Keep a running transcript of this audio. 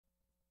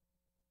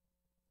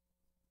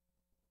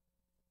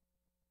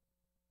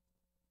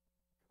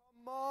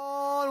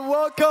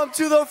Welcome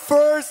to the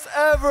first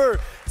ever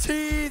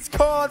Teens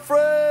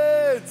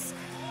Conference.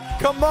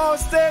 Come on,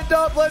 stand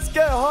up, let's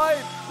get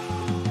hyped.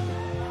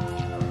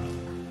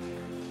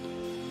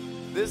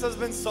 This has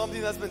been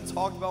something that's been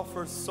talked about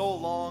for so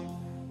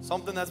long,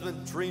 something that's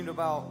been dreamed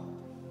about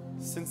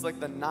since like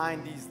the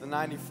 90s, the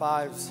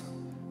 95s,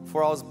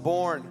 before I was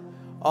born.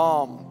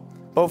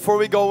 But before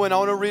we go in, I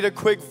want to read a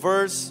quick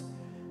verse,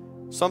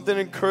 something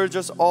to encourage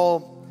us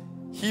all.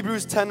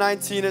 Hebrews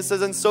 10:19, it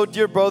says, "And so,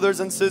 dear brothers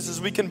and sisters,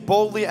 we can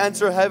boldly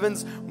enter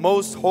heaven's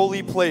most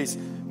holy place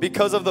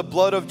because of the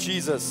blood of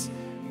Jesus.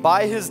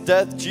 By his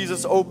death,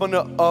 Jesus opened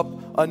up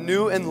a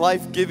new and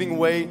life-giving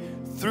way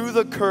through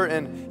the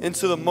curtain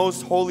into the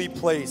most holy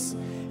place.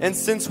 And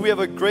since we have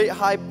a great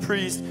high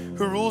priest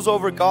who rules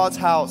over God's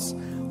house,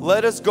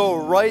 let us go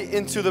right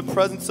into the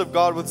presence of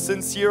God with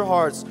sincere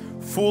hearts,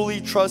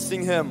 fully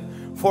trusting him.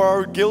 For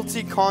our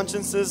guilty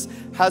consciences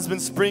has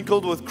been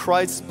sprinkled with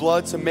Christ's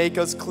blood to make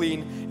us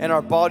clean, and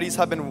our bodies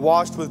have been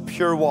washed with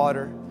pure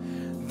water."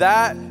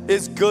 That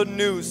is good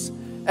news.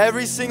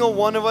 Every single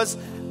one of us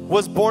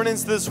was born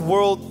into this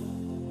world.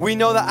 We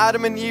know that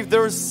Adam and Eve,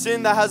 there was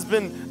sin that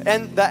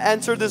that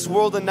entered this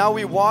world, and now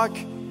we walk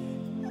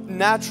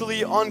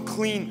naturally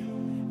unclean.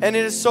 And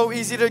it is so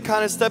easy to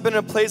kind of step in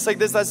a place like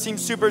this that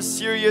seems super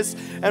serious,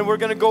 and we're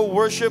going to go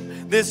worship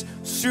this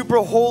super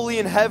holy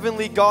and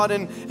heavenly God,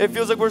 and it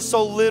feels like we're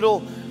so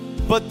little.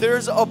 But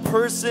there's a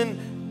person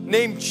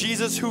named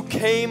Jesus who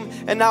came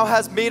and now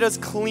has made us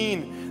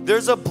clean.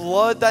 There's a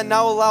blood that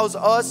now allows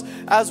us,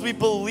 as we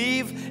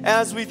believe and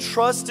as we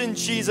trust in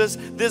Jesus,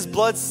 this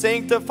blood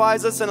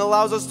sanctifies us and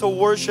allows us to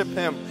worship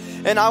him.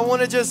 And I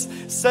want to just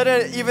set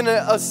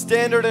a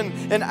standard and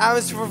an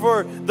atmosphere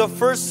for the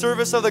first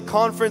service of the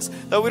conference,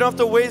 that we don't have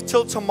to wait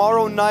till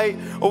tomorrow night,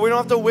 or we don't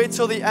have to wait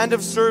till the end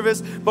of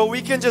service, but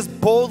we can just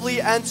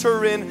boldly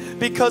enter in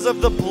because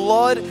of the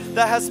blood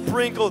that has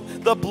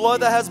sprinkled, the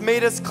blood that has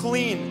made us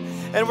clean.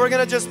 And we're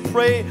going to just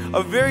pray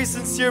a very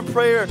sincere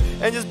prayer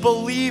and just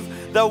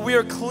believe that we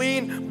are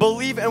clean,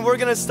 and we're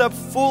going to step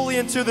fully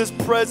into this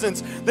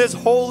presence, this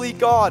holy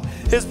God,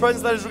 his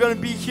presence that is going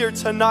to be here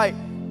tonight.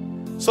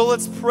 So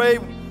let's pray.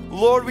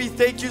 Lord, we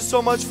thank you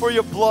so much for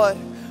your blood.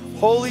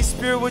 Holy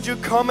Spirit, would you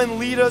come and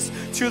lead us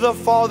to the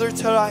Father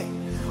tonight?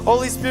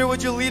 Holy Spirit,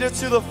 would you lead us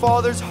to the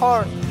Father's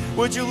heart?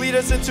 Would you lead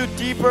us into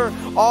deeper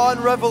awe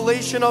and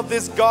revelation of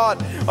this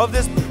God, of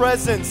this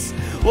presence?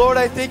 Lord,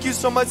 I thank you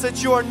so much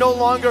that you are no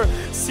longer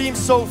seem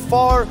so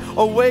far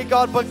away,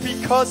 God, but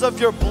because of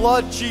your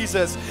blood,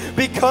 Jesus,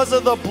 because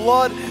of the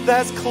blood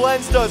that has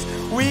cleansed us,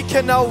 we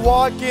can now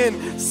walk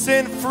in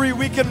sin-free.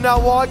 We can now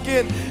walk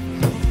in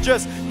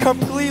just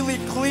completely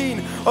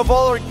clean of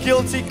all our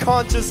guilty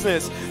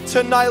consciousness.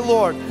 Tonight,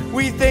 Lord,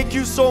 we thank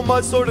you so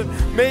much, Lord, and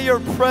may your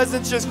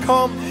presence just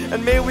come,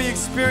 and may we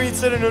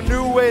experience it in a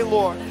new way,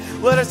 Lord.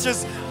 Let us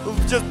just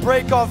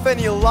break off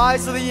any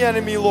lies of the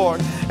enemy,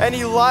 Lord,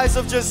 any lies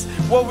of just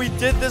what we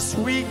did this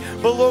week.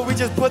 But Lord, we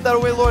just put that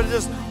away, Lord, and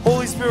just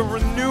Holy Spirit,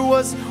 renew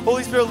us.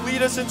 Holy Spirit,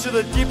 lead us into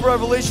the deep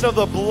revelation of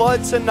the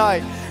blood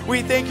tonight.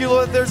 We thank you,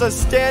 Lord, that there's a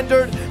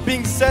standard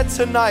being set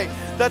tonight,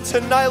 that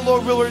tonight,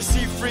 Lord, we'll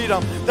receive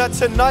freedom, that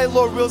tonight,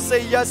 Lord, we'll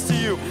say yes to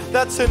you,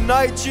 that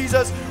tonight,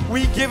 Jesus,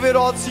 we give it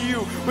all to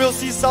you. We'll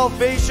see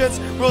salvations,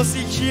 we'll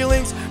see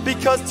healings,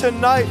 because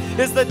tonight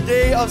is the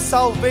day of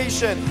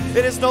salvation.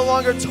 It is no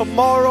longer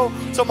tomorrow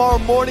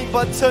morning,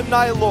 but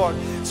tonight, Lord.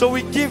 So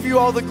we give you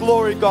all the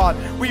glory, God.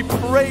 We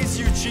praise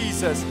you,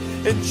 Jesus.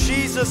 In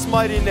Jesus'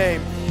 mighty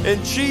name,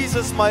 in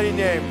Jesus' mighty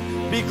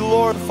name, be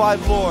glorified,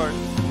 Lord.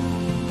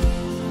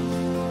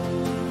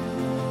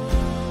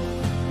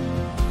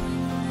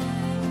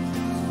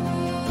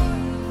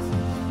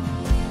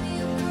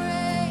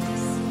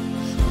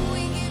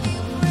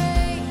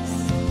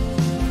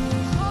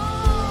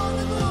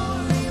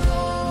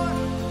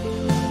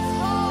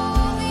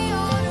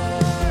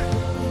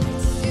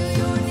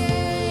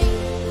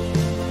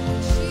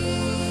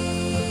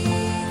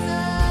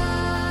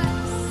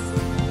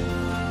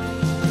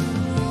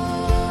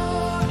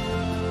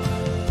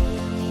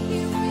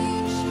 You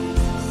reach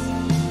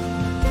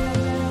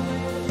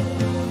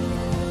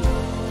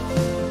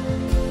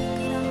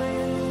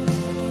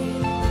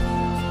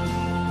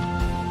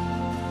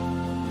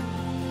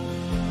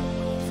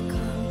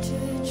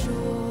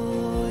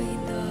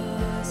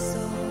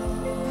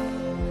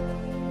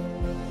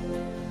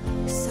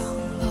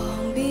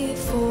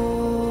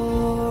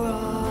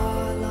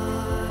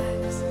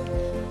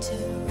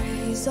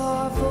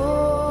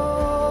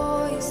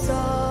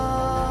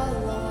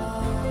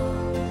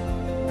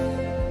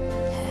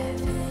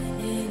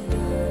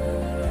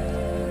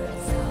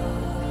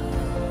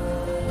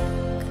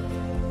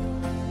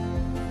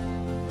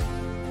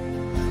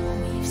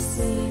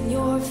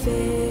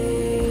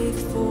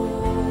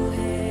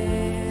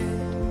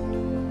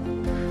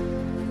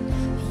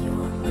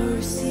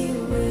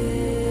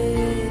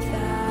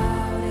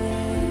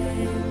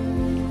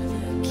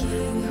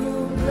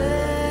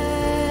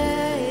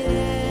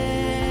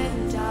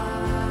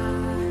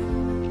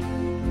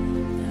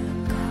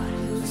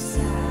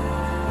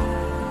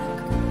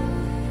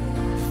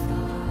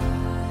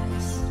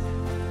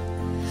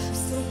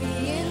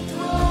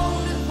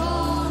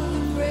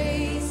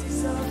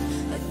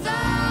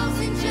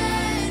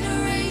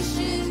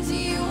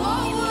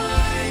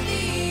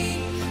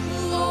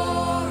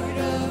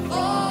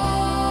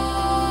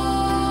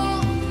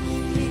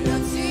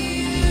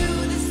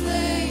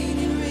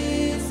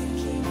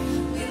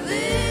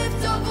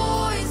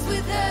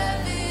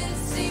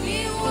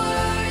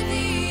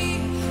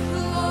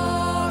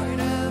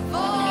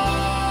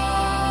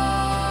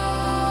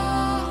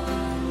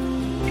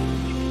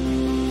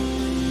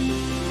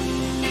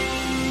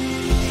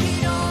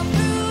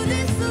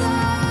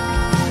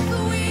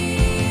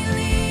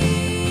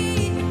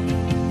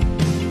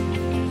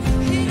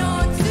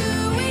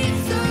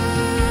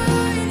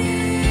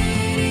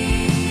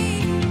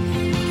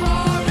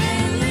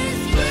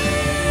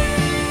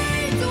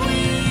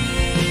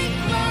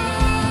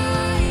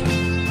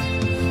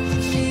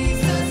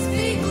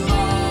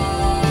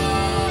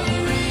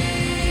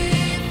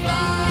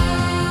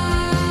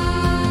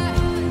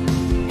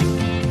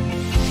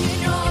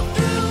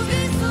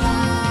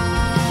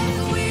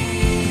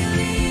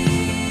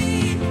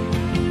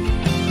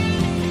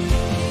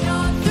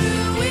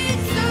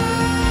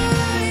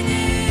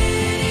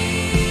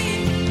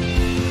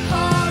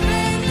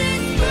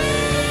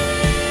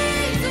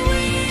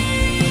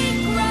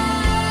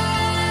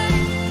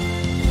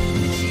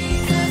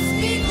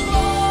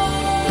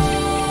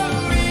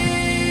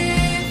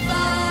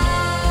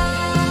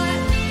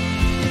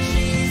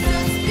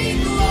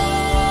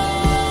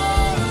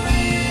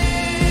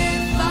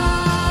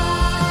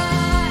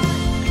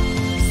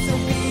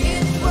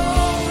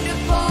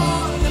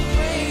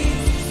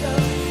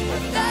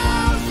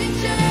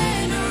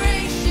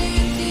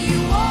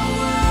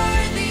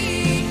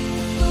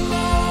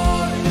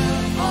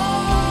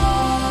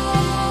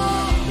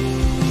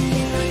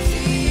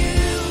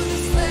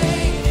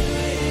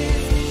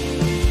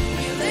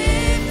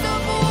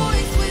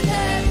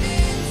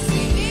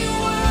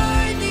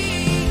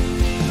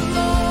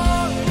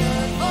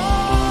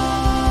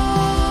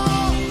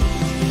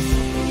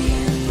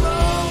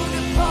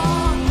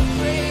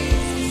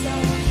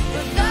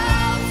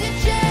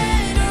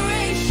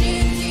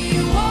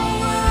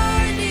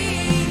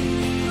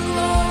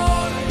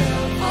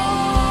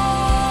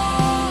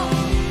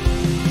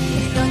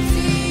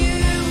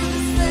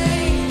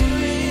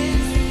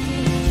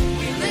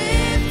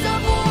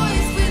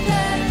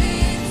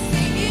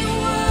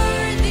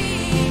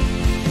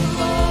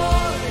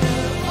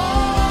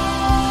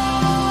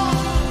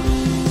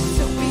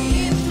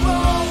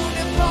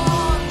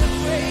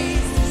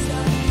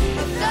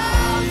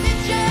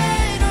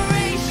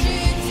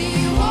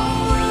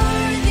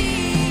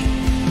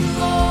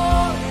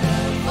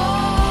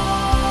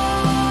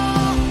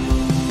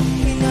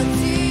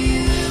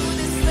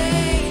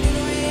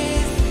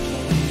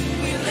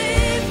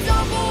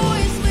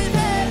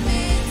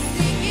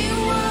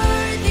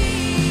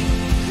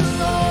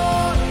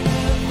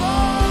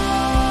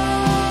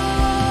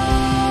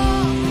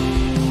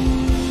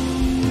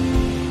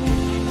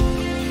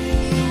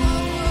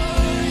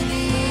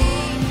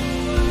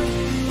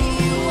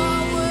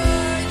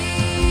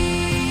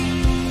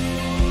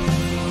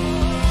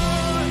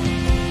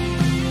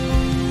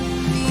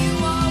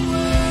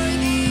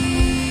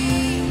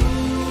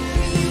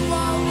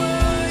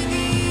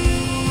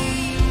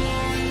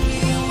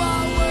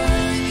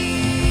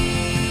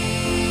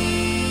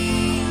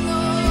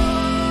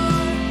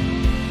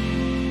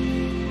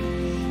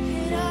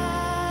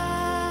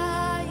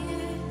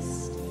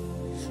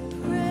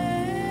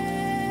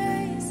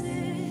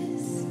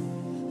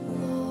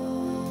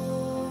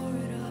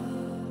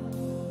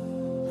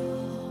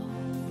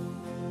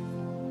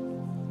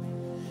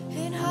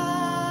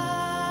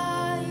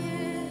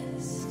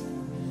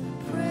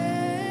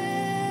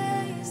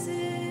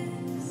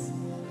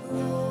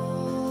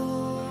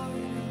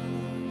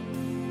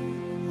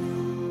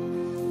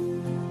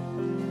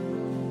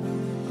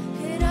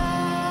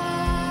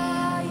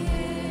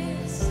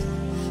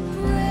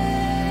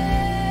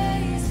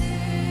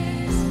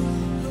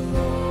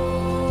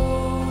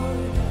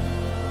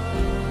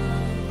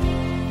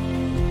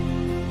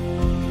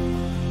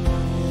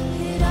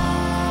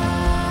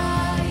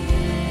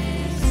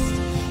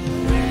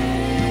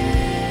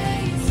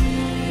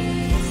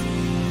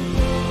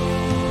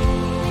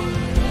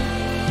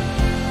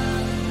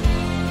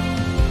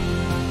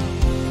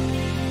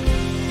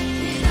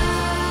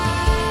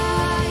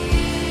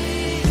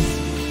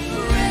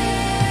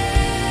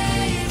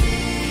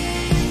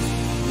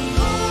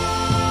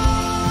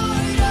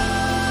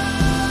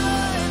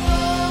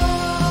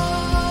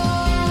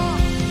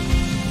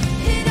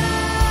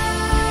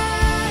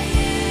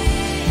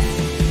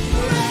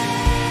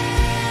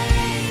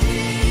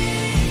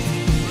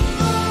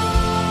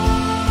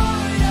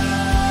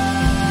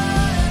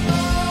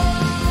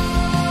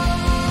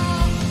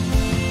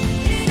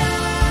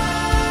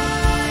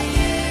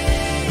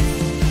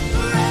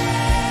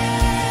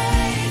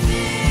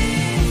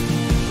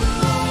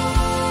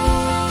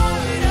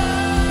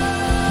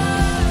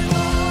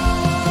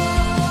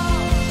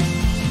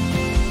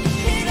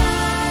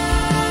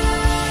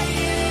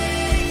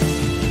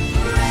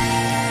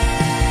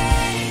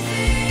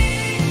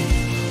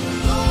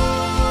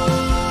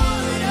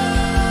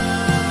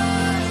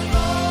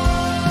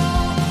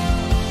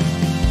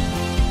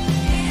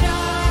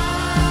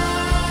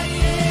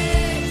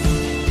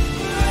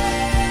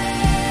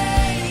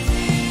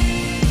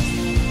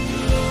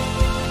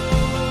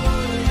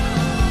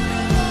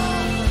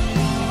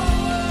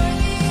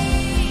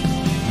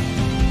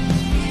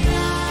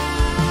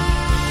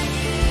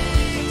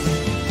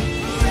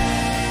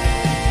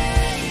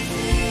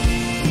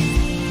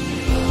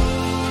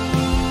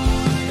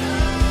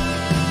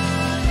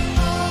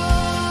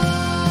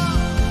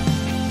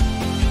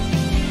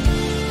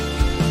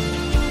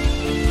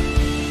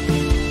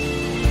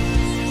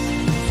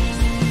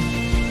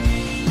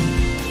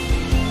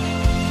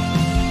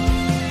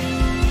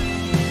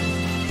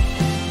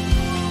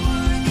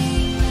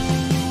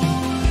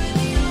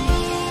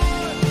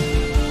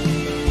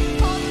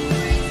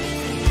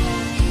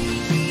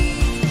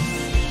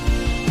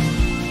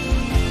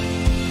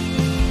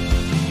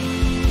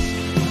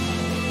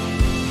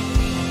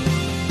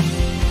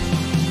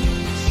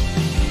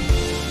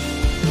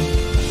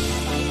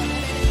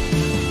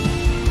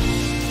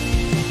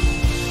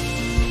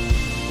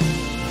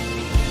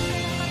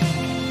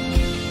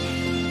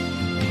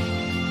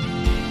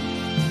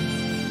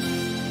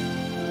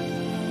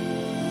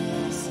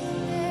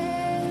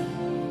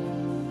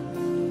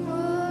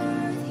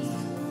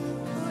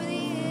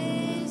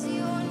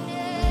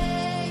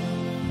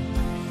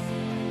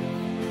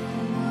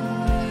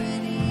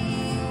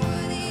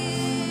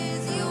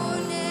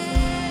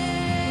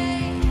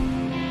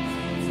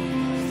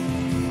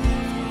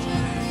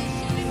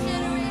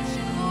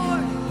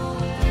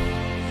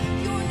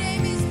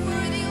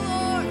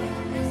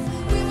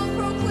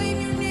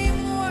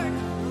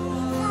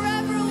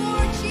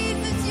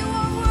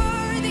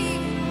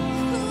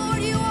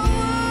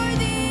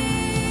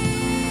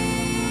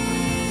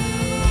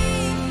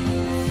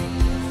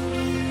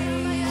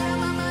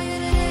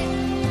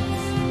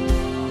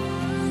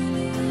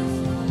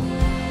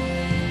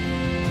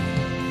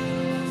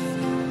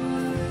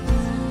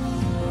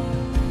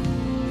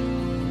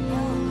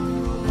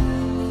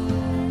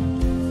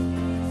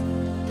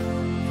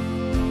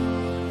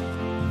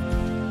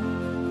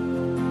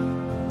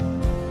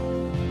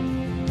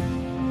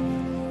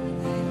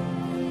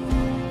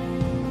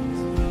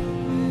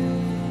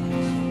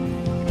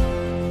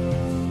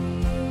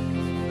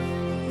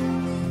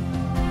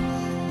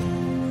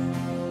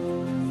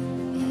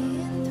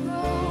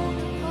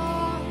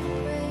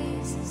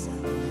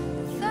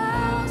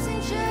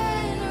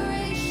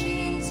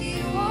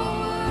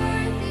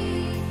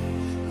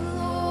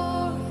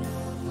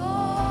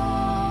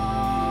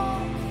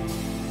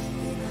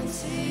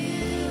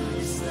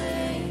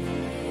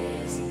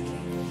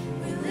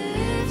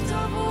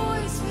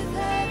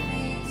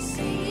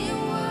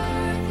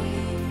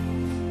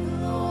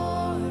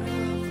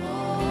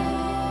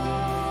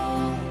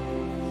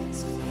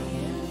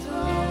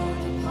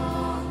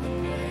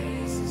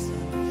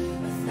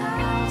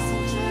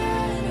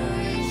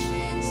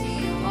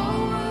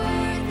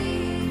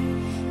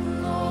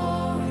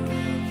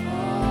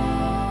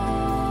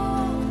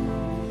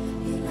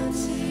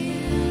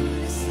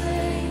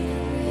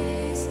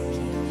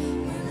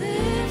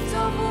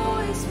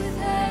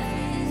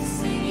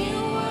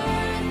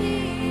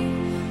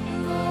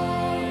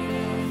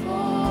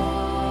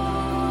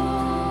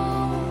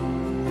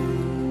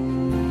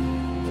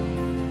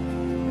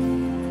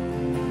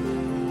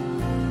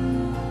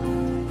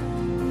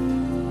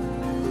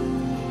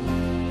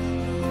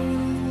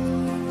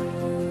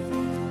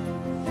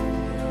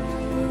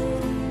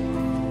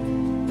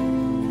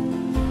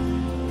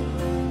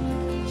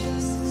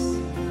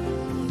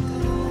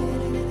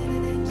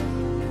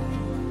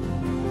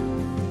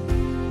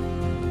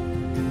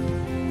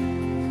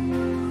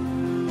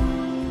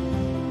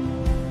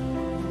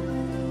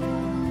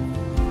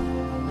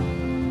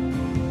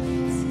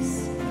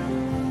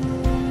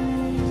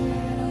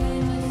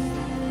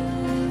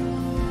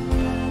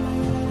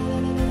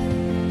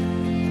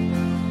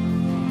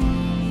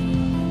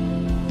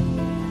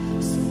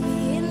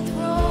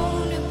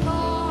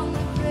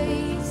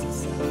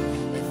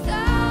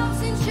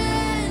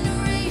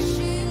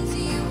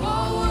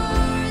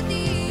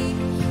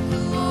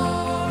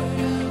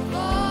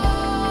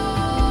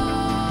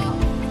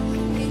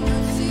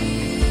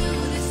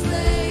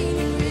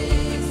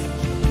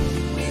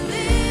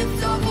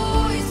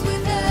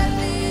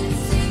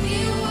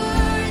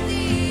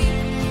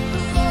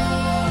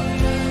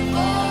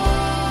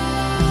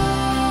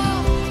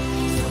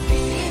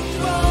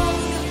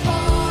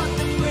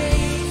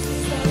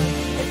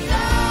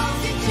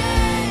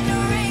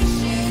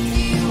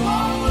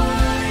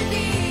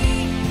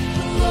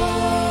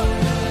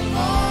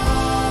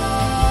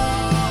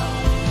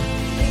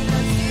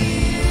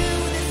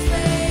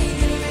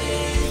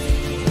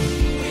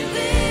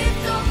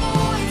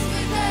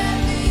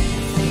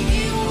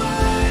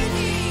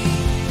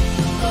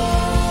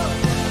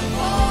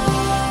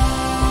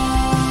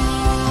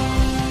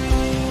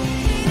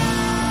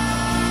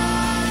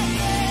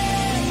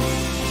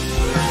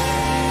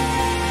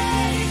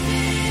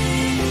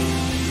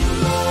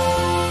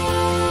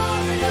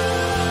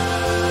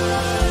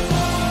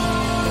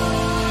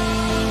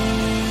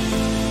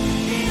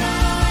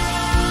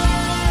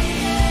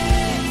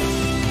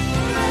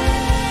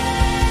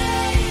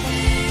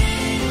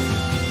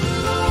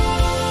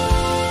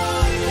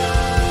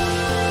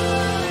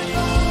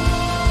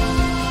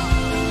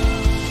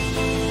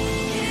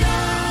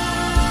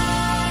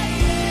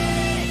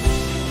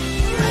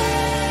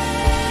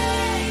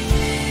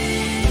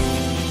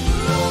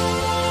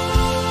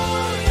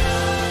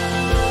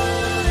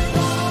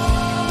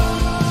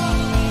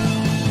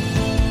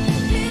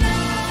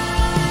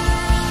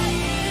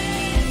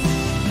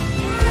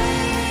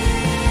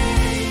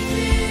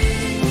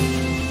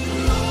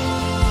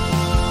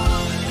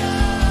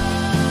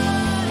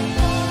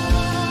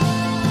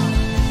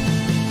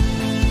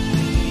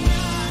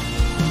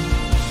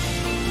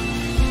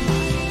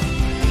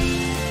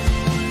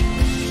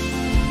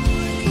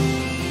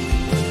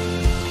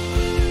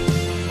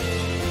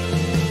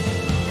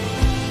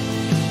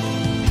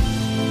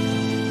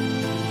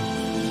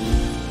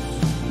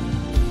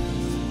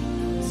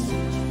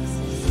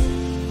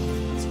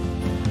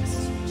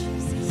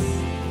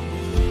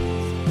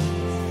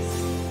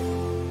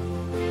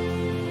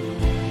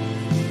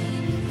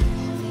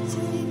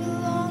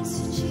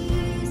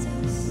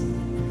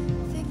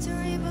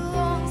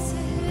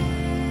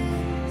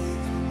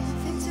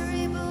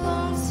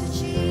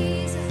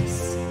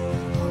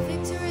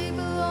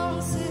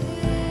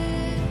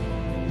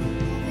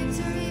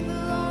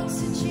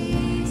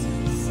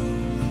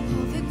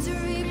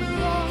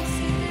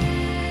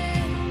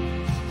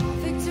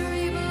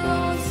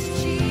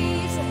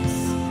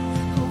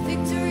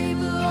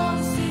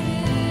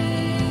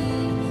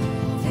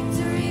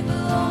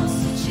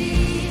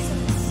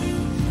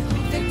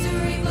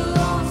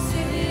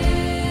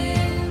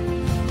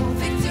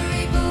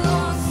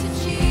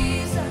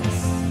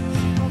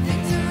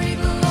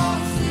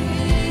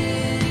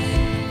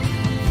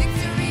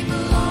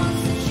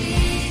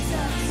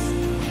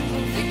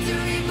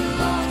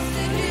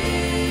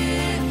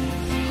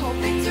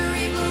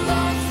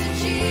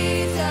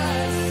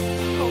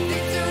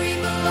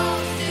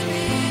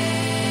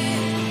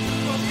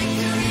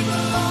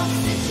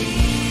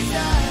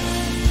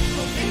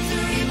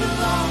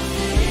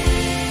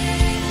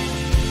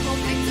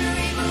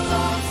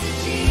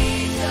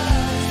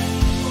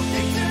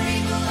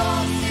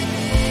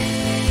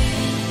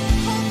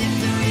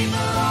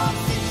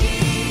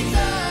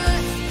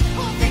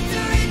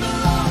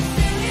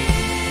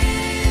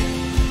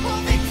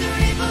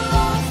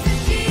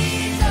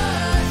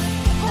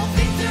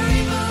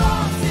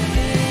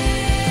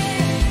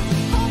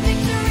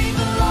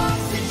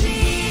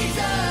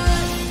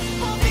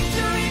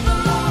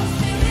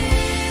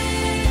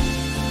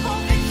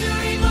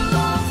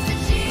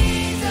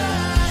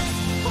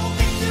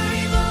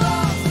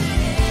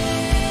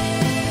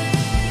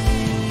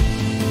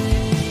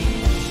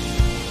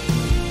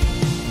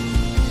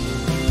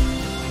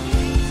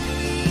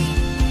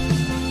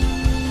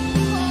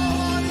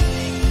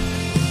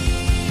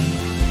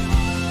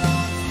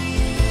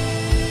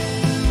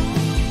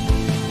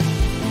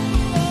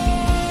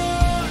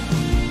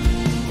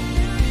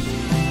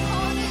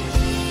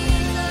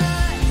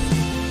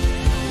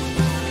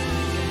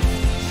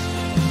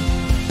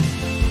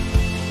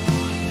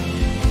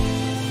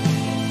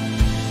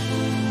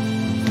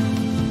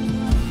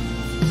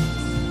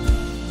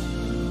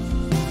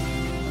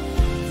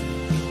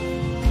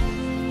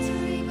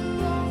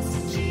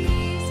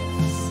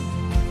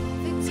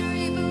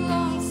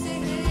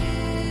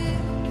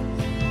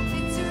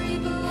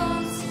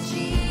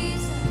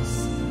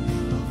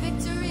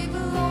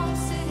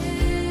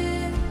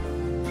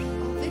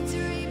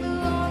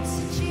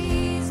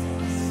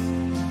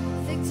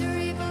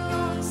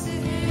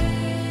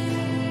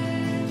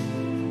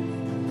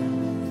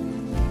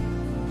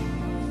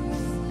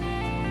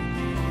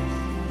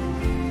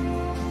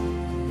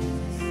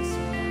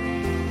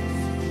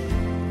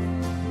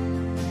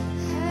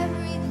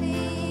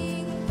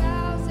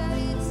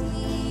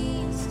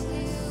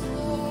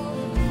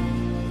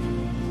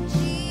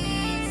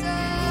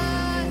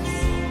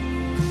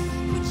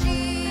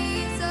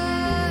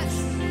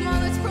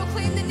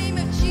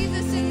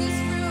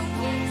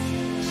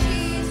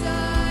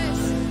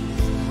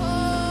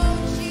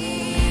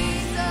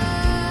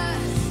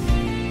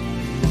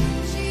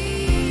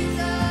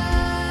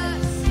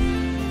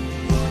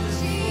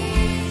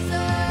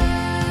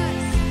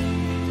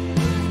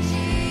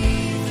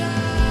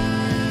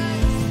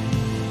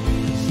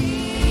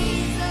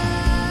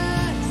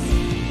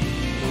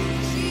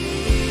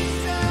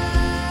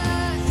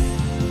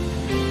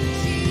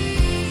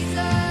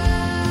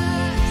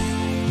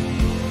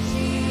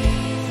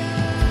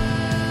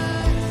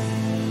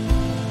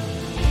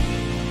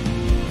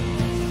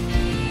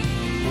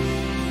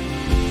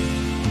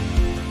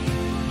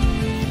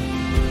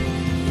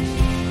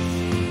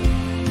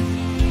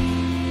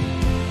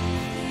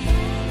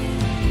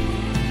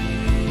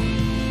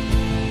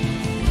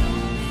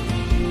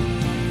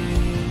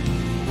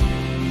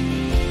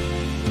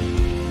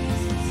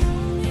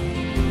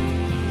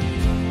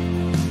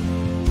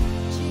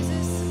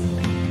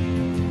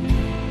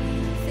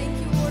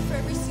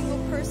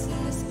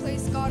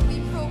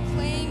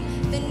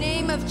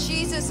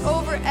Jesus,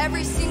 over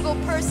every single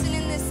person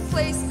in this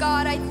place,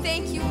 God. I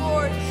thank you,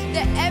 Lord,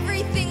 that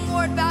everything,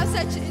 Lord, bows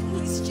at your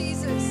knees,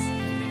 Jesus.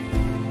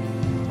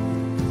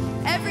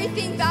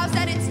 Everything bows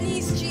at its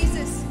knees,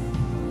 Jesus.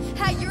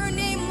 At your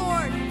name,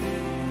 Lord.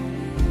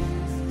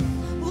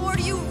 Lord,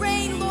 you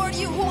reign, Lord,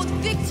 you hold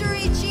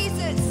victory,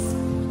 Jesus.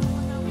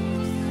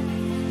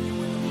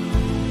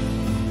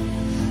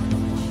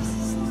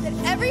 That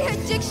every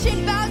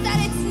addiction bows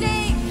at its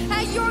name,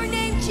 at your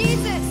name,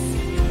 Jesus.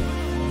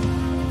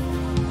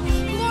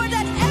 Lord,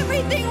 that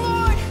everything,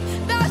 Lord,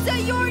 bows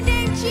at your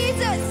name,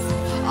 Jesus.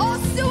 All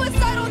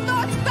suicidal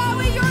thoughts bow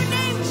at your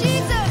name,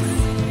 Jesus.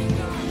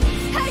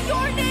 At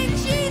your name,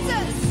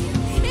 Jesus.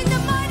 In the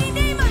mighty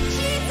name of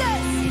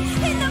Jesus.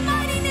 In the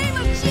mighty name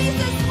of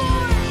Jesus,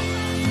 Lord.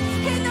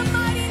 In the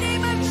mighty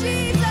name of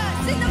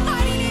Jesus. In the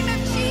mighty name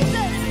of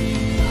Jesus.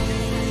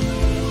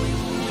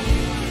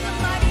 In the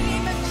mighty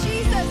name of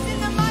Jesus. In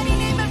the mighty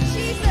name of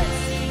Jesus.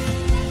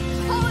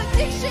 All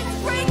addictions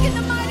break in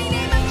the mighty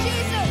name of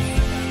Jesus.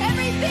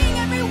 Everything,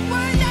 every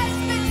word that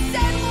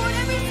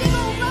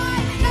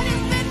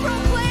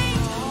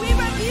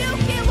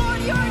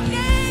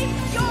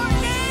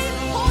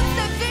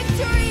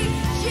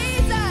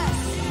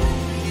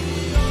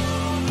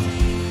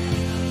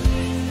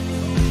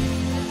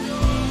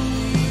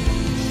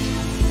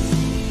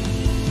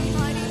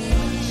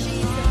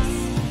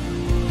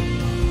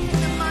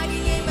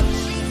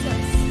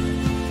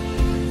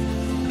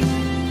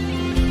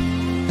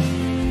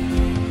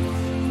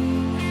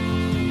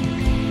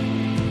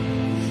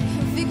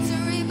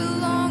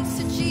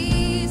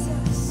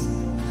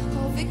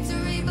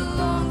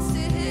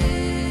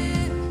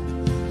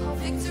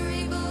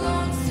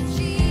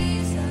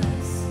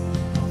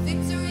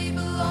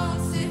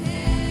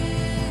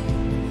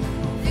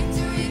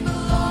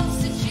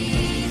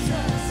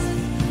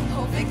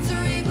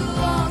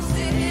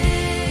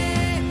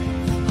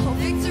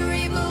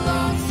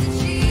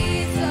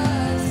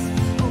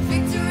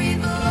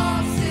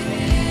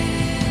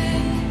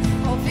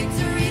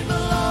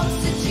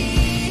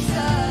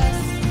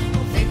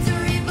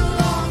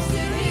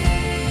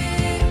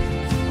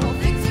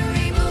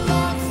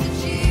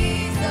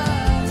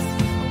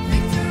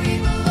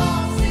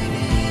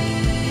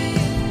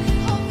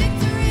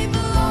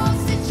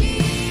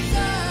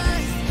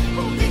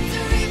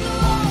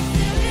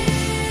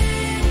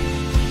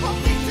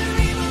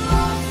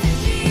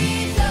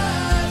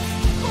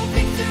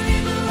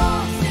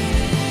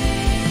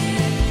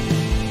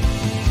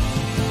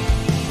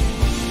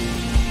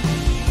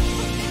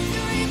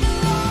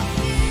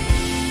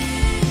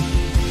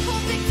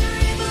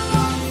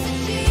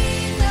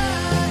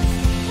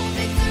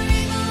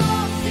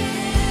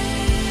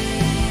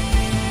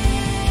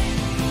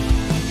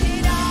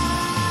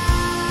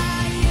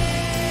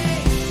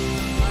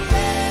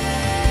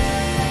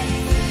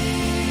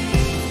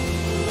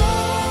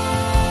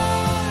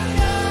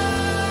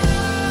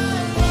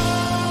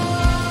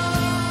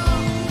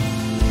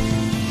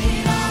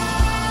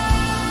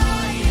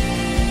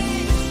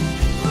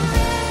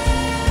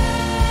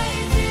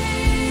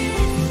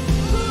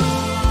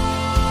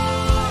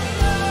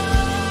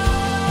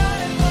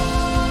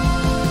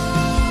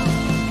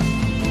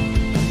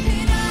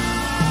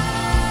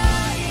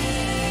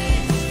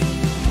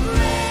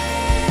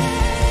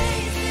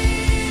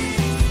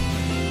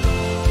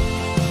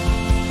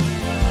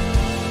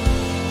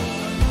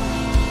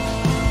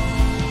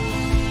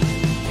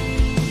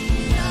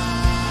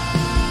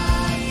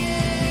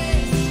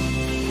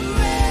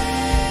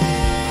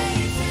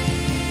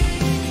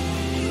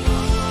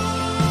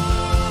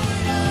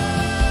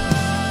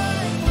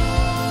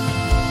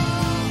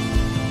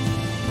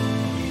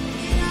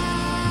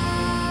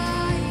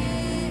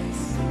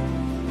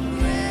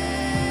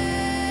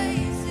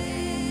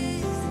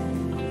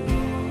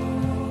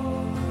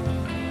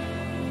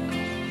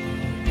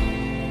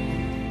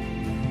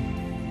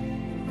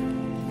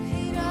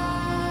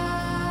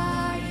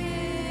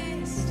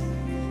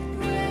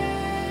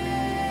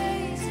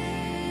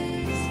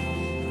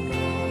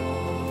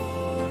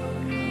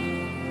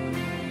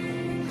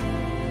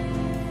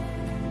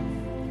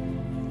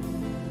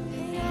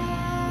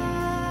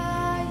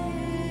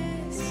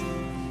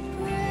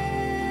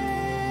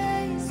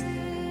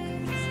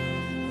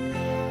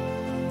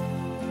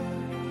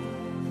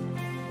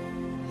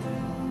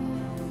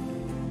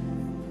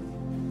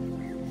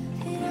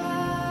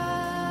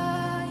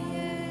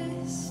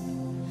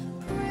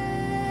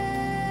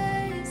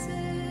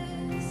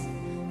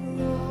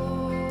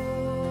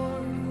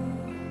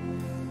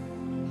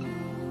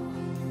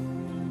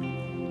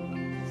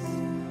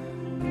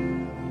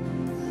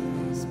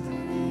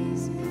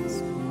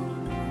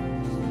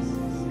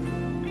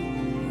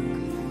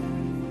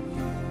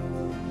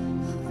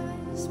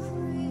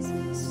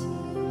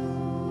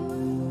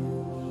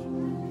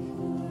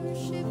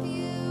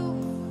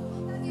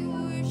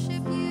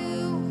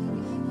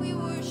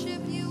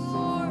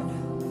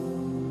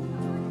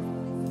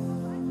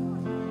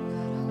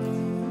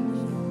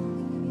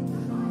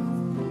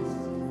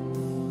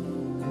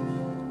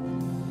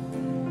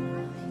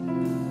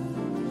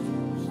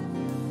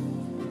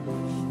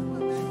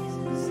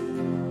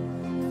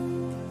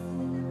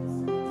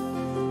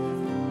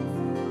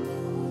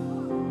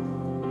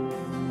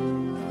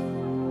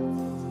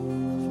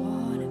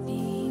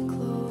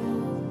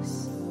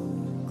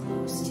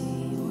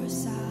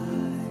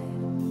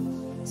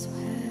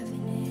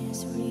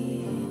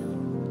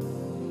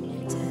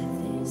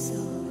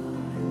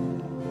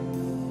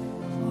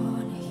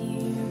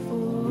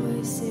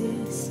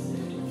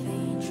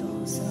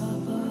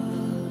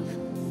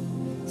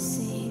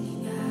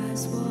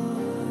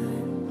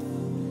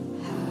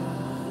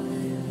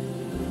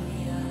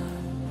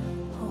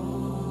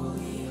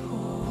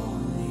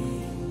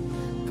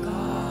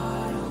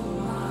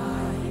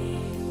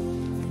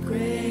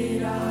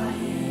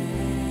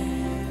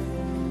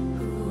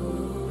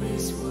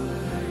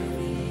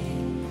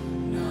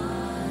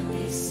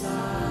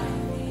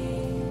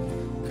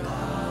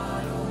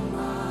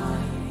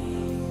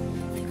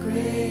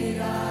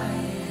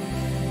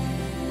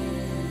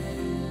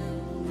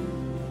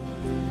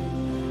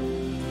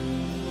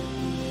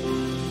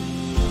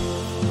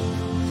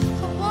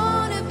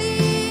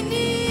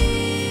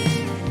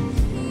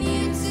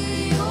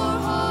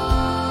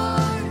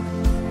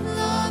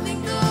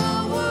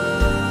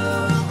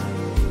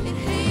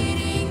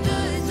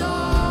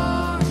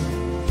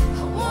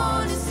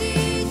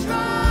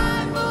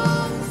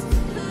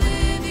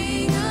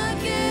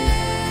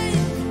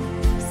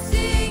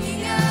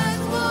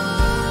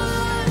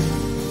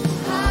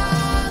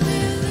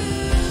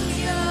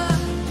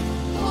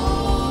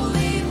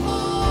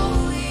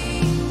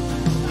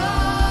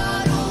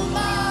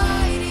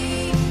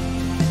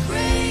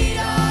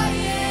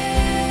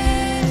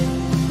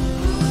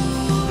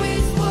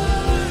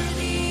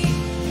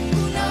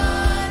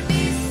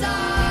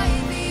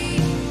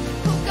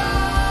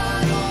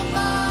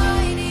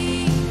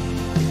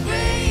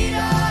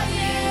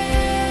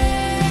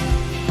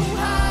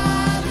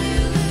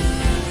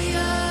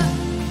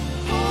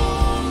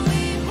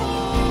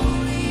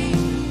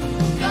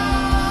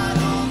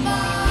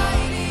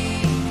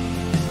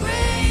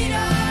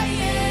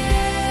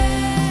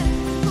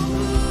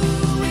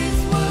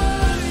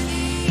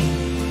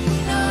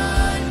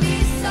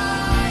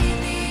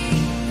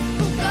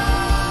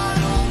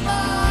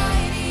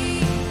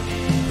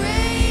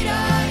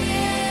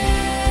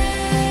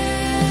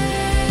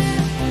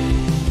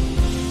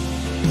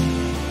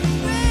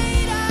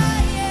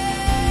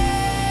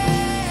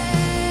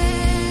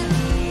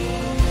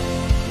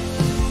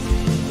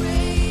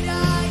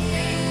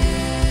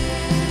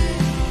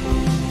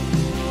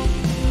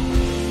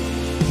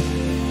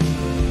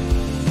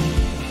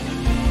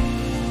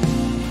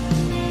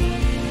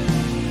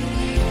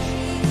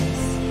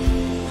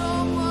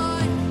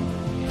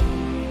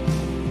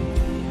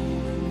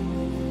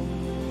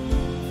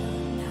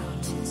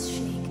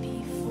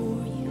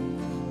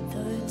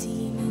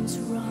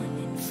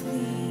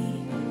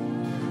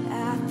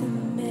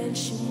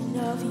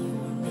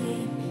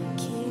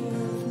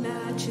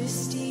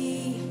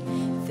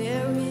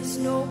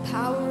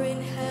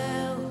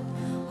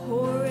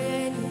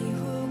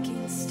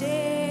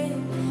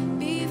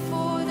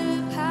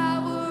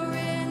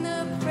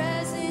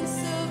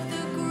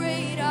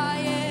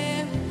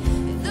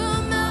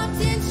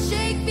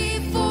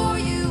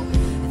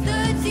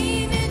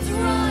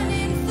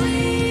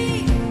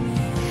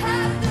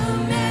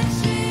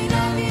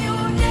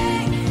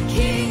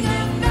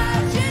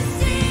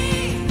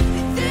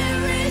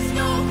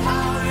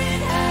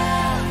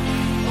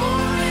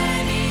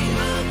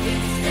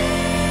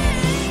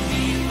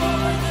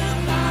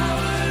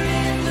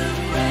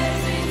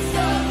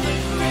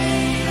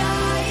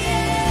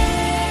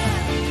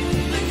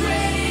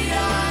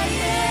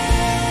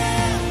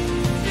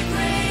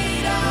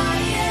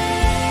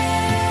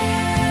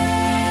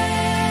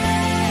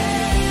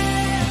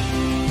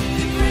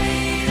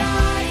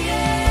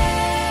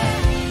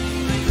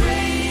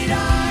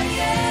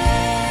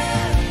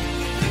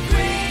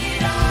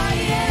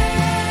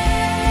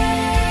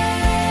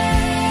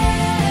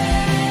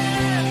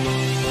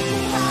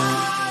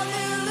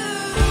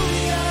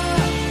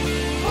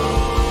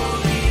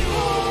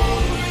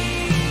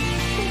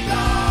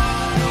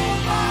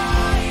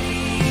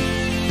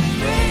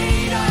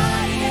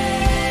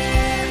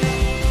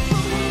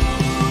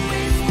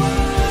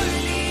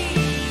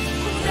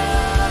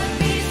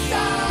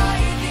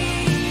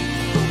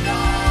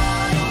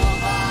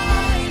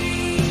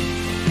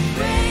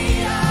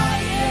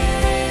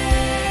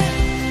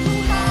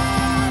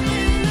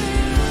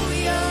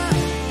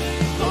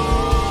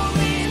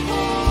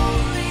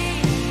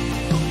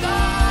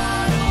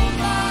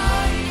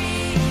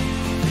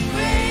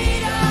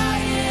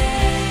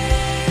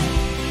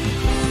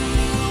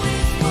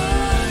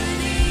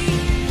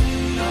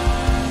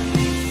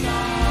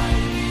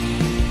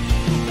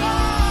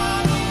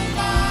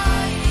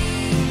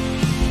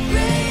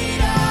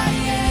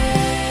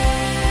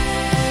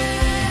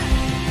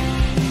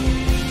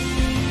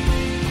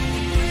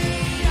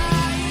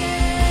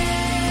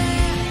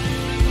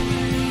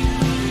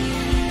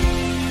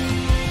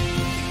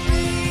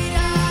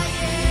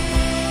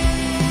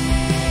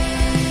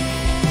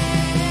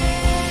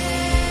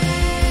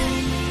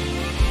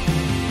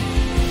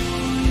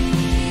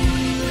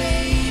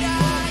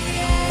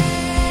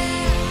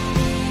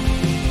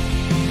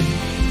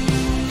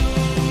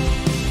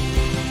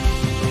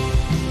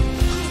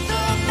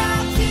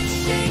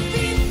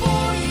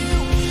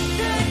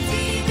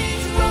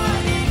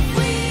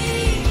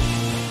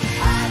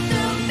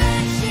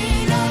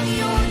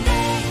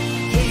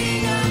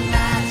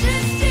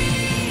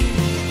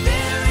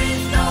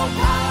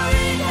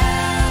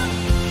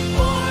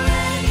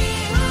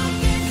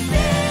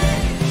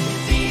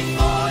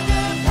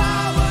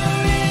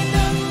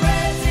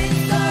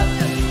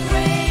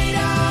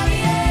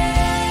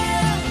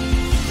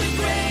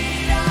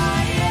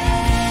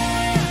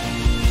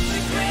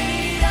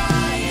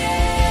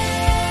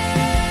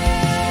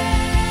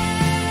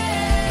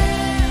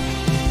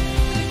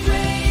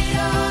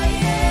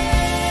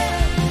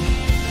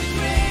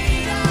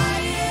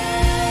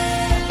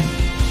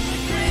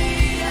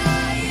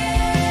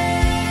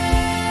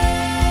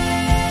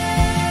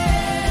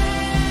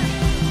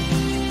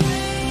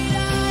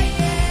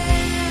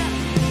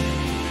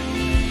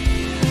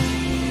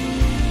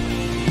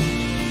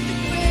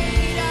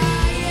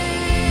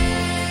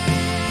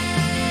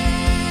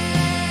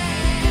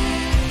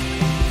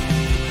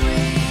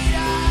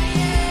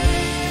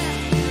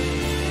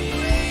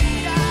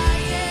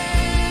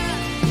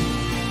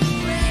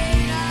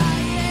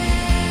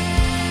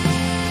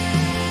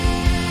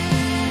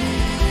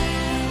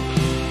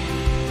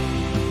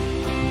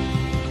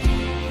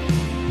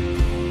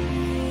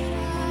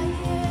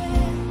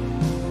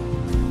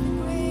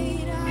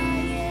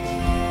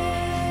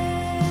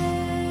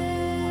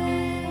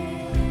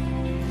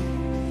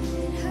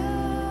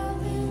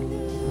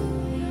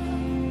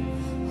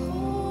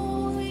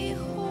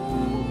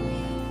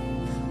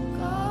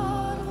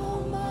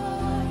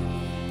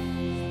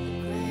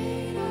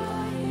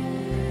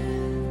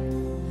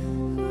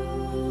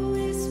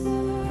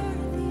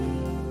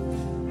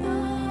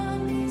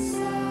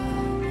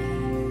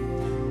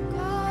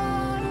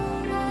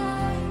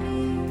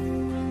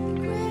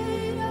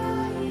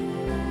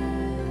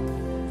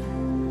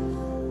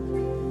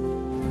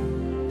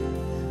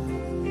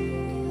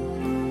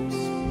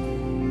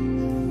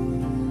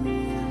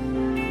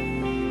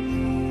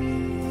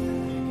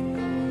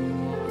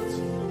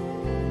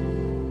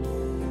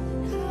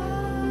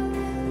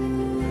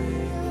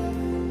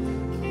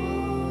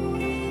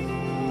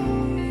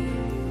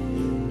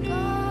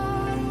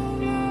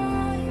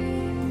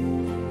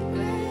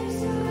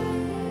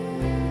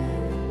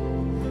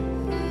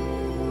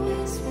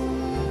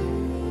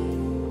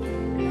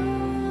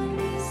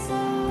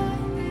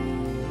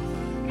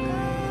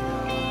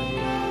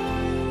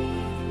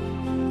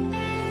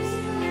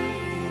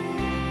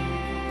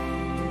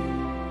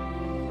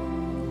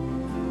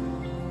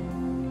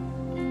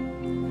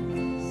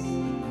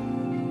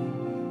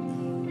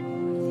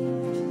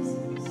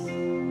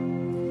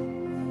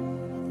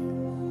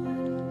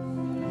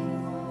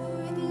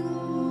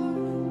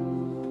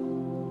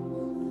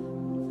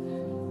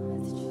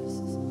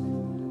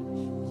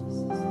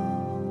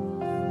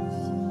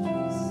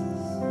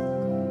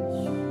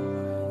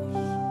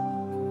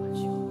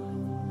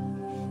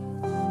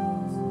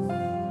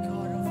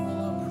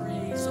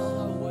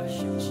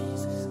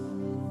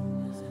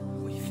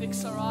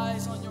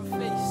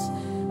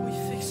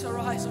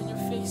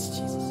praise,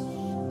 Jesus.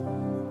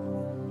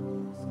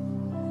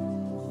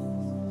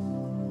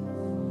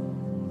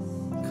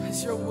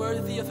 Because you're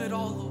worthy of it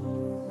all,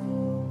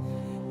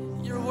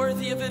 Lord. You're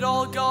worthy of it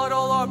all, God.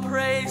 All our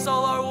praise,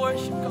 all our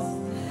worship,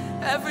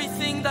 God.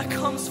 Everything that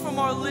comes from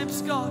our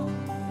lips, God.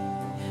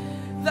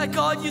 That,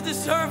 God, you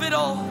deserve it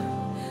all.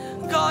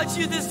 God,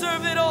 you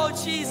deserve it all,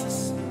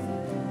 Jesus.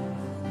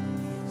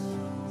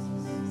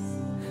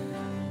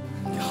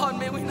 God,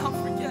 may we not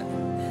forget.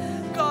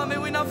 God, may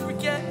we not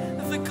forget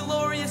the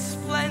glorious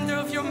splendor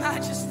of your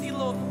majesty,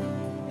 Lord.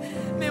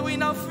 May we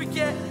not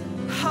forget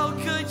how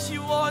good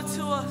you are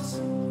to us.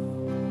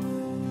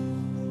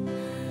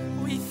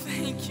 We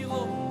thank you,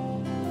 Lord.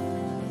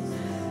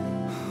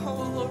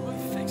 Oh, Lord,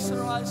 we fix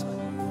our eyes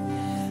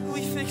on you.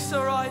 We fix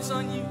our eyes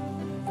on you.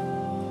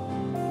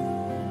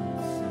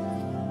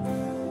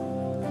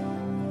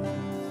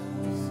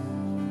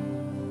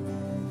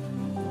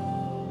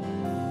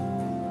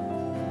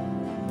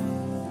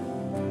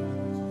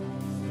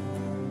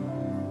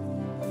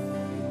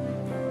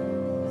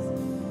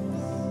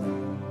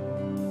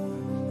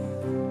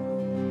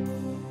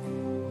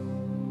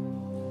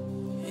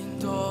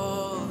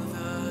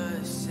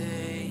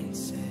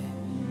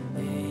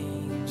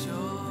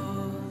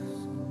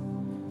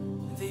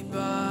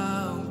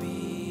 Bow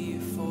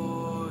before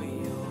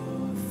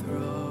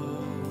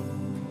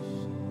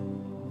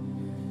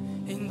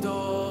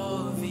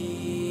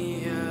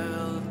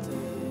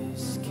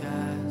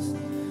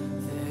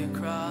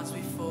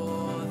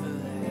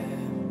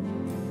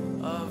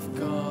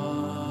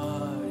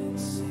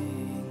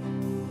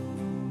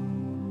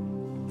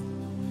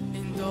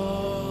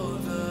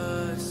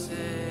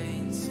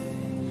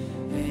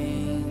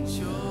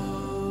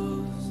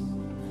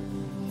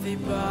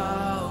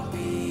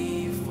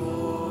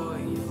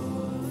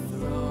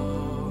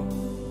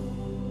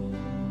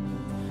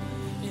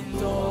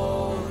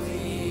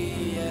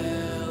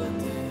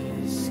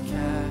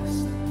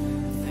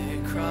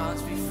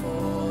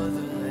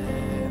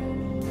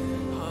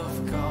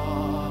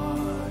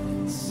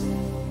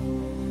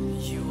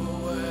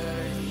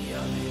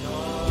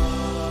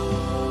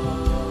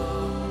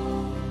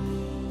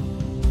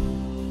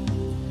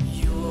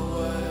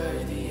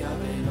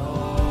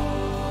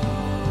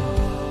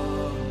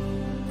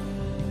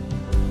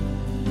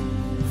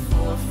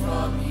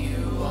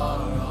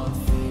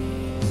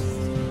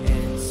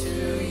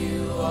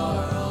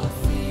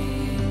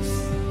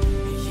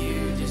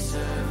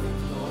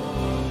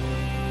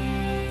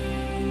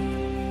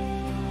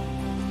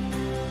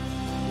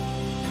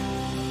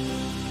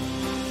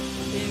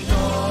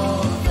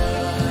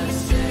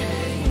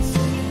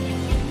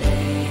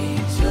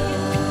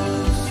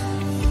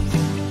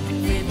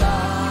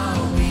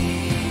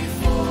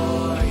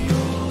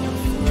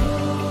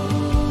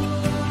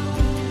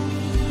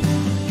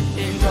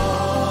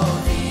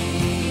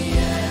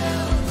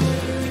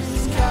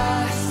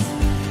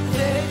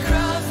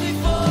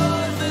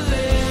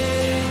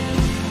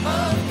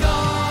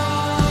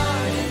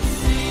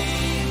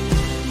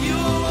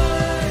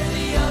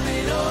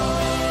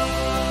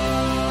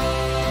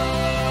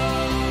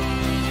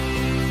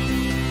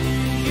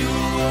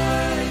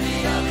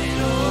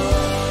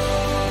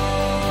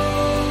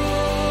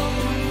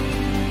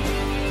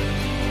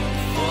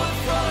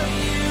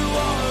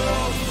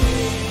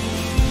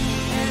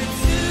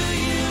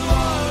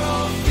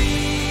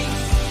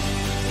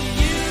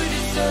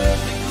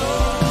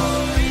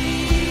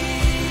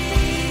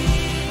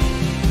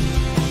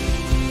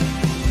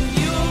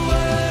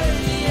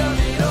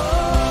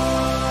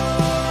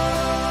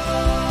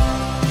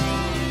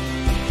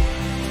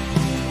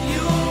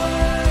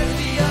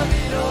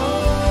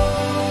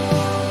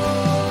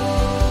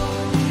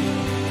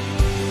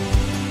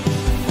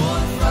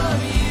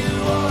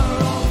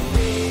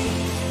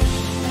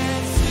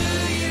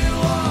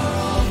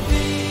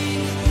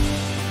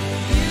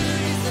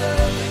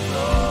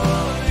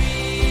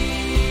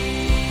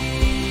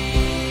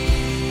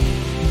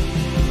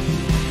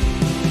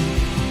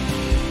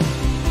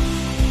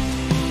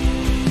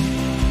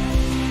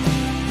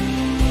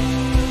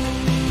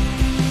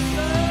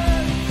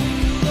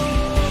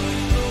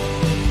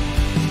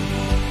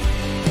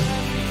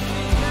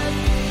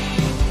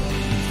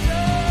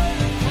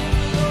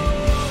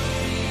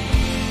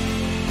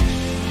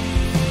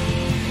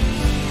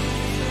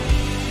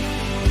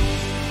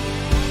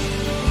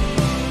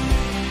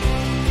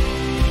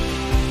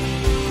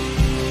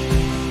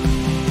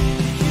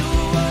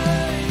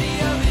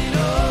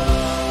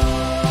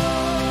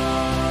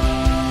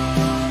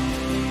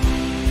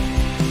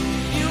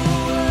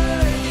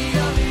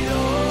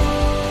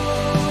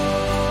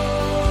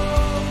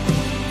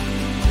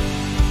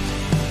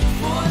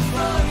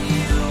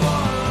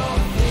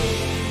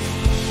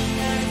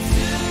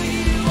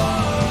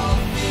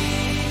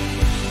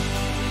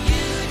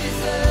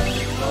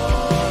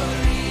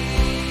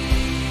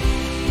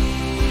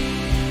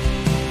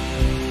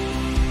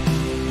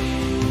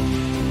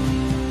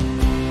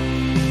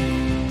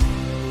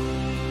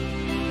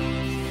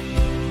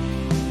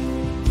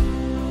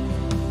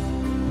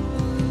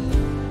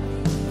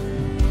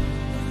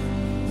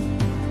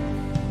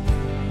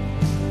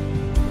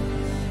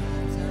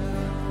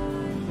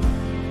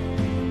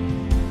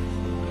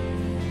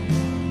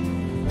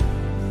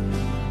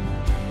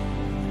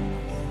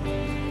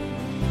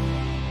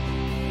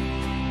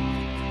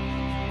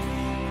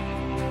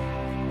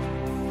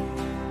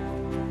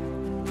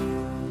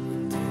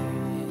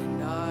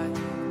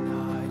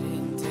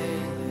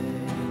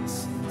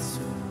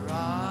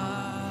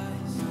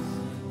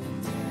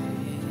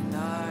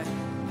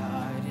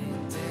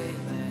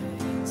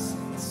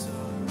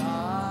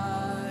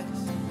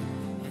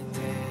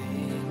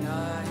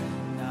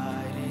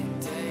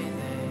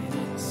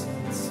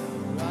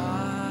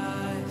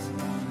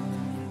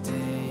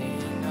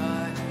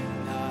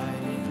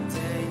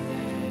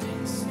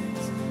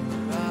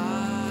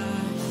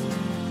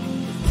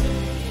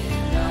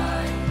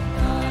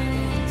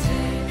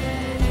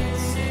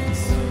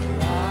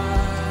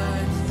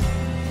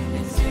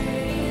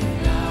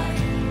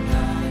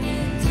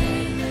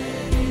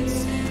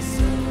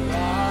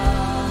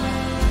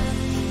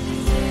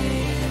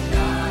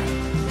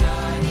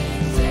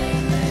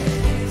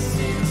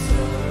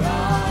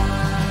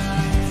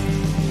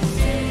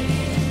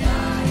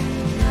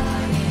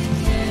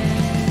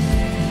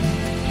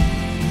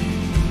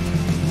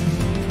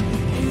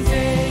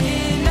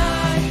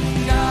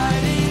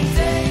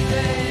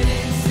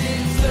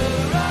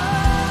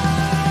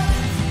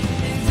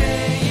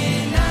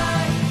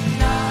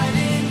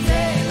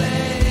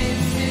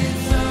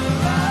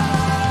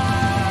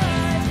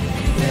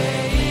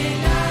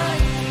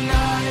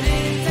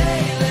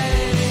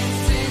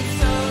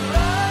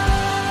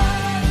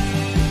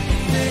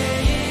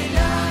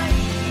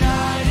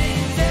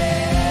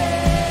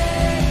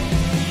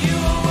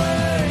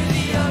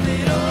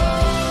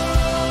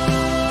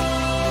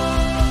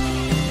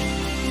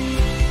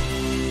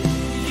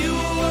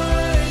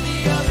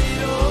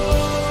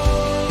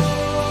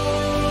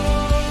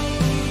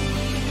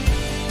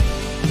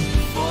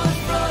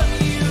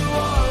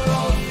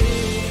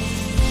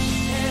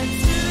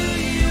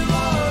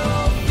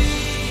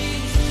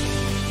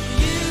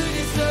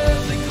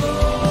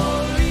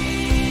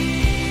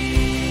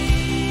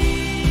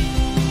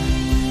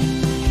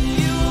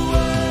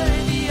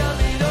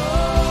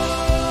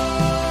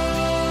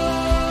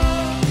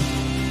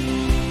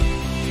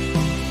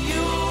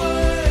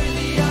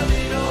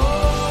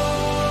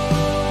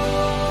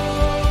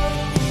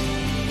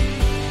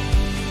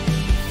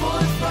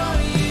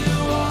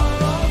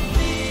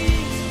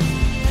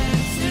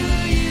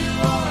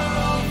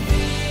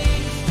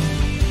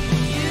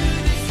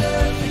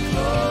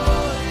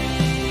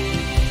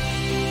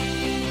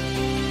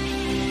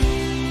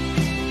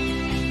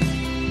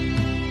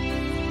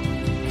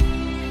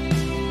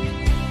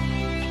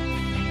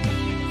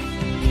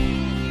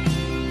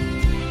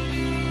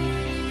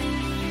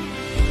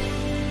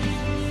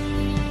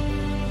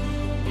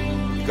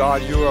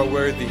God, you are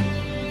worthy.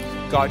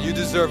 God, you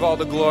deserve all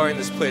the glory in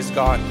this place,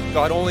 God.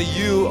 God, only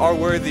you are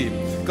worthy.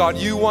 God,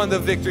 you won the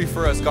victory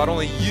for us. God,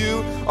 only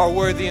you are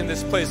worthy in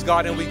this place,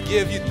 God. And we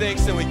give you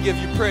thanks and we give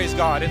you praise,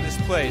 God, in this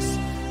place.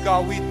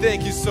 God, we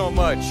thank you so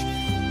much,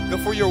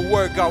 God, for your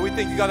word, God. We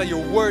thank you, God, that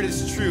your word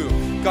is true.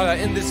 God,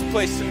 that in this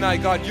place tonight,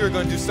 God, you're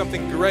going to do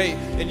something great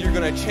and you're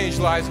going to change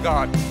lives,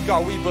 God.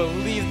 God, we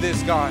believe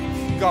this, God.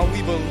 God,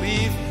 we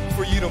believe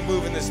for you to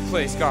move in this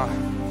place, God.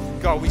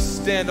 God, we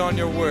stand on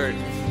your word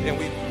and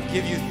we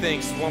give you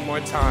thanks one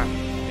more time.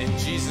 In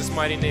Jesus'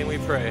 mighty name we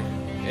pray.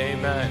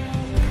 Amen.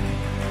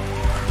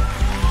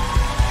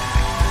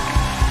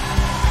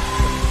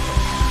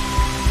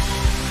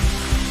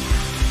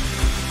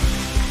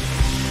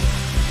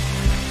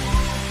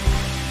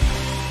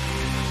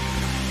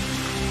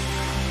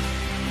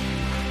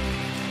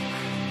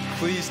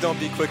 Please don't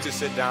be quick to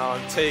sit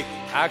down.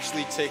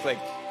 Actually take like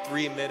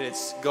 3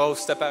 minutes. Go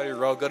step out of your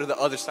row. Go to the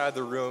other side of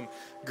the room.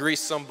 Greet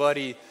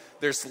somebody.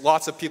 There's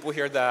lots of people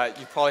here that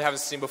you probably haven't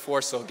seen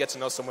before, so get to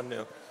know someone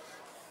new.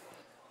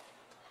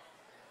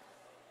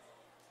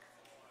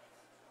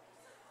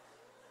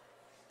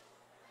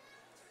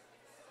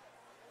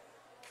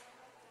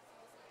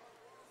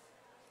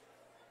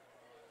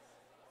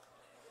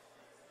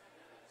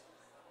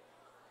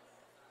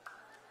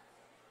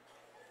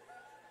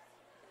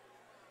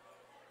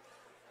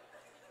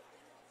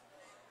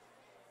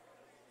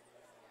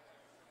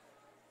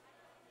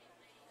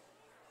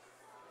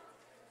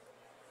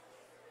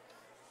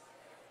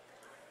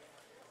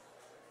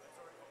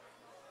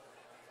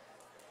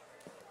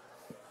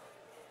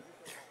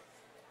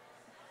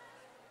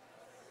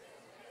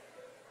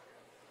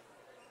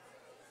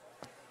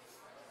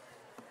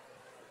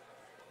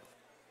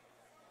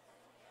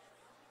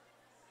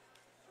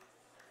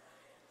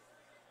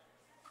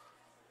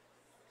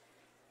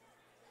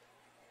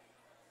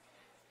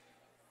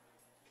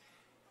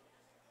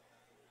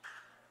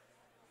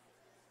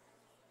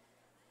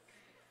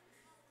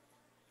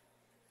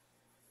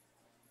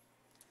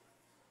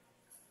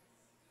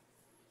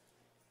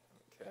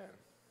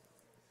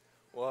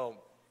 Well,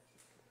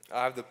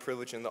 I have the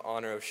privilege and the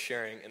honor of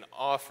sharing an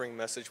offering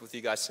message with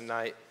you guys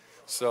tonight.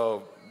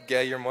 So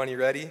get your money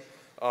ready.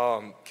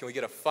 Can we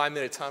get a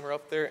 5-minute timer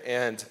up there?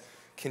 And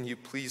can you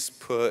please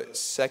put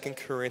 2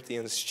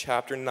 Corinthians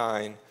chapter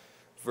 9,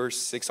 verse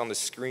 6 on the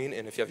screen?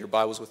 And if you have your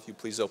Bibles with you,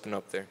 please open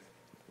up there.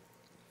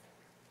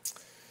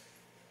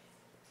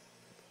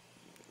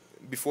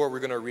 Before we're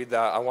going to read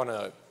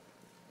that,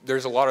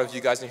 there's a lot of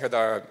you guys in here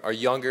that are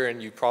younger,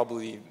 and you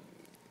probably,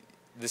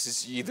 this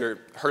is either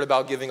heard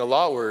about giving a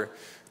lot or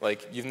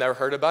like you've never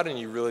heard about it and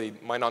you really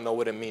might not know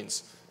what it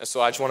means. And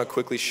so I just want to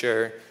quickly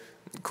share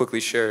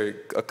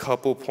a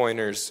couple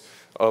pointers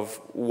of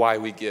why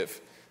we give.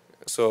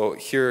 So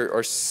here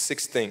are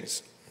 6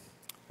 things.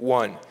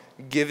 1,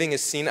 giving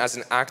is seen as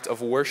an act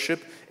of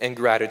worship and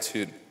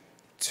gratitude.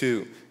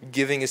 2,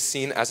 giving is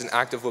seen as an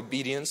act of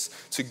obedience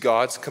to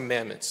God's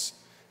commandments.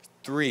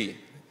 3,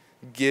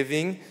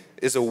 giving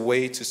is a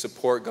way to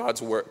support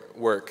God's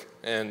work.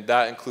 And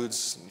that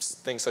includes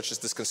things such as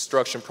this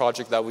construction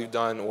project that we've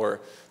done, or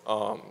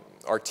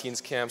our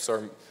teens camps,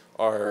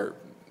 our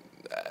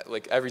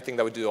like everything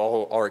that we do,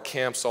 all our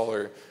camps,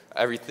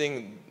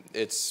 everything,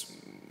 it's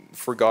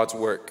for God's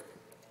work.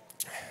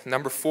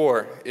 Number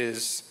 4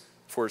 is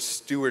for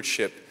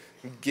stewardship.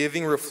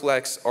 Giving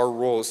reflects our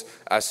roles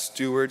as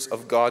stewards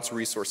of God's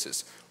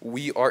resources.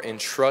 We are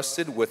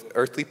entrusted with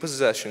earthly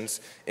possessions,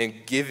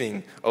 and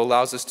giving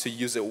allows us to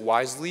use it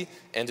wisely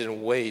and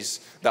in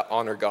ways that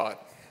honor God.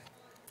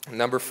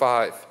 Number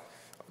 5,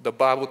 the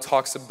Bible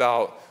talks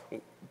about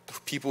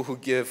people who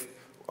give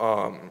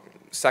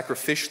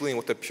sacrificially and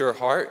with a pure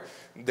heart.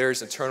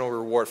 There's eternal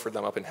reward for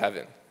them up in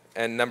heaven.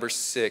 And number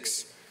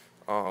 6,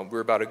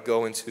 we're about to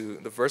go into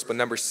the verse, but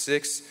number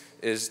 6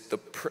 is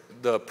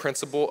the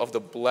principle of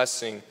the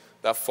blessing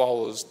that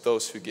follows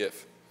those who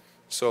give.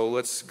 So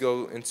let's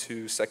go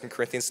into 2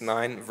 Corinthians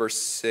 9, verse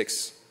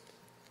 6.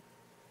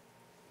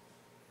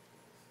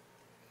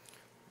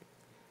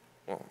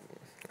 Well,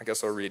 I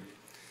guess I'll read.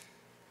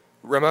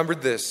 Remember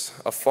this,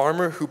 a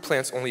farmer who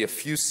plants only a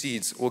few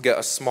seeds will get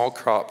a small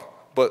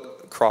crop,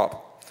 but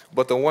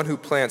the one who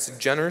plants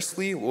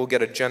generously will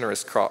get a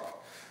generous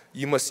crop.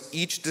 You must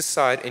each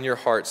decide in your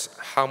hearts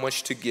how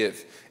much to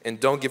give, and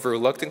don't give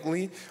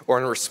reluctantly or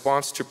in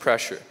response to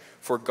pressure,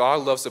 for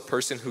God loves a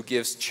person who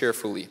gives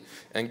cheerfully,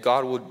 and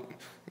God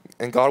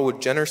will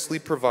generously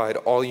provide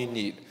all you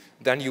need.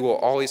 Then you will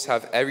always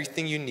have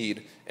everything you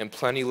need and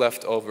plenty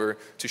left over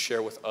to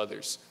share with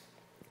others.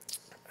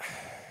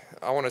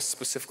 I want to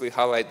specifically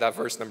highlight that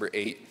verse number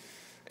 8.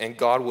 And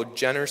God will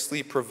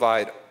generously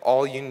provide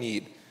all you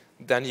need.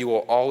 Then you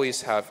will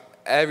always have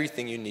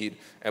everything you need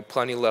and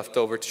plenty left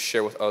over to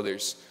share with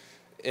others.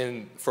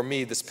 And for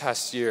me, this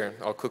past year,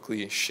 I'll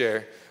quickly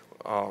share,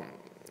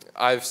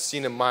 I've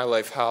seen in my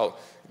life how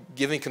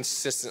giving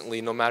consistently,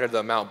 no matter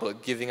the amount,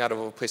 but giving out of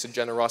a place of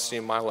generosity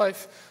in my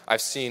life,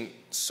 I've seen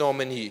so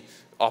many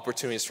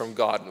opportunities from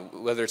God,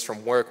 whether it's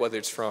from work, whether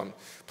it's from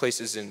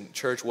places in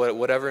church,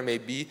 whatever it may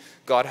be.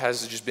 God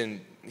has just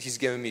been he's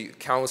given me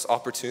countless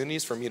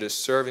opportunities for me to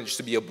serve and just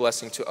to be a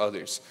blessing to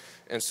others.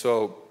 And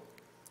so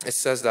it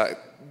says that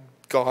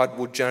God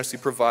will generously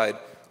provide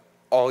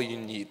all you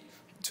need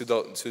to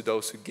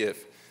those who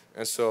give.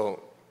 And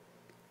so,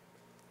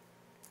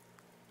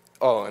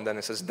 and then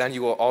it says, then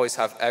you will always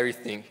have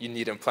everything you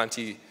need and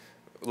plenty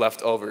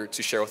left over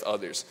to share with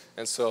others.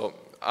 And so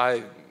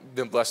I've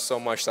been blessed so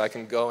much that I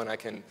can go and I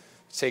can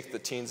take the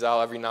teens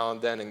out every now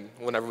and then, and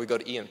whenever we go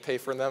to eat and pay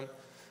for them.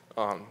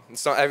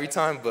 It's not every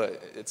time,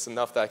 but it's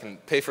enough that I can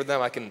pay for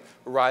them. I can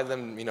ride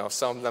them,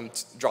 some of them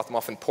drop them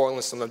off in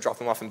Portland, some of them drop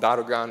them off in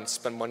Battleground, and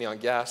spend money on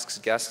gas, because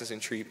gas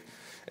isn't cheap.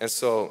 And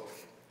so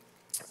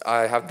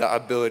I have that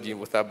ability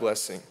with that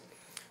blessing.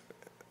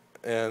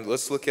 And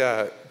let's look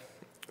at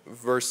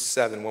verse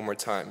 7 one more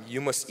time.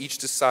 You must each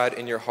decide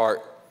in your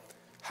heart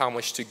how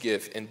much to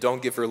give, and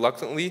don't give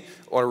reluctantly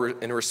or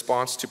in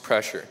response to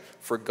pressure,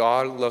 for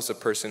God loves a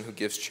person who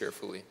gives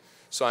cheerfully.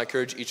 So I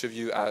encourage each of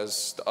you,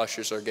 as the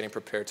ushers are getting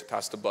prepared to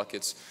pass the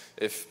buckets,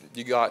 if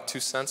you got 2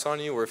 cents on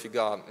you, or if you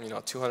got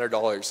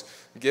 $200,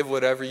 give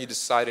whatever you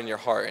decide in your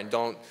heart, and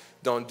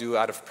don't do it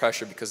out of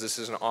pressure because this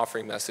is an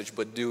offering message,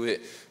 but do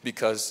it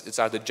because it's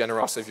out of the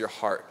generosity of your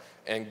heart,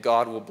 and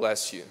God will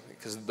bless you,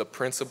 because the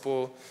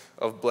principle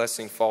of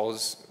blessing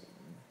follows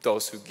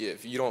those who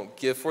give. You don't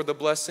give for the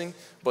blessing,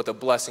 but the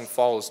blessing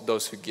follows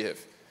those who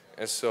give.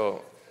 And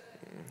so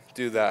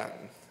do that.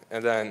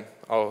 And then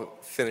I'll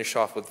finish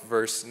off with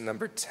verse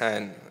number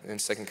 10 in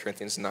 2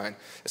 Corinthians 9.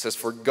 It says,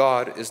 for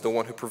God is the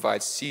one who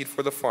provides seed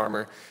for the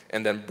farmer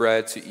and then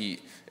bread to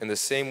eat. In the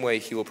same way,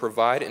 he will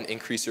provide and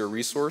increase your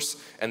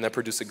resource and then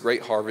produce a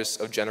great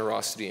harvest of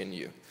generosity in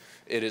you.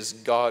 It is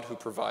God who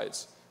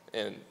provides.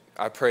 And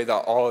I pray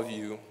that all of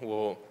you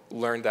will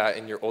learn that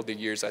in your older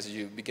years as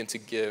you begin to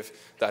give,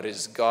 that it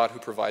is God who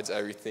provides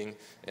everything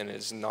and it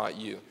is not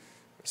you.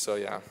 So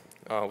yeah,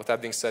 with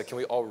that being said, can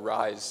we all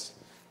rise?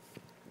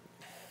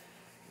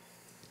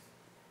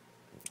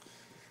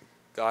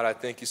 God, I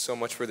thank you so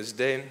much for this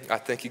day. I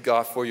thank you,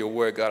 God, for your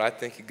word, God. I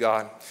thank you,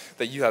 God,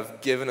 that you have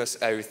given us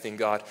everything,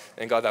 God.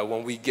 And God, that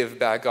when we give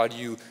back, God,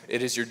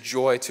 it is your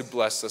joy to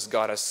bless us,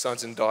 God, as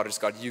sons and daughters,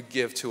 God. You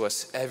give to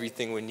us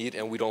everything we need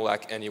and we don't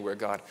lack anywhere,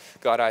 God.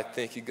 God, I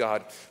thank you,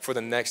 God, for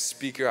the next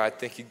speaker. I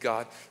thank you,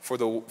 God,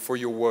 for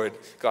your word.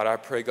 God, I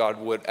pray, God,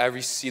 would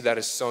every seed that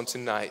is sown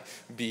tonight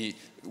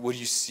would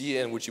you see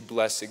it and would you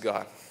bless it,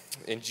 God.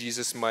 In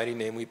Jesus' mighty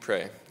name we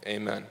pray.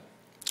 Amen.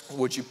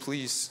 Would you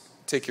please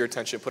take your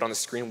attention, put on the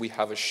screen, we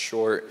have a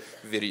short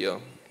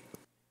video.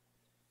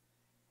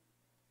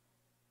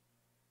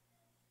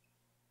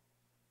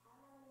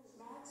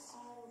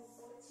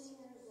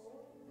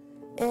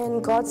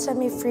 And God set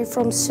me free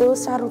from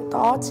suicidal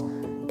thoughts,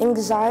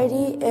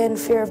 anxiety, and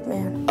fear of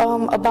man.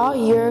 About a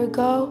year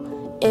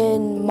ago,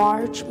 in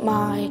March,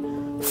 my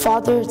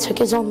father took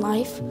his own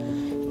life.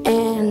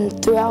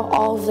 And throughout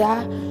all of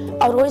that,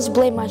 I would always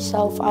blame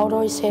myself. I would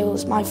always say it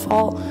was my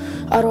fault.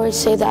 I would always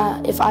say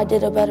that if I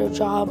did a better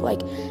job,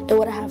 it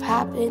wouldn't have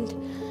happened.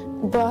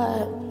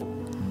 But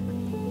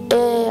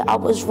I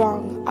was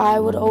wrong. I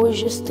would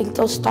always just think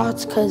those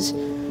thoughts because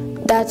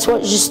that's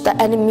what just the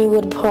enemy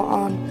would put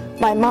on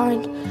my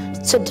mind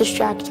to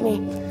distract me.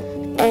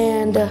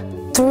 And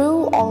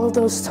through all of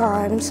those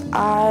times,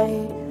 I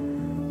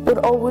would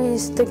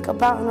always think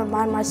about and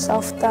remind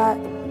myself that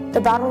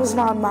the battle is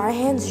not in my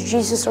hands.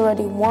 Jesus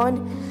already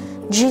won.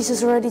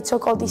 Jesus already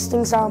took all these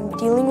things I'm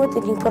dealing with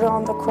and he put it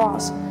on the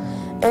cross.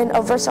 And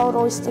a verse I would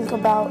always think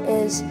about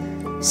is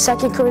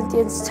 2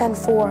 Corinthians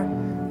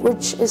 10:4,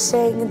 which is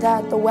saying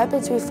that the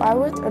weapons we fight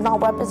with are not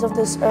weapons of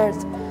this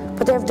earth,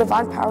 but they have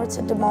divine power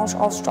to demolish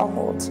all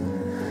strongholds.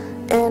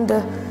 And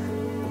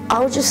I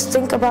would just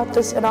think about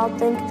this and I'll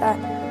think that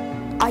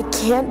I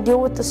can't deal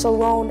with this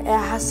alone. It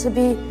has to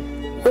be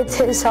with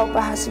his help.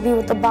 It has to be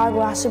with the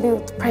Bible. It has to be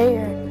with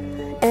prayer.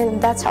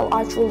 And that's how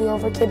I truly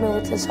overcame it,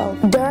 with his help.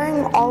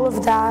 During all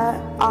of that,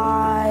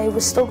 I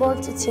was still going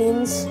to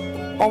teens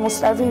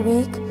almost every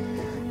week.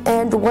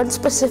 And one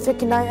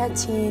specific night at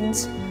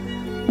teens,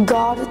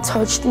 God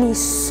touched me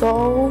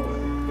so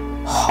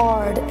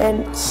hard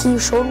and he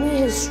showed me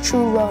his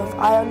true love.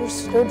 I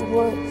understood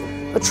what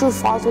a true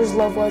father's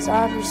love was.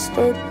 I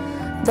understood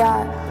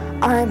that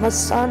I am a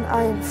son,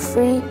 I am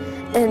free,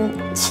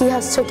 and he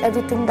has took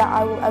everything that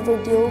I will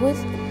ever deal with,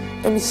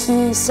 and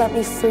he set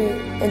me free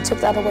and took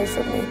that away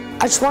from me.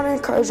 I just want to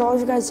encourage all of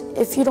you guys,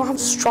 if you don't have a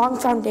strong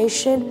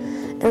foundation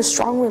and a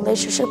strong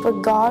relationship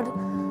with God,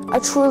 I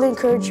truly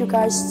encourage you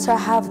guys to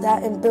have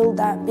that and build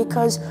that,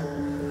 because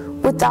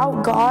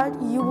without God,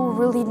 you will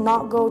really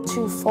not go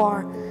too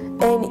far,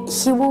 and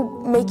he will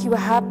make you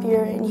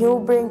happier and he will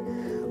bring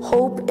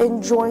hope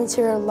and joy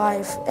into your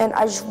life. And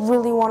I just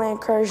really want to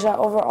encourage that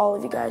over all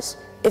of you guys,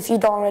 if you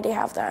don't already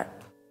have that.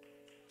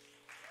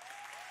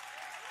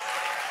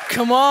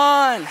 Come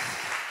on.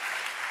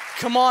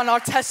 Come on, our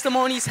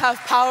testimonies have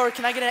power.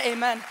 Can I get an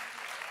amen?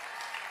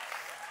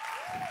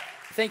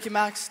 Thank you,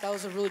 Max. That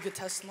was a really good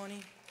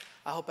testimony.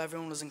 I hope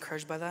everyone was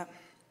encouraged by that.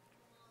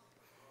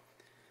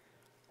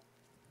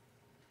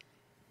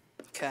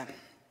 Okay.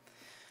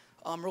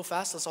 Real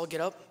fast, let's all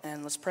get up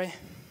and let's pray.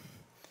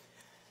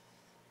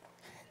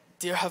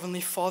 Dear Heavenly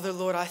Father,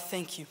 Lord, I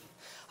thank you.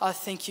 I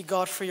thank you,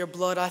 God, for your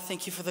blood. I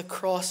thank you for the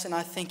cross, and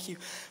I thank you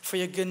for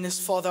your goodness.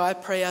 Father, I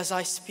pray as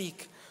I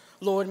speak,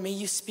 Lord, may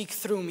you speak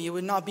through me. It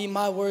would not be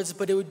my words,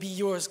 but it would be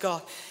yours,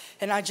 God.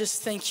 And I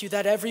just thank you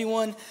that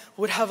everyone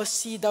would have a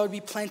seed that would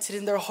be planted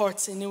in their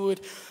hearts and it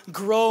would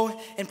grow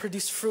and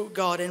produce fruit,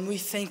 God. And we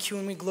thank you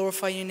and we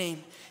glorify your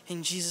name.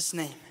 In Jesus'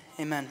 name,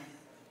 amen.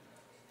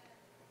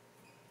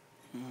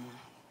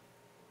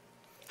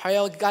 How are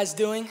y'all guys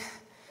doing?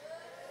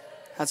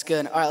 That's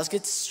good. All right, let's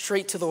get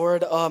straight to the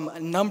word.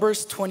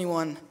 Numbers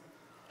 21.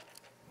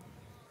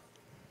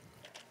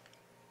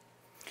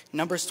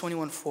 Numbers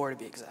 21:4 to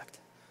be exact.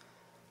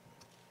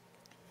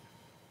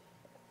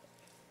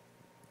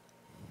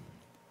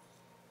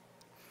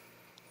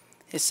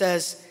 It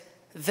says,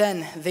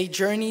 then they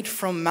journeyed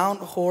from Mount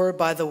Hor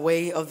by the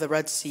way of the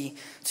Red Sea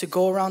to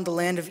go around the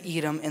land of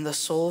Edom, and the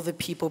soul of the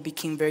people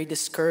became very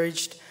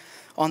discouraged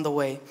on the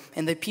way.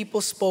 And the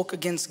people spoke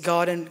against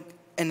God and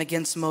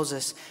against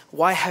Moses.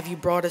 Why have you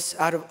brought us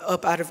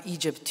up out of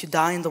Egypt to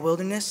die in the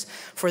wilderness?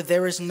 For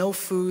there is no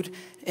food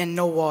and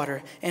no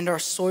water, and our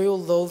soil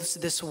loathes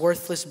this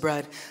worthless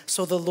bread.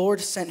 So the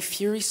Lord sent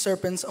fiery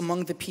serpents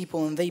among the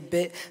people, and they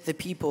bit the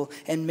people,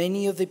 and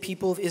many of the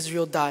people of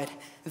Israel died.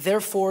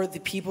 Therefore the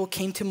people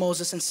came to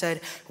Moses and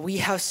said, we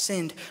have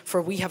sinned,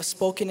 for we have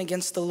spoken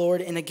against the Lord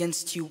and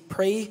against you.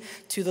 Pray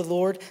to the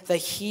Lord that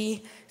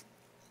he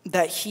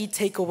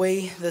take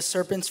away the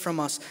serpents from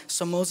us.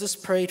 So Moses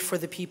prayed for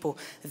the people.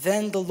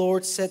 Then the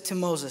Lord said to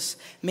Moses,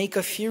 make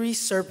a fiery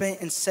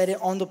serpent and set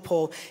it on the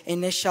pole,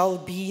 and it shall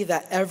be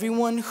that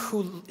everyone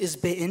who is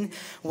bitten,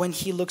 when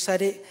he looks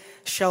at it,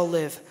 shall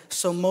live.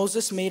 So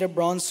Moses made a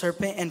bronze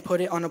serpent and put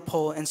it on a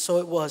pole, and so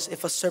it was,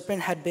 if a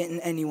serpent had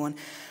bitten anyone,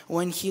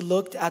 when he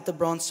looked at the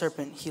bronze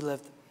serpent, he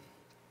lived.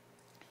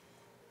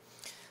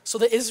 So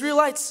the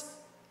Israelites,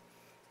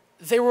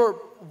 they were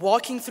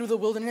walking through the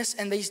wilderness,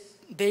 and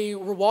they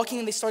were walking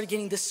and they started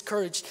getting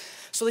discouraged.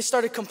 So they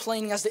started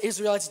complaining, as the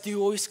Israelites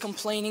do, always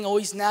complaining,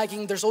 always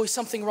nagging. There's always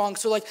something wrong.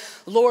 So like,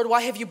 Lord,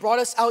 why have you brought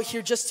us out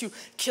here just to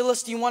kill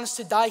us? Do you want us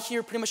to die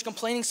here? Pretty much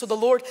complaining. So the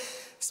Lord,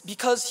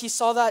 because he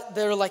saw that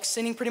they're like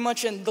sinning pretty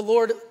much, and the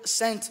Lord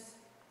sent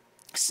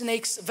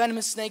snakes,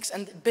 venomous snakes,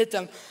 and bit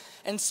them.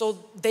 And so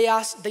they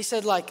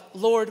said like,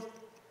 Lord,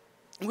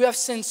 we have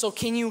sinned, so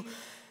can you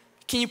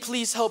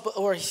please help?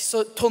 Or he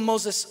told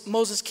Moses,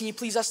 can you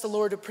please ask the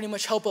Lord to pretty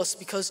much help us,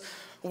 because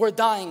we're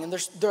dying and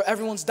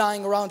everyone's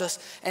dying around us.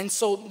 And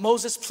so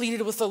Moses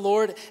pleaded with the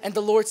Lord, and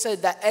the Lord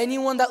said that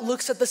anyone that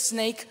looks at the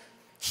snake,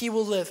 he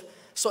will live.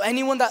 So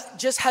anyone that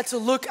just had to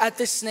look at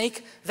this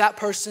snake, that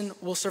person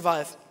will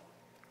survive.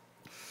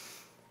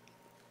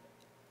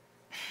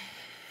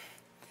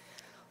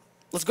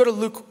 Let's go to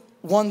Luke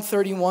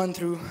 1:31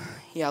 through,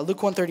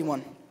 Luke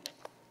 1:31.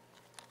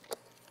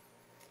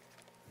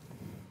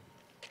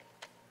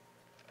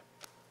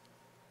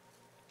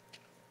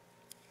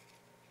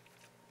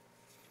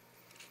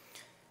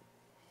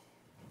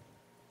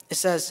 It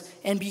says,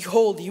 and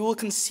behold, you will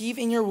conceive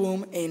in your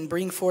womb and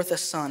bring forth a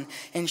son,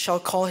 and shall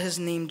call his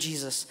name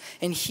Jesus.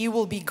 And he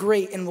will be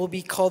great and will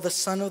be called the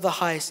Son of the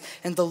Highest.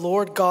 And the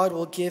Lord God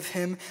will give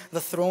him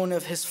the throne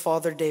of his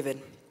father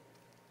David.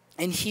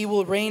 And he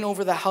will reign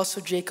over the house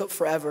of Jacob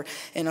forever,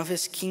 and of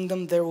his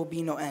kingdom there will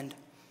be no end.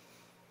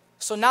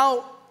 So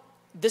now,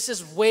 this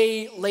is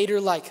way later,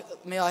 like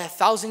maybe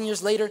 1,000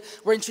 years later,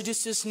 we're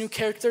introduced to this new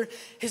character.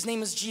 His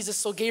name is Jesus.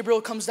 So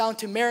Gabriel comes down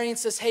to Mary and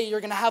says, hey,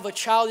 you're going to have a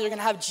child, you're going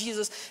to have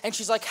Jesus. And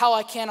she's like, how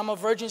I can? I'm a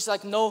virgin. She's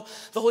like, no,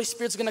 the Holy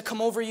Spirit's going to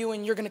come over you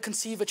and you're going to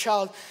conceive a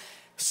child.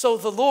 So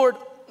the Lord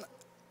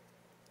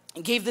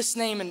gave this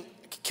name, and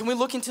can we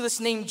look into this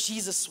name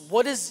Jesus?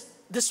 What does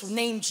this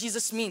name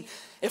Jesus mean?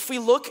 If we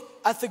look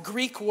at the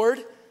Greek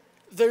word,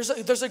 there's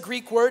a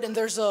Greek word and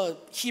there's a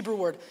Hebrew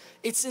word.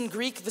 It's in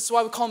Greek. This is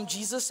why we call him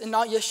Jesus and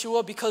not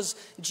Yeshua, because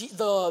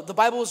the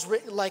Bible was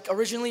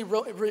originally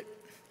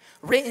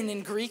written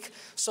in Greek.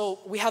 So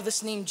we have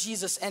this name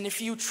Jesus. And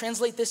if you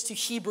translate this to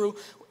Hebrew,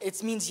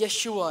 it means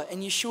Yeshua.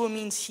 And Yeshua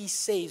means he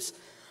saves.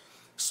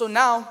 So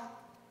now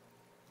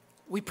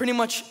we pretty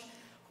much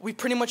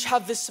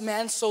have this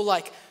man. So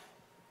like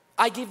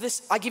I give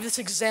this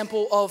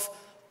example of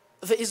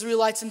the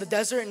Israelites in the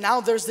desert.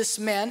 Now there's this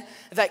man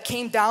that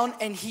came down,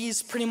 and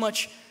he's pretty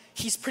much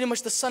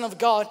the Son of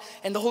God,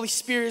 and the Holy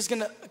Spirit is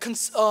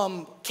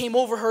came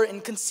over her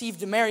and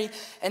conceived Mary,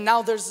 and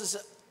now there's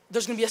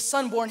gonna be a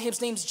son born. His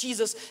name's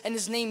Jesus, and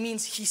his name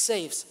means he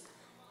saves.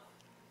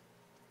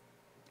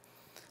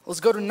 Let's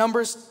go to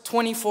Numbers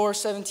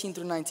 24:17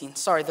 through 19.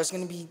 Sorry, there's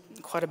gonna be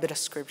quite a bit of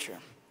scripture.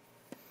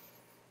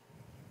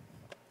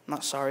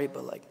 Not sorry,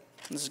 but like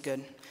this is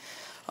good.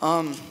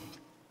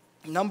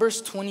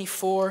 Numbers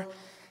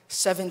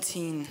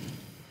 24:17.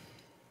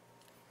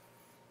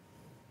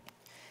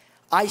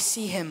 I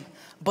see him,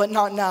 but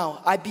not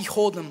now. I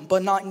behold him,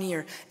 but not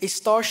near. A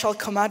star shall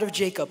come out of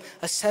Jacob.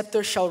 A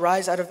scepter shall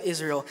rise out of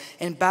Israel,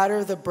 and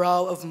batter the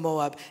brow of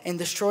Moab, and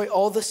destroy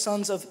all the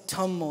sons of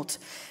tumult.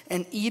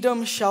 And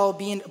Edom shall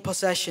be in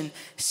possession.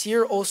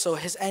 Seir also,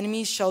 his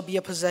enemies, shall be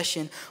a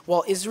possession,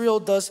 while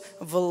Israel does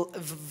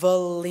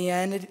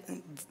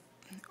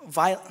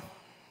valiantly.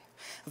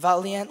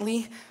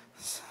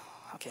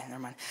 Okay, never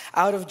mind.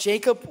 Out of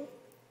Jacob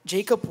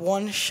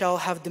one shall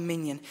have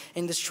dominion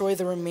and destroy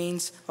the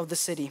remains of the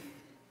city.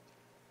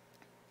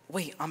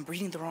 Wait, I'm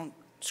reading the wrong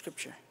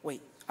scripture.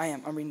 Wait,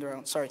 I'm reading the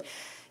wrong, sorry.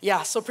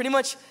 Yeah, so pretty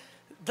much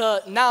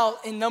now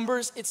in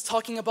Numbers, it's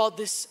talking about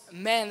this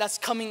man that's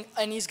coming,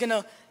 and he's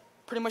gonna,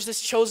 pretty much this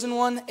chosen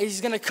one,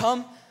 he's gonna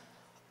come.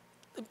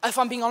 If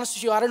I'm being honest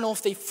with you, I don't know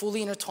if they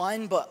fully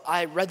intertwine, but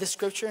I read the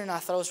scripture and I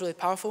thought it was really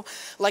powerful.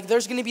 Like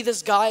there's gonna be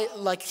this guy,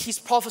 like he's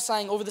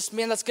prophesying over this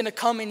man that's gonna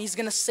come, and he's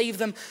gonna save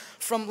them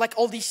from like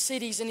all these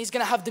cities, and he's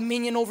gonna have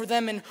dominion over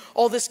them and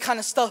all this kind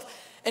of stuff.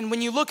 And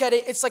when you look at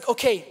it, it's like,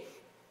 okay,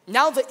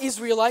 now the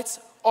Israelites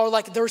are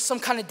like, there's some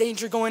kind of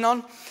danger going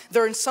on.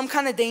 They're in some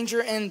kind of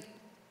danger and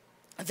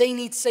they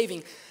need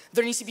saving.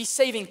 There needs to be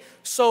saving.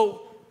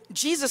 So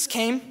Jesus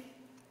came.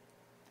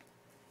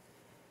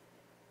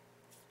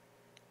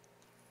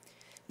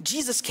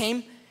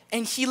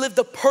 And he lived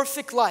a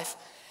perfect life.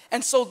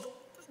 And so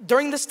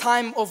during this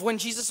time of when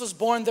Jesus was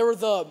born, there were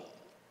the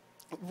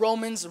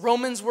Romans.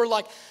 Romans were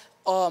like,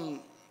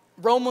 Rome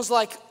was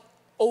like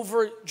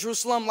over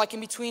Jerusalem, like in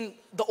between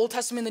the Old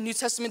Testament and the New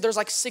Testament. There's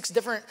like 6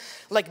 different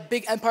like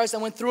big empires that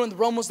went through, and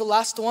Rome was the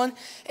last one.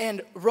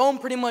 And Rome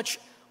pretty much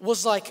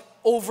was like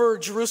over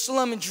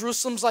Jerusalem, and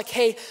Jerusalem's like,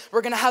 hey,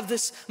 we're gonna have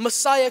this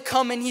Messiah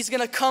come, and he's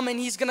gonna come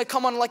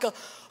on like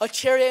a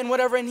chariot and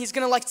whatever, and he's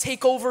gonna like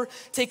take over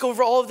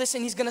all of this,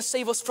 and he's gonna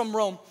save us from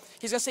Rome.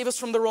 He's gonna save us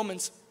from the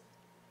Romans.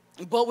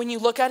 But when you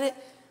look at it,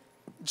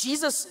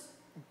 Jesus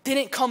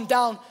didn't come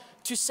down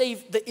to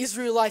save the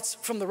Israelites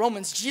from the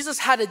Romans. Jesus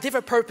had a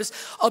different purpose,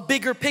 a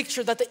bigger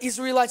picture that the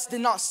Israelites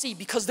did not see,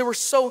 because they were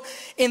so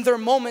in their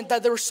moment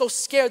that they were so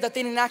scared that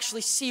they didn't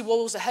actually see what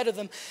was ahead of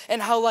them,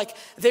 and how like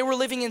they were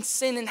living in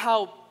sin, and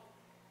how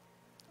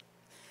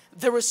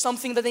there was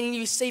something that they needed to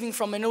be saving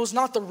from. And it was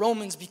not the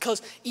Romans,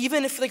 because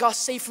even if they got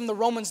saved from the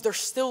Romans, they're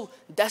still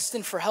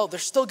destined for hell. They're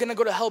still gonna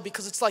go to hell,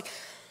 because it's like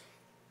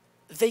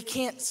they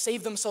can't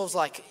save themselves.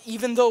 Like,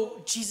 even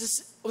though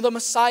Jesus, the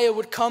Messiah,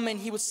 would come and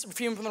he would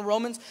free them from the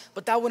Romans,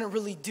 but that wouldn't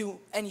really do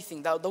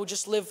anything. They would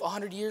just live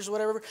 100 years or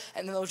whatever,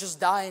 and then they'll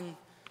just die. And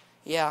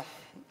yeah.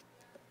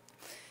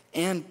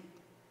 And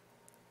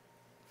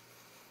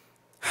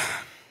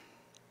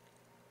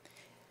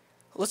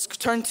let's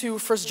turn to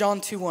 1 John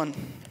 2:1.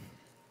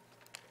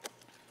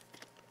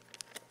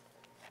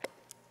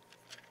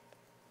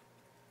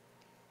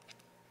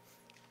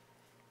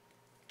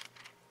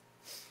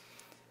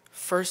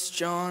 1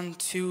 John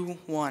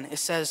 2:1. It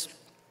says,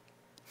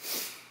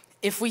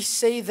 if we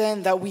say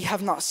then that we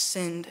have not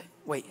sinned,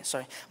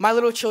 my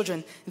little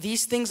children,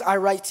 these things I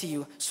write to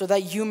you, so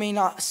that you may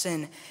not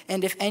sin.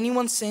 And if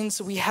anyone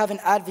sins, we have an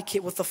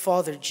advocate with the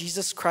Father,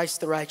 Jesus Christ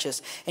the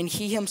righteous. And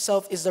he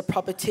himself is the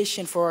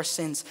propitiation for our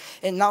sins,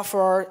 and not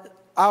for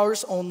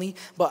ours only,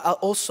 but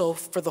also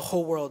for the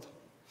whole world.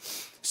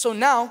 So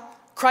now,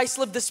 Christ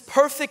lived this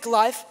perfect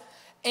life,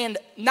 and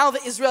now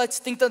the Israelites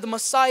think that the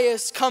Messiah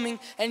is coming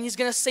and he's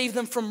gonna save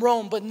them from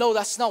Rome. But no,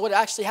 that's not what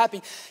actually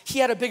happened. He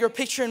had a bigger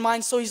picture in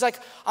mind. So he's like,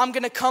 I'm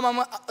gonna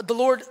come.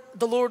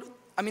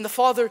 The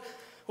Father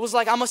was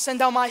like, I'm gonna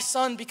send out my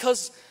son,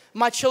 because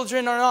my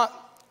children are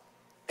not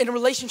in a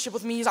relationship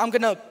with me. I'm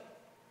gonna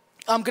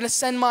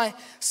send my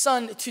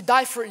son to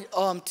die for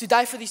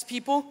these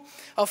people,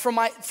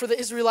 for the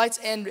Israelites,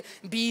 and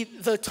be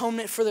the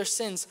atonement for their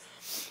sins.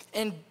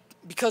 And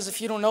because if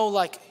you don't know,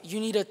 like,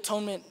 you need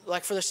atonement,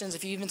 like, for their sins.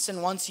 If you even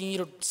sin once, you need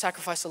to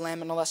sacrifice a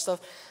lamb and all that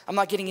stuff. I'm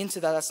not getting into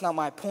that. That's not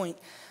my point.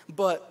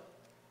 But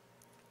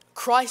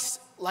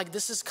Christ, like,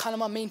 this is kind of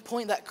my main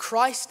point, that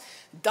Christ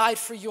died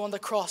for you on the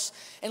cross.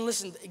 And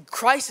listen,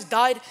 Christ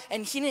died,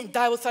 and he didn't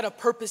die without a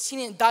purpose. He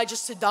didn't die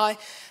just to die.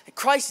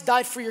 Christ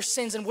died for your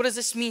sins. And what does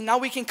this mean? Now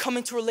we can come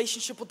into a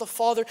relationship with the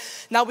Father.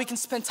 Now we can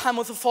spend time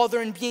with the Father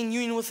and be in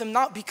union with him,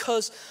 not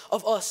because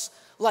of us.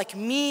 Like,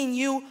 me and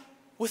you,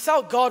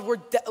 without God,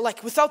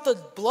 without the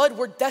blood,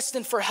 we're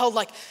destined for hell.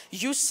 Like,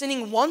 you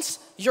sinning once,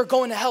 you're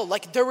going to hell.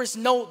 Like, there's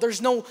no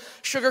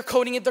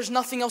sugarcoating it. There's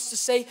nothing else to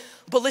say.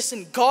 But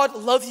listen, God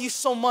loves you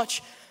so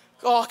much.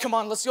 Oh, come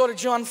on, let's go to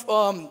John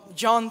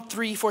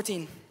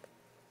 3:14.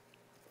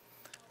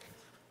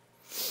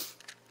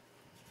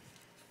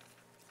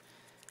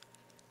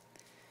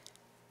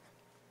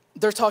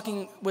 They're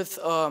talking with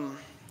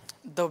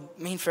the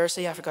main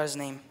Pharisee, I forgot his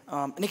name,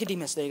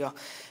 Nicodemus, there you go.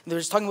 They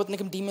were just talking with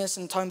Nicodemus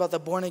and talking about the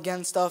born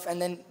again stuff,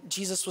 and then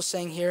Jesus was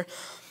saying here,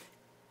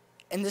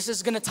 and this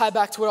is going to tie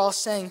back to what I was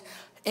saying,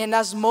 and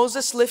as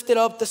Moses lifted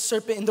up the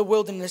serpent in the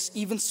wilderness,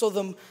 even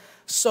so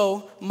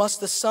must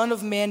the Son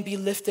of Man be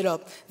lifted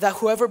up, that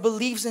whoever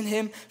believes in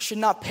him should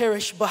not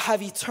perish but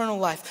have eternal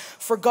life.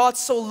 For God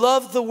so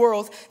loved the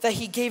world that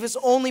he gave his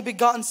only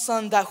begotten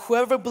Son, that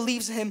whoever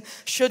believes in him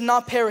should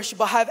not perish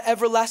but have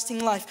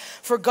everlasting life.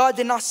 For God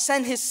did not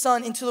send his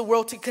Son into the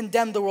world to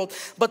condemn the world,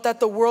 but that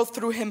the world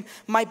through him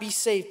might be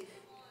saved.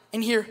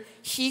 And here,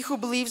 he who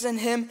believes in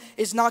him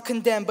is not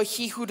condemned, but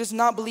he who does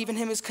not believe in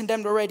him is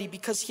condemned already,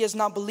 because he has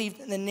not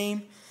believed in the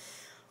name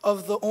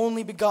of the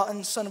only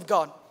begotten Son of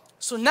God.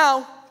 So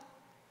now,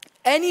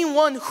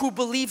 Anyone who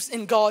believes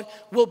in God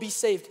will be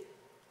saved.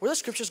 Were the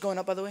scriptures going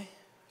up, by the way?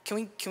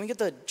 Can we get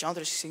the John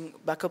 3:16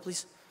 back up,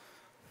 please?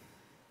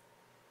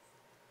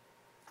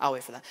 I'll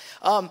wait for that.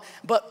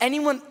 But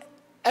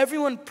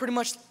everyone pretty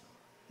much,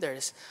 there it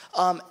is.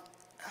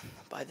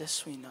 By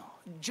this we know.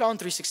 John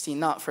 3:16,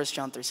 not 1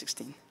 John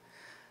 3:16.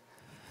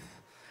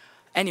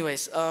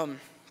 Anyways,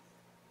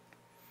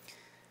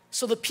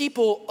 so the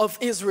people of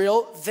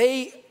Israel,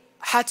 they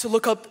had to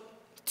look up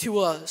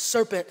to a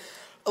serpent.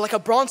 Like a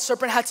bronze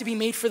serpent had to be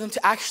made for them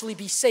to actually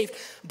be saved.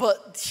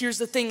 But here's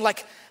the thing,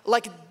 like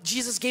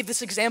Jesus gave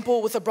this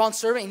example with a bronze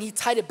serpent, and he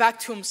tied it back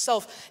to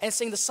himself and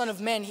saying the Son of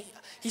Man,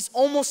 he's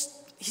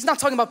not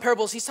talking about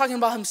parables, he's talking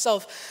about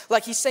himself.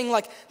 Like he's saying,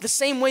 like the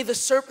same way the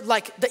serpent,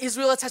 like the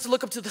Israelites had to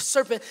look up to the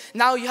serpent,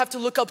 now you have to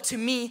look up to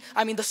me,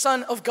 the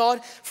Son of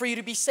God, for you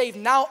to be saved.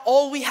 Now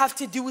all we have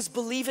to do is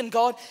believe in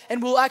God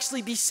and we'll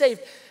actually be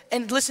saved.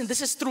 And listen,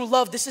 this is through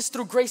love, this is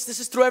through grace, this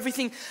is through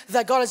everything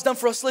that God has done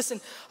for us.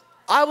 Listen,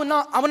 I would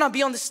not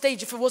be on the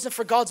stage if it wasn't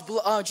for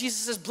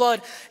Jesus'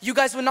 blood. You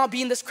guys would not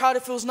be in this crowd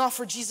if it was not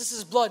for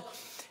Jesus' blood.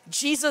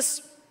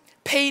 Jesus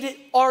paid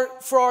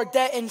for our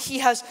debt, and he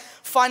has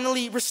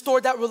finally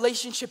restored that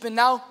relationship. And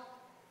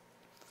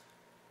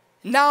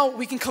now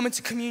we can come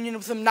into communion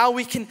with him. Now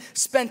we can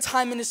spend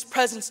time in his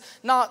presence,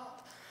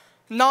 not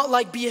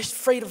like be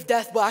afraid of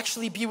death, but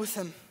actually be with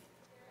him.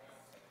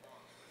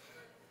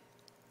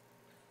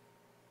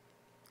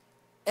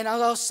 And as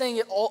I was saying,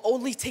 it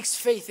only takes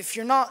faith. If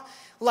you're not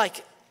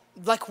like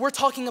we're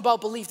talking about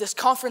belief. This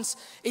conference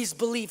is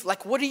belief.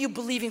 Like, what are you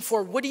believing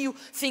for? What do you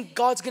think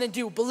God's gonna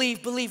do?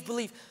 Believe, believe,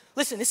 believe.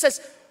 Listen, it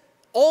says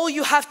all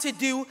you have to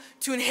do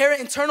to inherit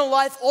eternal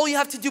life, all you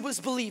have to do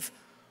is believe.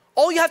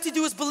 All you have to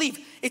do is believe.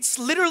 It's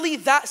literally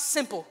that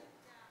simple.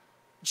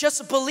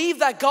 Just believe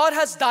that God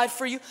has died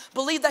for you.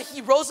 Believe that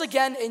he rose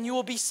again and you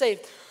will be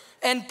saved.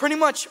 And pretty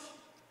much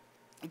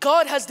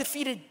God has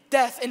defeated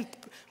death, and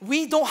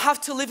we don't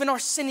have to live in our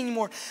sin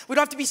anymore. We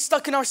don't have to be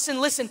stuck in our sin.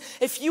 Listen,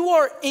 if you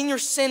are in your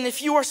sin,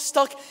 if you are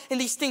stuck in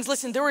these things,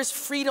 listen, there is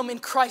freedom in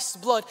Christ's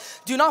blood.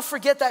 Do not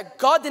forget that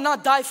God did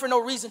not die for no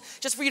reason,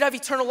 just for you to have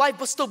eternal life,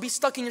 but still be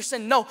stuck in your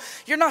sin. No,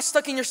 you're not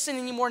stuck in your sin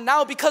anymore.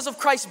 Now, because of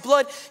Christ's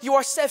blood, you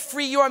are set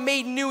free, you are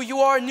made new,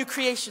 you are a new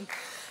creation.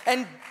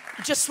 And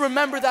just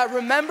remember that.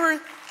 Remember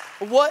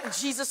what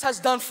Jesus has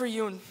done for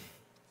you.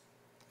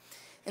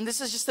 And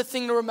this is just a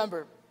thing to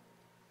remember.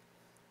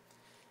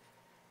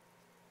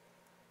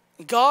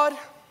 God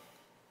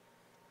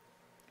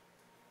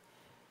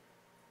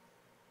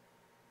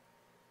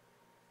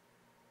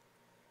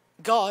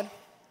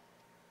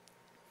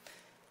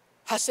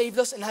has saved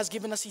us and has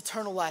given us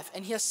eternal life,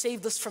 and he has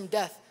saved us from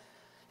death.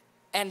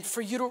 And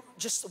for you to,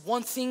 just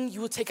one thing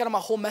you will take out of my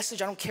whole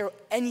message, I don't care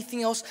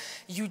anything else,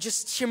 you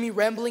just hear me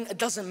rambling, it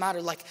doesn't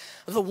matter. Like,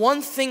 the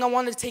one thing I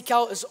wanted to take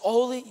out is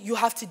all you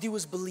have to do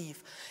is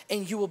believe,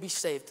 and you will be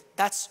saved.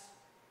 That's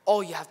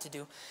all you have to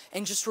do.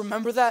 And just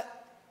remember that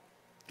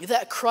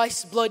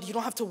Christ's blood, you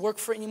don't have to work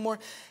for it anymore.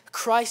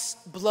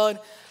 Christ's blood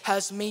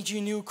has made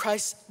you new.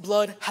 Christ's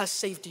blood has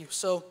saved you.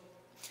 So,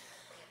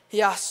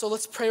 yeah, so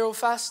let's pray real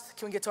fast.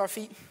 Can we get to our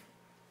feet?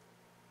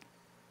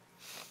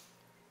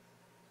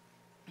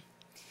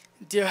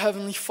 Dear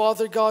Heavenly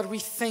Father, God, we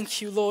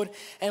thank you, Lord,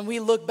 and we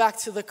look back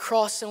to the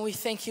cross and we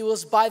thank you. It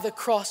was by the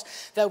cross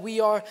that we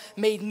are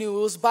made new.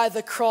 It was by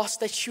the cross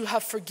that you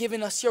have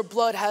forgiven us. Your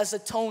blood has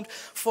atoned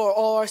for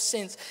all our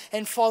sins.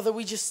 And Father,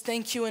 we just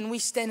thank you, and we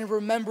stand in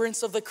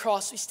remembrance of the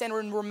cross. We stand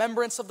in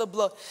remembrance of the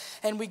blood,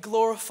 and we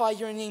glorify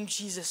your name,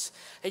 Jesus.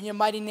 In your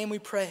mighty name we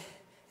pray.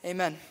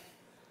 Amen.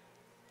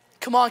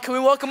 Come on, can we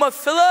welcome up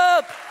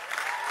Phillip?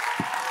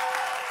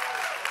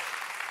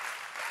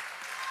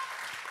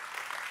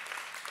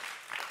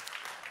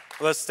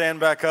 Let's stand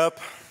back up.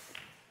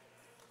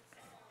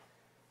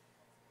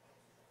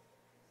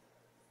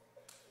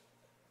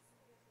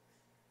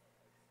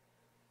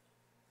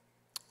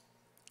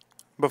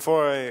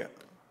 Before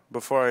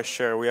I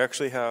share, we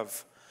actually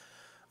have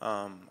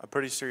a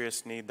pretty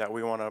serious need that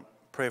we want to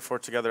pray for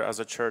together as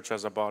a church,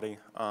 as a body.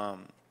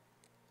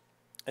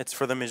 It's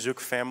for the Mizouk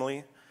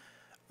family.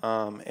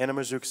 Anna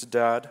Mizouk's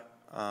dad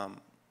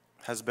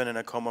has been in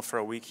a coma for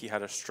a week. He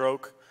had a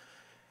stroke.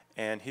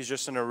 And he's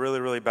just in a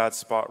really, really bad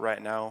spot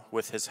right now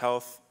with his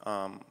health.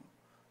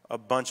 A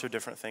bunch of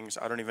different things.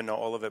 I don't even know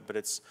all of it, but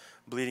it's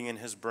bleeding in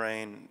his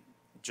brain.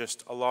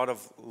 Just a lot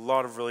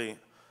of really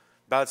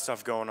bad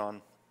stuff going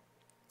on.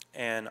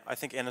 And I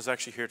think Anna's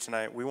actually here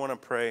tonight. We want to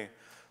pray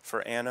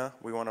for Anna.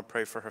 We want to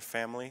pray for her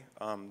family.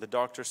 The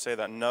doctors say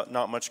that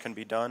not much can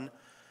be done,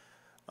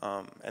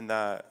 and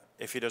that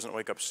if he doesn't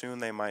wake up soon,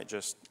 they might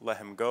just let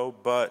him go.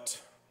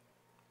 But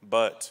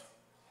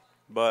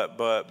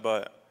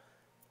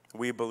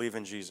we believe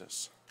in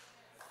Jesus.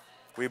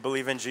 We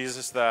believe in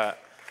Jesus, that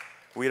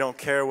we don't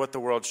care what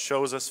the world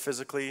shows us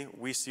physically.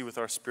 We see with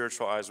our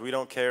spiritual eyes. We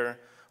don't care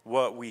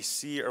what we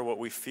see or what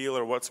we feel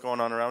or what's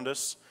going on around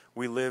us.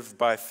 We live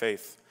by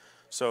faith.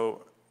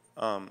 So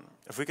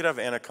if we could have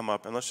Anna come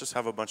up, and let's just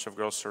have a bunch of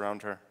girls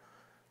surround her.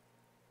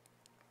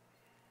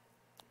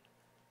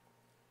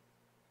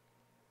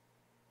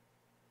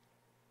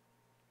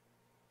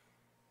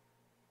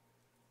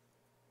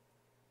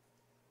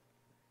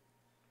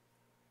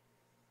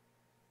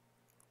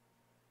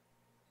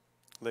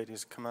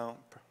 ladies come out.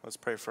 Let's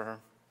pray for her.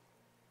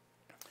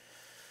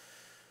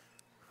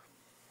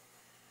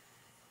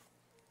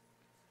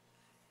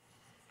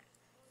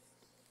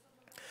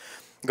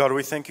 God,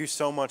 we thank you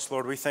so much,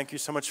 Lord. We thank you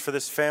so much for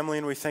this family,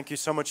 and we thank you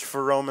so much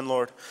for Roman,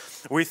 Lord.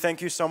 We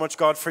thank you so much,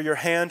 God, for your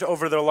hand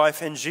over their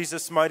life in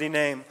Jesus' mighty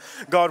name.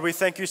 God, we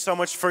thank you so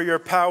much for your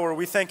power.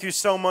 We thank you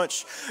so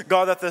much,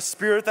 God, that the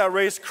Spirit that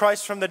raised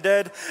Christ from the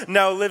dead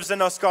now lives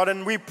in us, God,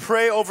 and we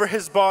pray over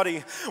his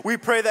body. We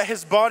pray that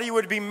his body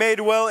would be made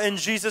well in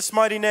Jesus'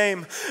 mighty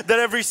name, that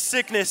every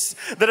sickness,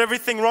 that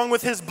everything wrong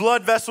with his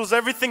blood vessels,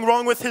 everything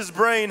wrong with his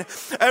brain,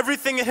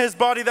 everything in his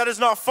body that is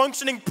not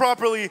functioning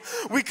properly,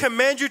 we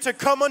command you to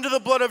come under the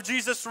blood of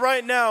Jesus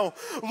right now.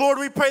 Lord,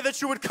 we pray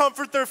that you would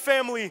comfort their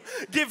family,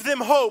 give them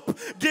hope,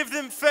 give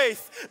them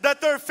faith, that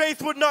their faith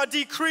would not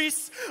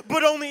decrease,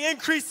 but only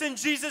increase in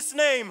Jesus'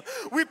 name.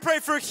 We pray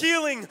for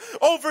healing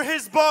over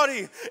his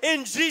body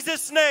in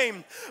Jesus'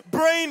 name.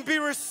 Brain be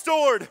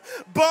restored,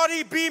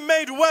 body be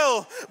made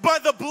well by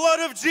the blood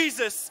of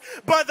Jesus,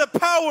 by the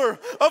power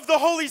of the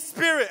Holy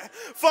Spirit.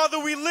 Father,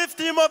 we lift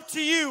him up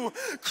to you,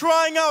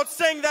 crying out,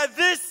 saying that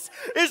this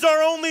is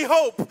our only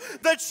hope,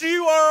 that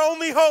you are our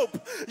only hope.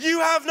 You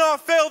have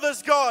not failed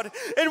us, God,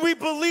 and we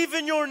believe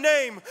in your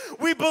name.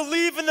 We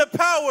believe in the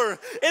power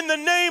in the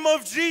name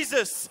of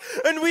Jesus,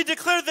 and we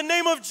declare the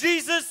name of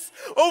Jesus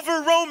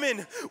over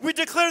Roman. We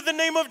declare the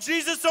name of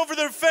Jesus over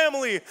their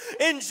family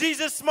in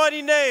Jesus'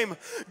 mighty name.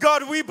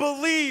 God, we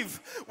believe,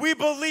 we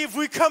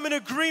come in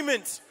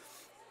agreement.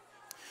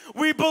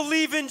 We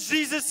believe in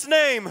Jesus'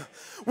 name.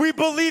 We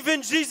believe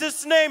in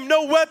Jesus' name.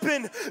 No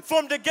weapon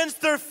formed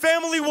against their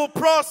family will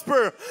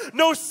prosper.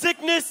 No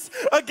sickness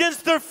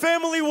against their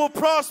family will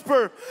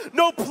prosper.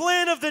 No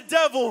plan of the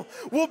devil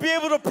will be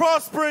able to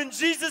prosper in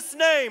Jesus'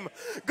 name.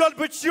 God,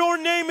 but your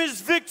name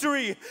is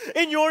victory.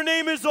 In your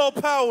name is all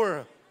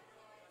power.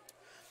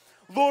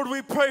 Lord,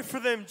 we pray for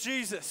them,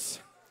 Jesus.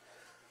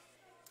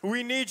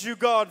 We need you,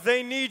 God.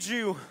 They need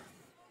you.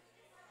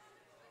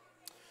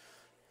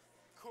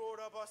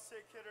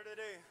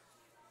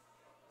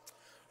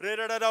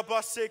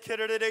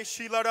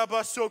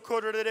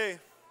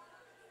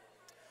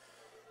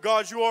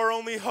 God, you are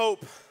only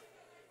hope.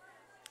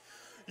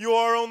 You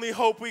are only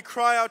hope. We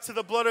cry out to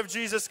the blood of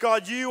Jesus.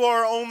 God, you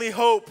are only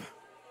hope.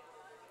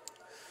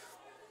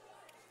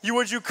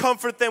 Would you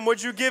comfort them?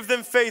 Would you give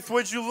them faith?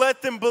 Would you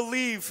let them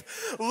believe?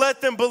 Let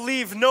them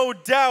believe. No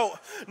doubt,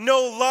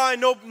 no lie,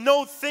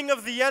 no thing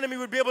of the enemy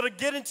would be able to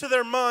get into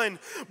their mind,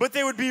 but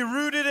they would be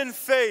rooted in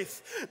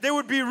faith. They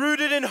would be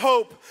rooted in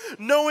hope,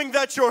 knowing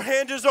that your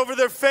hand is over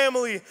their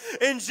family.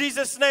 In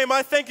Jesus' name,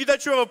 I thank you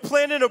that you have a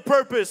plan and a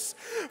purpose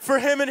for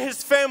him and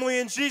his family.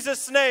 In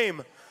Jesus'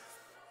 name.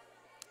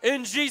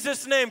 In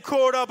Jesus' name.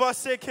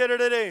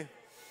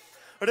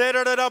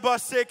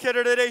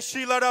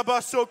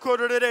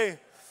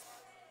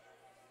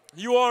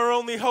 You are our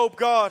only hope,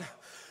 God.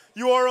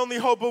 You are our only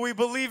hope, but we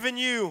believe in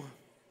you.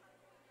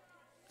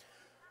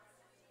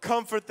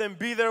 Comfort them.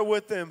 Be there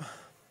with them.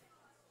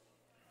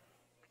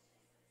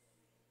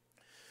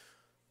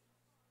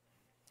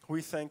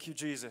 We thank you,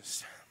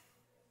 Jesus.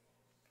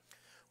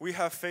 We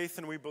have faith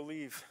and we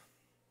believe.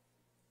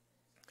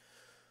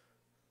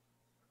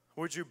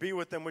 Would you be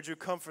with them? Would you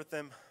comfort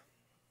them?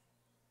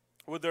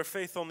 Would their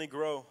faith only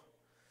grow?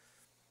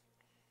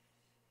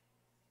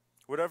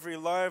 Would every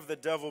lie of the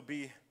devil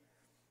be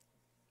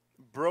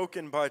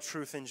broken by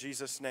truth in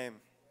Jesus' name?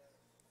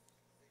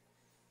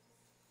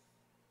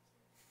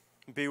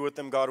 Be with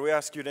them, God. We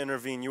ask you to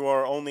intervene. You are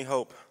our only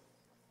hope.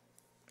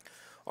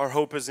 Our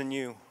hope is in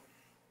you.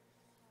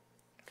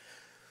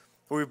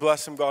 We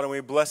bless him, God, and we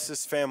bless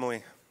his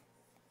family.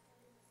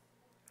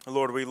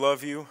 Lord, we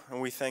love you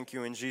and we thank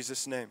you in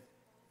Jesus' name.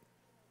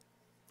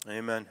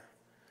 Amen.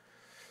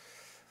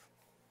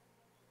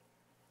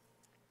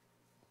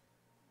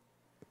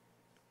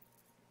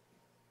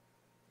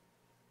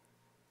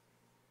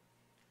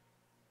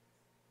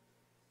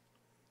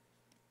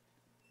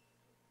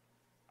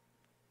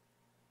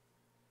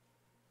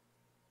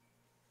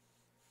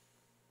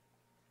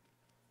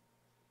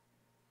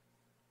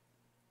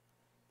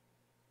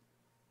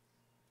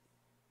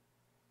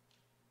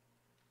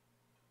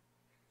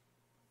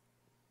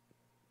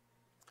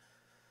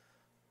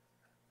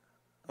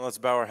 Let's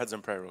bow our heads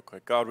and pray real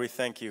quick. God, we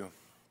thank you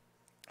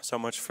so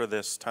much for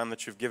this time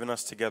that you've given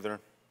us together.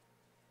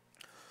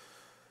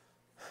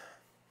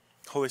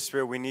 Holy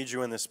Spirit, we need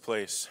you in this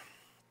place.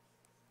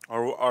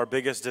 Our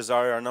biggest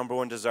desire, our number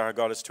one desire,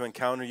 God, is to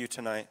encounter you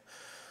tonight.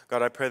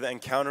 God, I pray that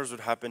encounters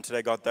would happen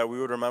today, God, that we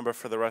would remember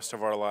for the rest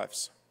of our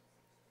lives.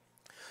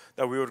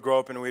 That we would grow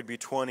up and we'd be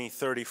 20,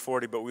 30,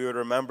 40, but we would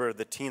remember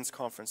the teens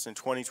conference in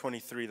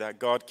 2023, that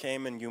God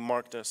came and you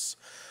marked us.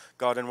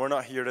 God, and we're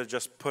not here to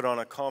just put on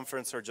a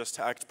conference or just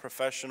to act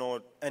professional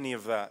or any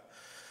of that.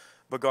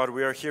 But God,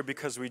 we are here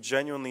because we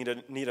genuinely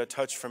need a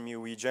touch from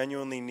you. We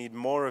genuinely need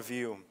more of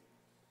you.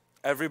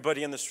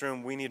 Everybody in this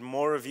room, we need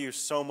more of you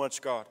so much,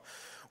 God.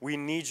 We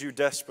need you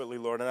desperately,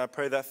 Lord. And I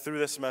pray that through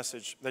this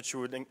message, that you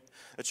would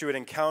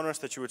encounter us,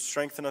 that you would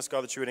strengthen us,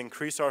 God, that you would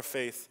increase our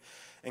faith,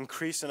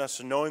 increase in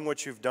us knowing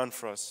what you've done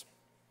for us.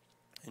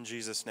 In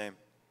Jesus' name,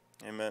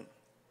 amen.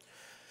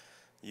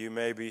 You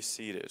may be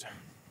seated.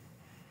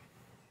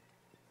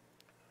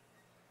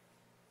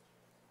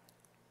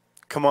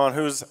 Come on,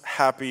 who's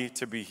happy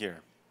to be here?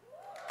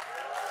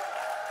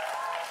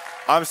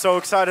 I'm so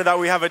excited that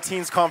we have a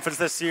teens conference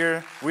this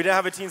year. We didn't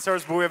have a teen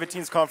service, but we have a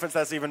teens conference.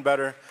 That's even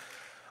better.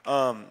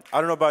 I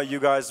don't know about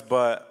you guys,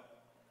 but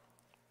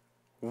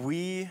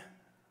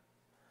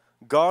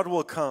God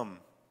will come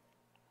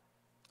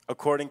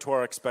according to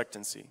our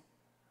expectancy.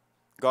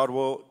 God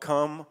will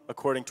come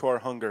according to our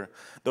hunger.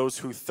 Those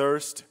who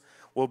thirst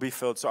will be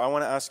filled. So I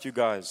want to ask you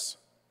guys,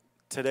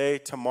 today,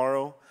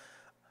 tomorrow,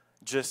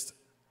 just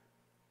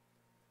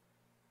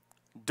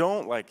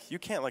don't you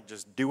can't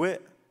just do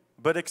it,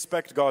 but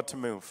expect God to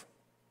move.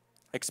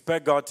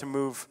 Expect God to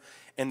move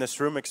in this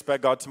room.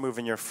 Expect God to move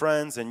in your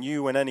friends and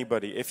you and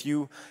anybody. If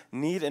you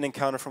need an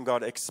encounter from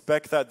God,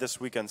 expect that this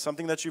weekend.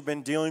 Something that you've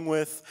been dealing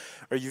with,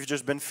 or you've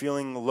just been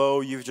feeling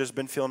low, you've just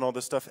been feeling all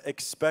this stuff,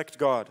 expect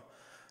God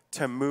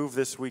to move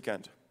this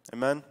weekend.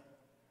 Amen?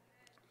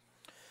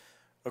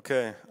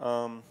 Okay.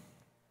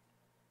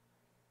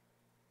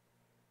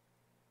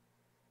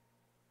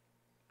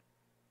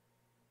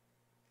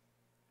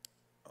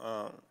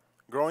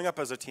 Growing up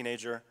as a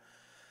teenager,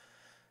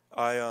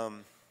 I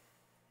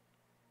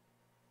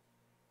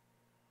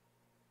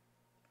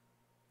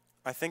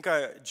think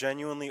I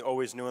genuinely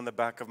always knew in the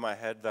back of my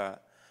head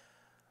that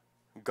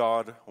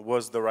God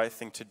was the right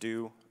thing to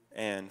do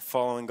and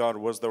following God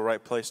was the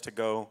right place to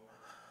go.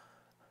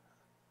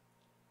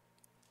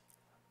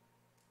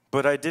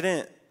 But I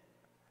didn't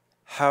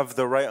have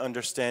the right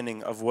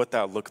understanding of what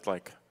that looked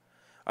like.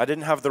 I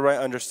didn't have the right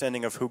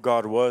understanding of who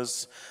God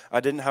was. I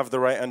didn't have the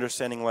right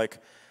understanding,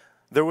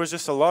 there was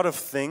just a lot of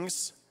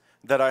things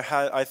that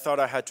I thought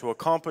I had to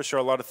accomplish, or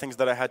a lot of things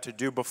that I had to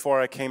do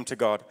before I came to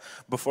God,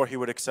 before He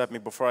would accept me,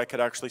 before I could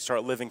actually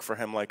start living for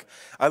Him.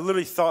 I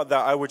literally thought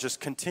that I would just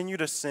continue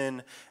to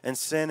sin and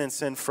sin and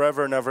sin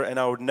forever and ever, and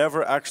I would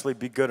never actually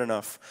be good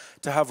enough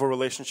to have a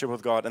relationship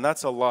with God. And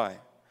that's a lie.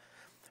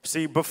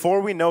 See,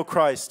 before we know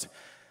Christ,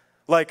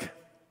 we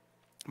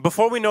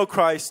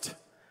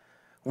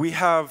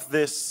have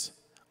this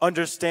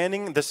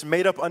understanding, this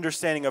made-up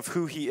understanding of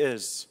who He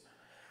is.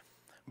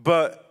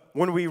 But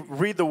when we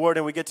read the Word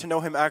and we get to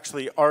know Him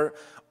actually,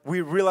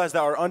 we realize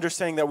that our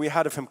understanding that we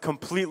had of Him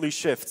completely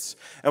shifts.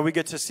 And we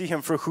get to see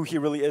Him for who He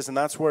really is. And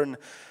that's when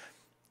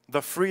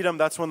the freedom,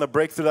 that's when the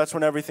breakthrough, that's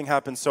when everything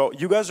happens. So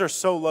you guys are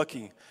so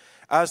lucky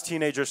as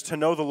teenagers to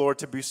know the Lord,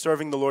 to be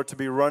serving the Lord, to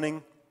be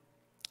running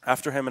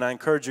after Him. And I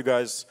encourage you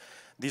guys,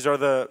 these are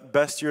the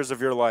best years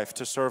of your life,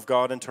 to serve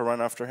God and to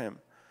run after Him.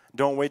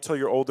 Don't wait till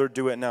you're older.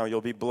 Do it now.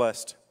 You'll be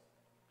blessed.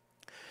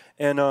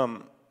 And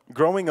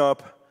growing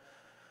up,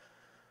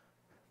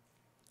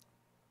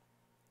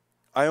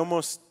 I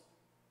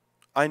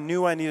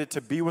knew I needed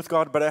to be with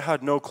God, but I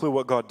had no clue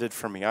what God did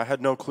for me. I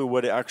had no clue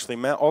what it actually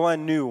meant. All I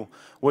knew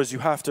was you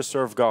have to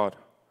serve God.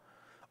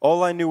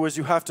 All I knew was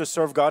you have to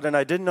serve God, and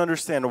I didn't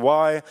understand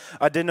why.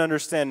 I didn't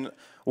understand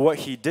what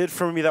He did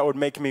for me that would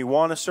make me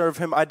want to serve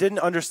Him. I didn't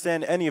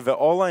understand any of it.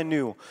 All I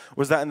knew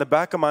was that in the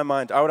back of my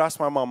mind, I would ask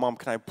my mom,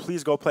 can I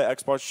please go play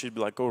Xbox? She'd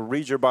be like, go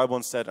read your Bible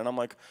instead. And I'm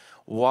like,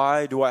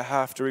 why do I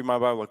have to read my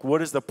Bible?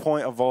 What is the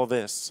point of all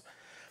this?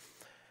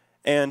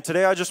 And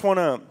today I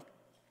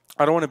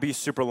don't want to be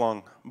super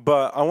long,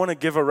 but I want to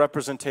give a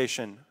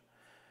representation.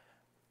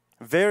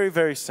 Very,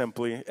 very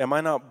simply. It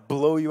might not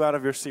blow you out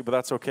of your seat, but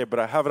that's okay. But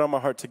I have it on my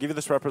heart to give you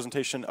this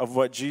representation of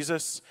what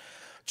Jesus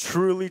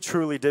truly,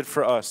 truly did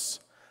for us,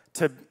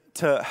 to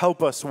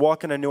help us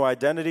walk in a new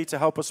identity, to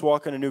help us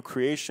walk in a new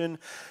creation,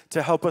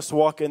 to help us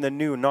walk in the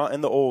new, not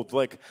in the old.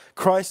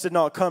 Christ did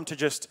not come to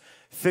just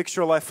fix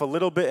your life a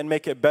little bit and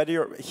make it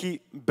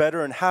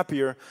better and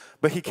happier,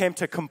 but He came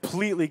to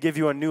completely give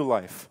you a new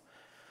life.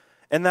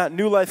 And that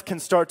new life can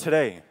start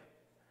today.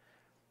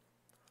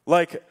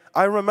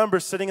 I remember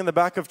sitting in the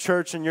back of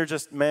church and you're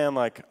just,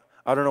 I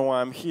don't know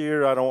why I'm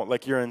here.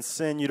 You're in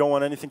sin. You don't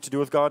want anything to do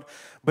with God.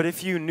 But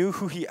if you knew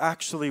who He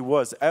actually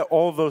was,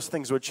 all of those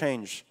things would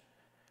change.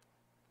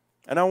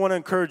 And I want to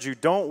encourage you,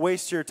 don't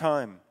waste your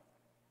time.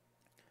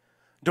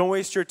 Don't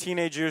waste your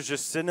teenage years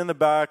just sitting in the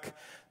back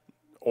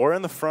or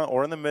in the front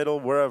or in the middle,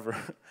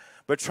 wherever.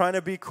 But trying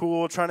to be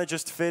cool, trying to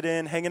just fit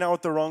in, hanging out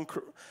with the wrong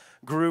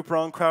group,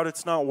 wrong crowd,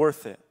 it's not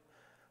worth it.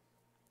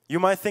 You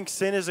might think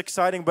sin is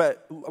exciting,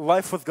 but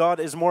life with God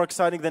is more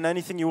exciting than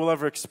anything you will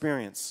ever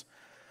experience.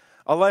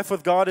 A life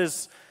with God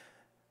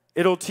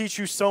it'll teach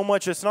you so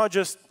much. It's not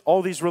just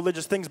all these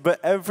religious things, but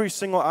every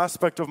single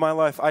aspect of my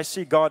life, I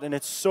see God, and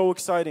it's so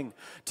exciting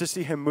to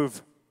see Him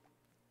move.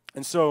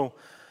 And so,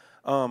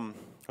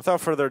 without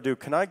further ado,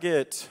 can I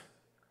get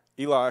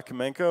Eli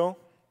Akimenko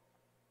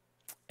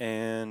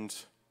and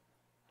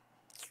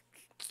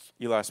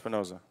Eli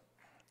Espinoza?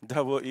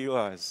 Double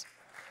Eli's.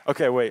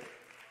 Okay, wait.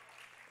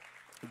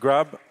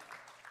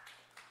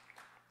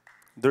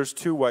 There's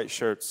 2 white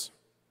shirts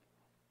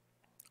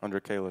under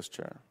Kayla's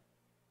chair.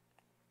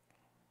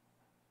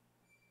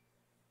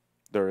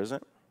 There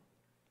isn't?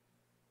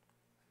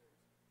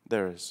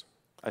 There is.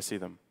 I see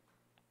them.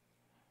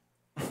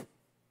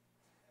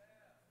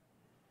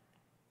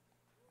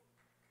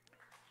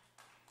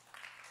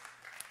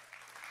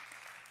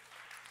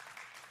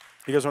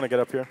 You guys want to get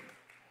up here?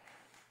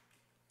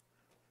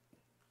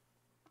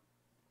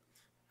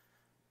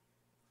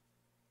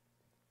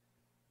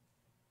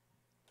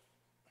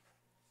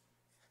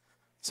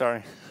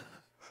 Sorry.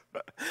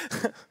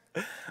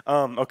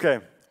 Okay.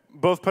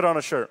 Both put on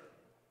a shirt.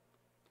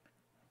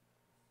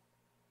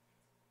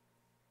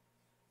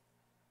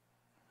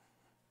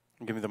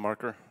 Give me the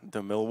marker.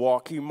 The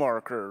Milwaukee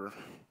marker.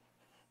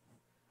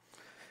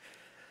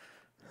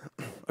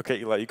 Okay,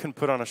 Eli, you can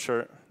put on a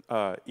shirt.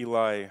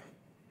 Eli,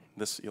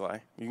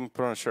 you can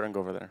put on a shirt and go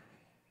over there.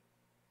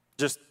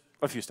 Just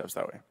a few steps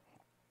that way.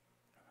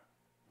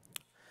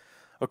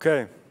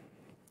 Okay.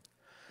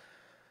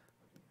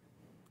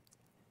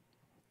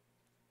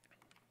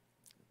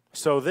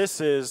 So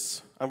this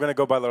is, I'm going to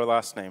go by their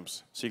last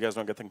names so you guys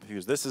don't get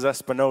confused. This is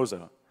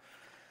Espinoza,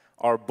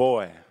 our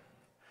boy.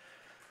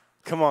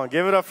 Come on,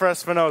 give it up for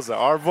Espinoza,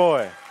 our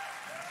boy.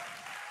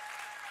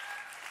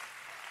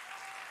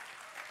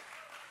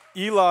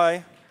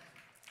 Eli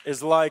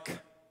is like,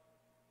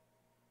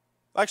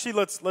 actually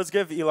let's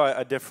give Eli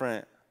a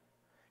different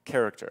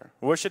character.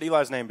 What should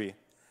Eli's name be?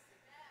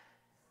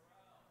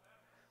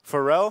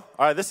 Pharrell?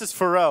 All right, this is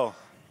Pharrell.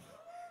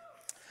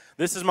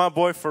 This is my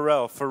boy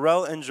Pharrell.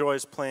 Pharrell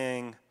enjoys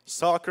playing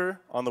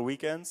soccer on the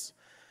weekends.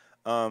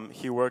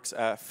 He works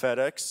at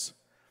FedEx.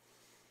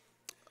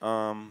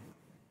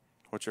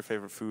 What's your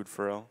favorite food,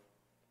 Pharrell?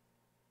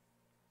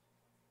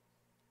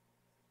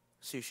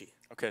 Sushi.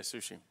 Okay,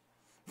 sushi.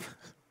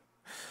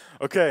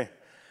 Okay,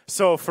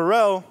 so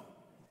Pharrell,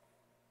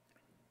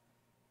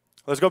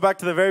 let's go back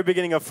to the very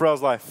beginning of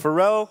Pharrell's life.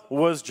 Pharrell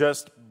was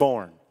just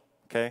born,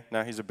 okay?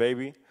 Now he's a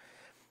baby.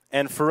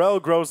 And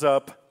Pharrell grows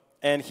up,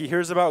 and he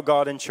hears about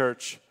God in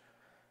church.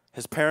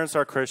 His parents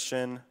are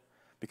Christian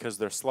because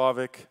they're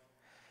Slavic.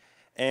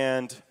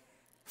 And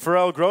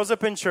Pharrell grows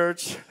up in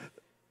church.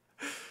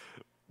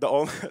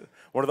 One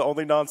of the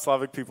only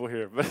non-Slavic people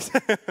here.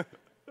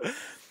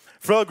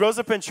 Pharrell grows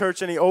up in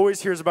church, and he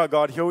always hears about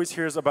God. He always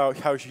hears about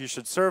how he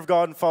should serve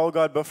God and follow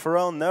God, but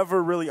Pharrell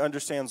never really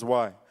understands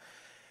why.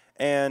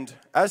 And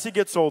as he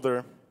gets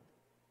older,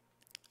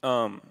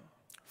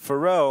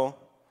 Pharrell,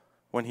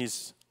 when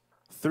he's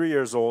 3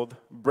 years old,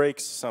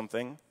 breaks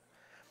something.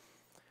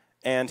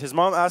 And his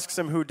mom asks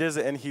him who did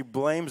it, and he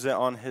blames it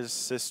on his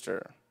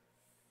sister.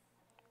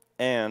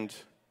 And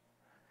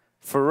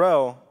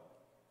Pharrell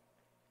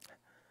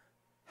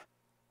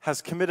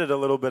has committed a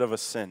little bit of a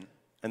sin,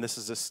 and this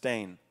is a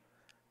stain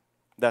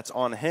that's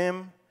on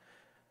him.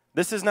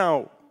 This is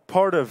now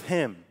part of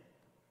him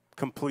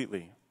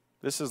completely.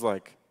 This is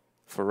like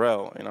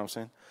Pharrell, you know what I'm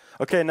saying?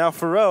 Okay, now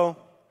Pharrell,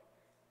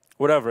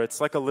 whatever,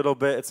 it's like a little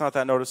bit, it's not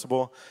that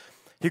noticeable.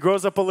 He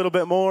grows up a little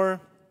bit more,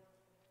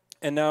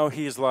 and now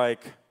he's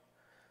like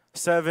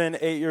 7,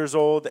 8 years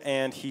old,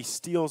 and he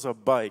steals a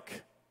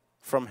bike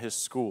from his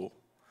school.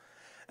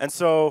 And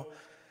so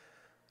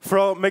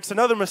Pharrell makes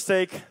another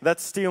mistake,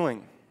 that's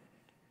stealing.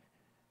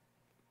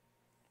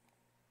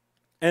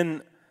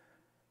 And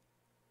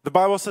the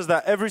Bible says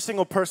that every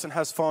single person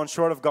has fallen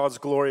short of God's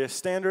glorious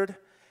standard.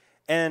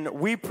 And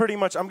we pretty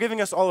much, I'm giving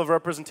us all of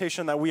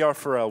representation that we are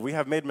Pharrell. We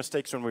have made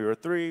mistakes when we were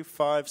 3,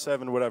 5,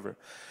 7, whatever.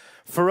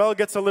 Pharrell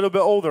gets a little bit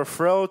older.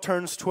 Pharrell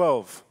turns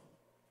 12.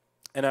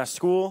 And at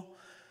school,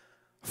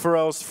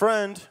 Pharrell's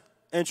friend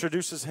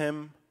introduces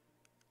him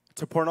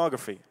to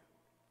pornography.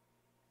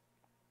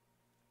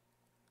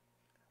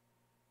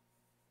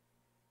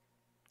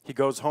 He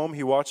goes home,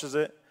 he watches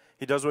it,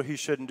 he does what he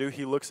shouldn't do,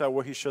 he looks at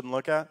what he shouldn't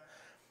look at.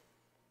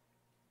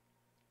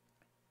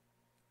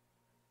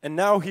 And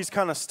now he's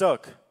kind of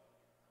stuck.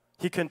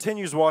 He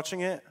continues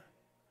watching it,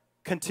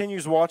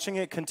 continues watching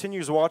it,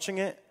 continues watching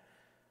it.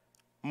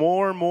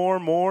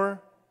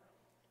 More.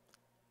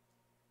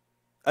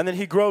 And then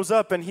he grows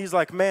up and he's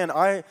like, man,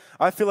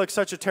 I feel like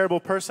such a terrible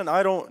person.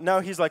 Now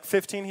he's like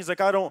 15. He's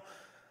like,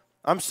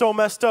 I'm so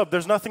messed up.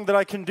 There's nothing that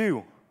I can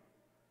do.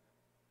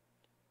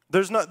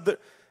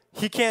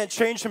 He can't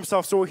change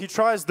himself. So what he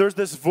tries, there's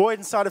this void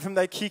inside of him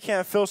that he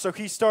can't fill. So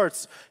he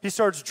starts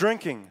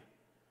drinking.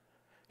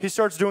 He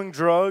starts doing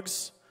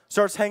drugs,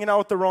 starts hanging out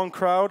with the wrong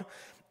crowd.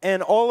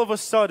 And all of a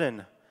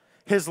sudden,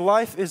 his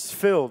life is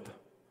filled.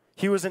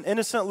 He was an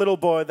innocent little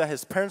boy that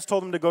his parents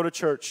told him to go to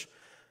church.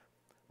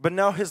 But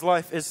now his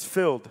life is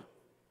filled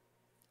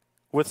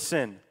with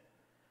sin.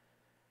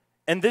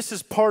 And this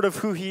is part of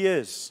who he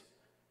is.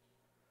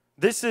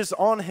 This is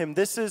on him.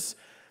 This is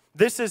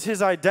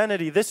his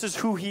identity. This is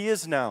who he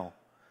is now.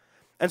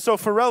 And so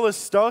Pharrell is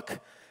stuck,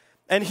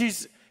 and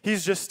he's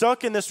just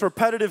stuck in this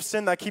repetitive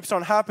sin that keeps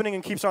on happening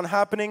and keeps on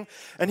happening,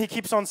 and he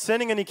keeps on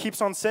sinning, and he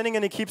keeps on sinning,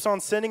 and he keeps on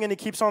sinning, and he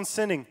keeps on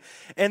sinning.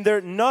 And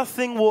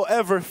nothing will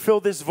ever fill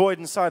this void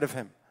inside of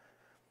him.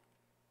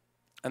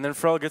 And then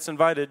Pharrell gets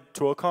invited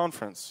to a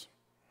conference.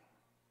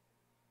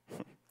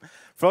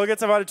 Pharrell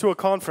gets invited to a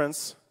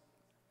conference,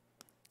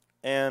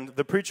 and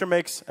the preacher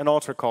makes an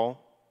altar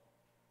call.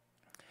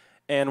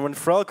 And when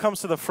Pharrell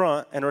comes to the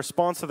front and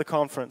responds to the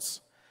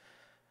conference,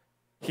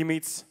 he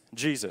meets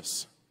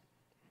Jesus.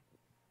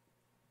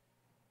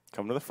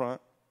 Come to the front,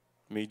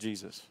 meet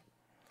Jesus.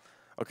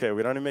 Okay,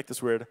 we don't need to make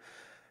this weird.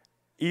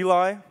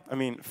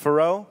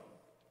 Pharrell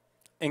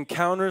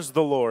encounters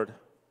the Lord,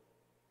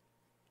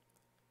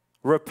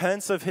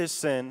 repents of his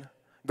sin,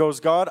 goes,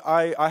 God,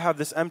 I have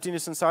this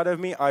emptiness inside of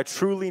me. I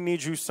truly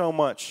need you so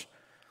much.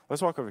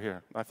 Let's walk over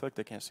here. I feel like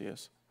they can't see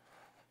us.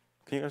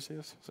 Can you guys see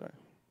us? Sorry.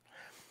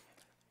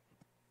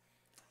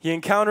 He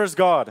encounters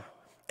God.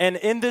 And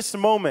in this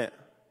moment,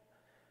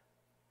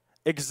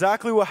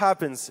 exactly what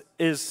happens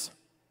is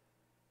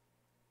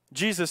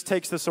Jesus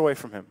takes this away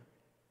from him.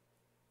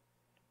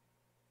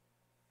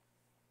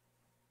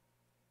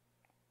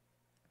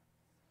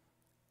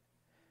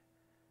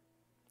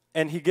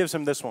 And he gives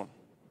him this one.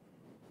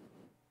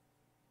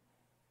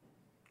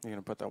 You're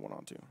going to put that one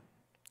on too.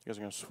 You guys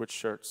are going to switch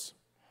shirts.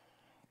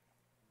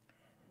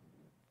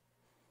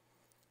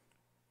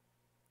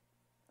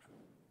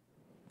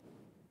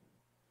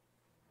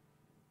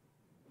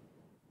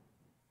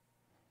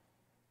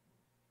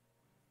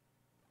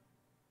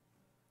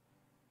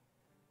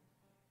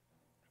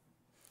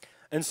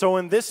 And so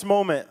in this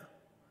moment,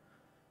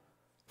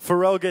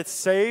 Pharrell gets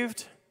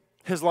saved.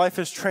 His life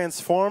is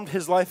transformed.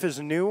 His life is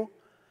new.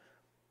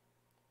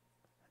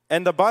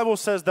 And the Bible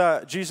says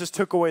that Jesus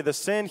took away the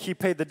sin. He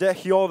paid the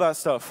debt. All that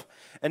stuff.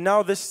 And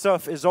now this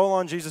stuff is all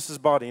on Jesus'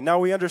 body. Now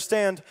we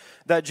understand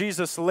that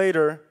Jesus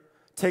later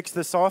takes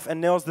this off and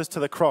nails this to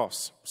the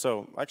cross.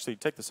 So actually,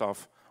 take this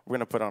off. We're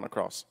going to put on a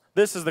cross.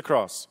 This is the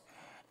cross.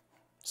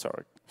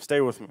 Sorry.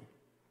 Stay with me.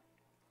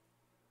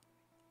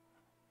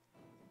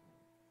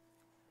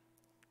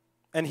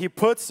 And he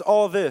puts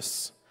all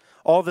this,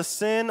 all the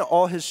sin,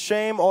 all his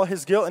shame, all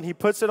his guilt, and he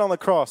puts it on the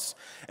cross.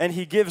 And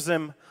he gives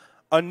him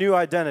a new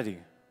identity.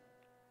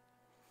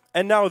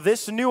 And now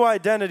this new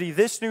identity,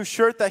 this new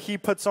shirt that he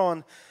puts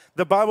on,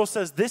 the Bible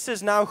says this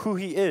is now who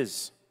he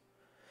is.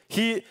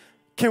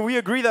 Can we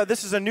agree that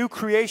this is a new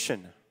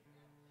creation?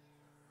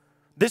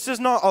 This is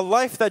not a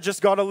life that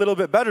just got a little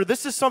bit better.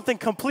 This is something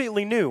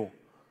completely new.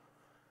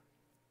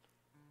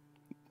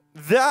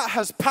 That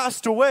has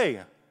passed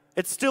away.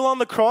 It's still on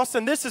the cross,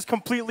 and this is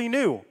completely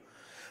new.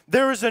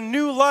 There is a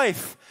new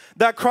life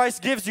that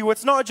Christ gives you.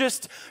 It's not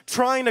just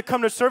trying to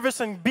come to service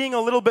and being a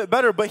little bit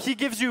better, but he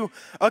gives you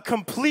a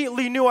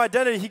completely new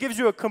identity. He gives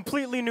you a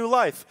completely new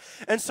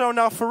life. And so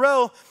now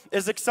Pharrell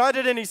is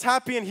excited and he's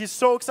happy and he's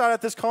so excited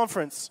at this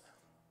conference.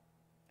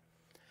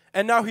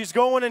 And now he's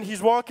going and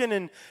he's walking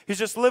and he's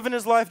just living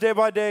his life day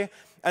by day.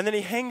 And then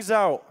he hangs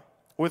out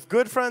with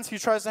good friends. He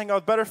tries to hang out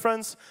with better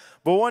friends.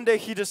 But one day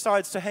he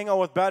decides to hang out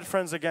with bad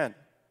friends again.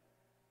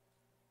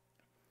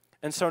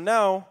 And so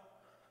now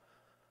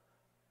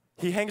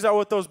he hangs out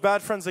with those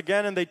bad friends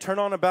again and they turn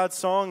on a bad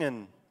song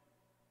and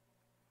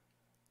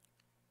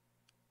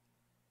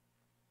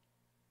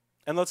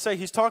let's say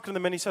he's talking to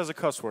them and he says a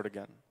cuss word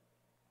again.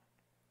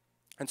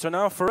 And so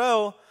now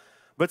Pharrell,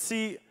 but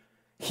see,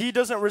 he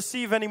doesn't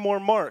receive any more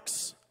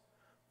marks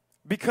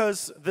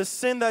because the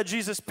sin that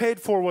Jesus paid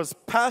for was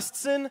past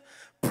sin,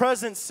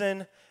 present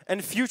sin,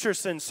 and future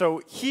sin.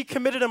 So he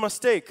committed a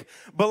mistake.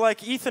 But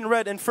like Ethan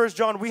read in 1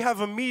 John, we have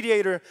a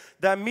mediator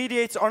that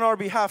mediates on our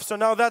behalf. So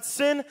now that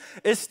sin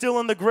is still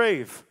in the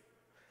grave.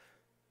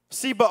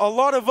 See, but a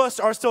lot of us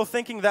are still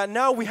thinking that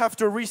now we have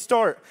to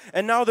restart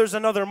and now there's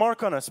another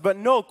mark on us. But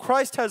no,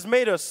 Christ has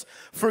made us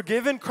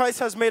forgiven. Christ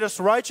has made us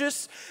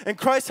righteous. And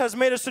Christ has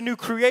made us a new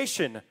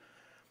creation.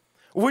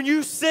 When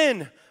you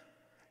sin,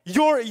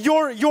 your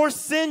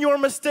sin, your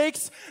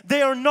mistakes,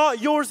 they are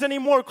not yours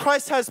anymore.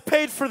 Christ has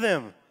paid for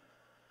them.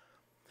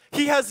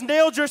 He has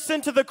nailed your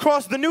sin to the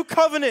cross. The new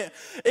covenant,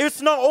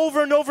 it's not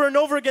over and over and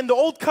over again. The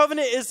old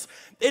covenant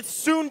it's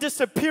soon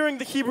disappearing,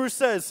 the Hebrew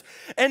says.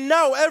 And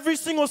now every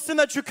single sin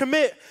that you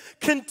commit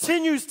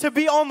continues to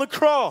be on the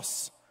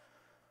cross.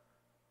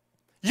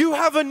 You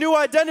have a new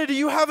identity.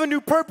 You have a new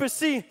purpose.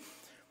 See,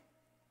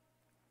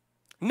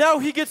 now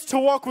he gets to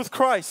walk with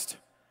Christ.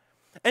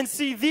 And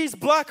see, these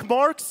black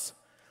marks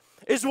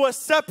is what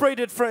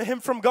separated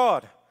him from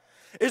God.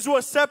 Is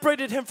what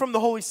separated him from the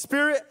Holy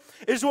Spirit,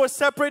 is what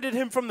separated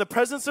him from the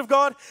presence of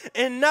God.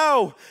 And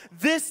now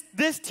this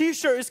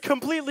t-shirt is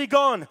completely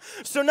gone.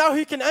 So now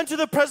he can enter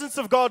the presence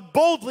of God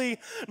boldly,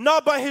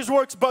 not by his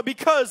works, but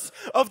because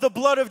of the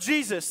blood of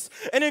Jesus.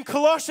 And in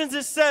Colossians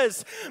it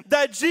says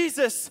that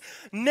Jesus,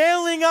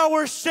 nailing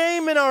our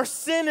shame and our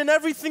sin and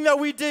everything that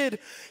we did,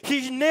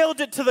 he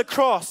nailed it to the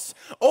cross,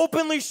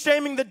 openly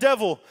shaming the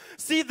devil.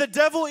 See, the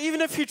devil,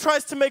 even if he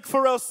tries to make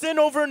Pharrell sin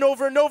over and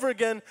over and over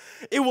again,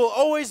 it will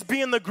always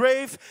be in the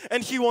grave,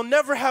 and he will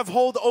never have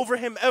hold over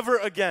him ever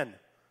again.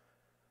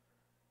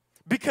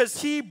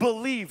 Because he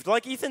believed.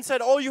 Like Ethan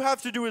said, all you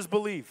have to do is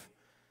believe.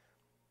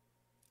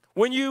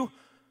 When the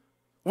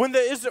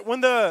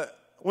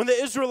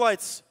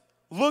Israelites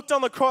looked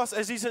on the cross,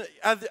 as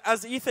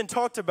Ethan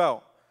talked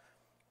about,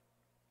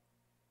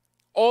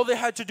 all they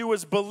had to do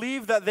was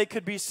believe that they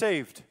could be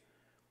saved.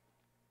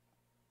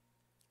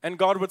 And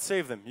God would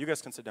save them. You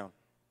guys can sit down.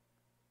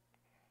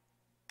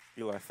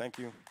 Eli, thank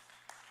you.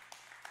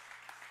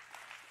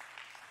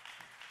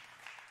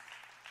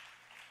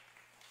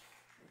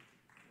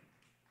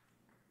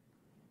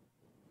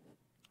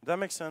 That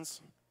makes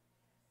sense.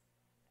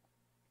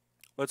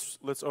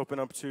 Let's open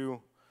up to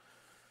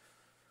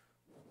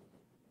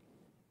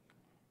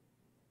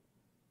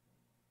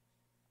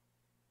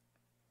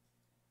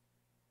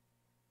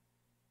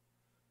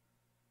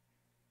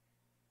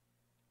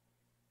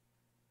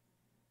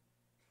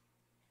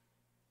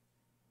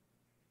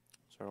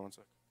Sorry, one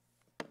sec.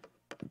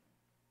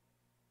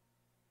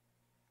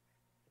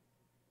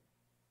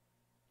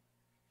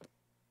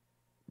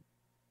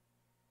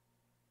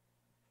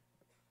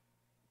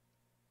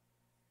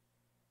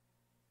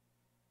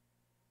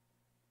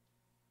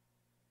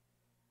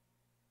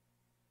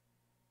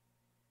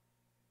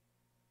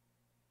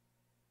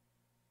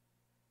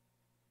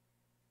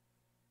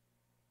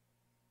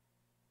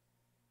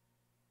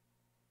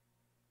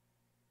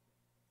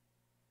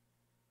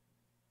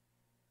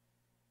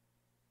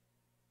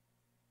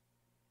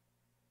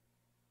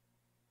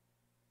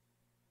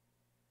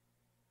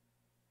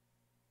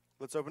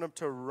 Let's open up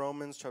to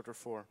Romans chapter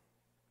 4.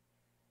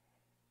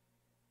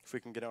 If we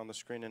can get it on the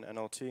screen in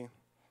NLT.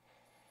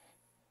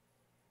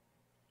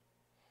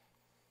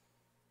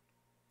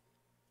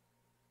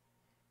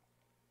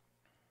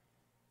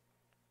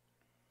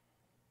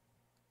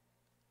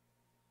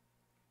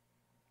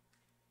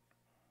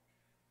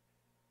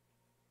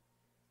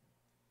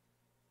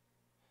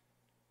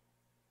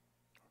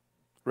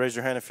 Raise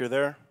your hand if you're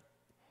there.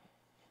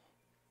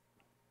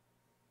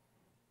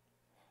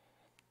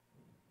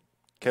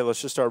 Okay,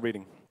 let's just start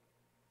reading.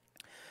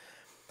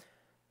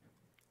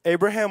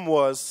 Abraham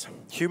was,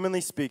 humanly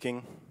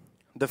speaking,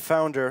 the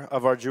founder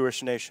of our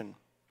Jewish nation.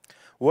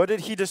 What did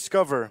he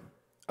discover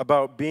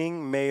about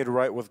being made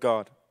right with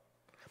God?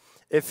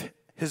 If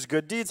his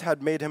good deeds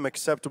had made him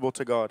acceptable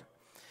to God,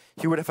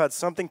 he would have had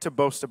something to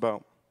boast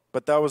about,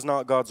 but that was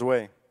not God's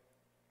way.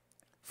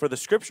 For the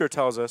scripture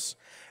tells us,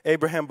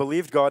 Abraham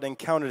believed God and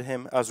counted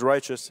him as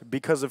righteous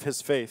because of his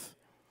faith.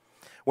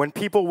 When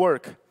people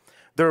work,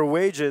 their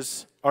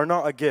wages are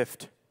not a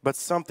gift, but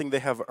something they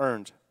have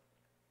earned.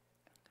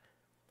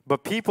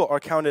 But people are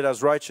counted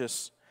as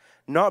righteous,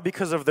 not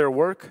because of their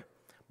work,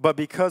 but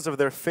because of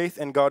their faith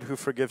in God who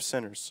forgives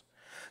sinners.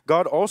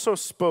 God also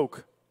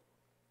spoke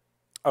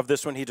of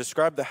this when he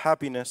described the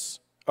happiness.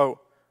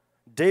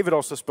 David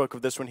also spoke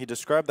of this when he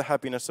described the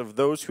happiness of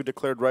those who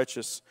declared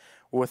righteous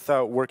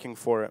without working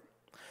for it.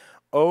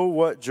 Oh,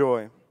 what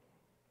joy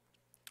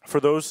for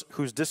those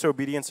whose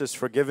disobedience is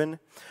forgiven,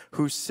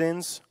 whose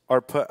sins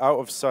are put out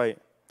of sight.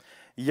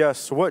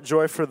 Yes, what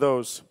joy for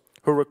those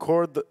who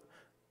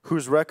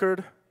whose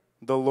record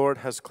the Lord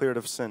has cleared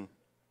of sin.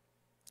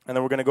 And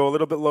then we're going to go a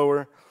little bit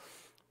lower.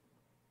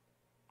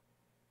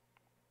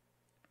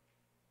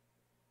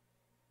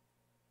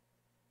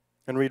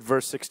 And read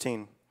verse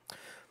 16.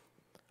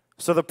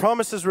 So the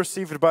promise is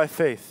received by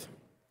faith.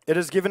 It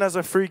is given as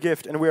a free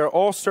gift, and we are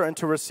all certain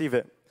to receive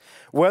it,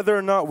 whether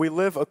or not we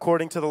live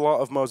according to the law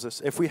of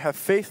Moses. If we have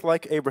faith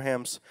like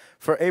Abraham's,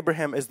 for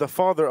Abraham is the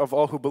father of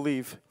all who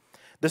believe.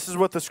 This is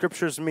what the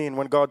scriptures mean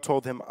when God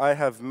told him, I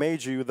have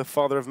made you the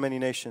father of many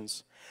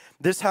nations.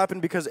 This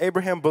happened because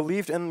Abraham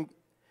believed in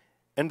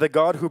the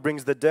God who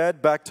brings the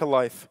dead back to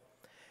life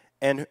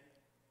and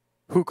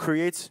who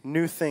creates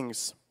new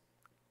things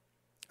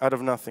out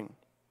of nothing.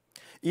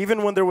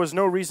 Even when there was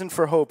no reason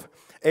for hope,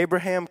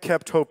 Abraham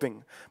kept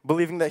hoping,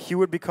 believing that he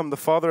would become the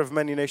father of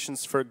many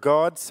nations, for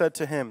God said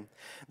to him,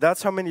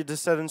 that's how many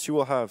descendants you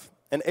will have.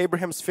 And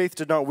Abraham's faith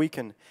did not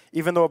weaken.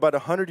 Even though about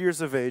 100 years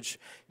of age,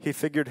 he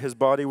figured his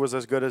body was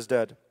as good as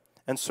dead,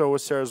 and so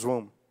was Sarah's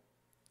womb.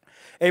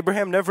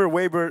 Abraham never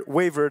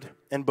wavered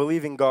in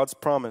believing God's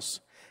promise.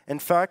 In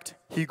fact,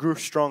 he grew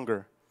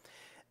stronger.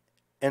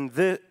 And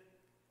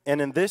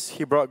in this,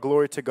 he brought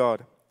glory to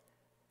God.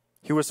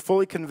 He was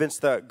fully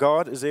convinced that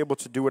God is able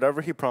to do whatever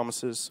he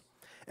promises.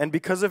 And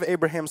because of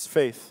Abraham's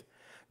faith,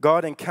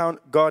 God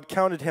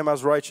counted him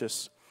as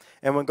righteous.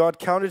 And when God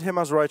counted him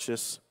as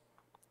righteous,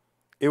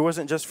 it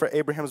wasn't just for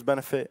Abraham's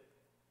benefit.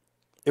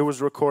 It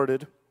was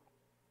recorded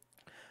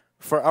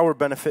for our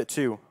benefit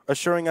too,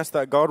 assuring us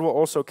that God will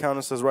also count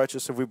us as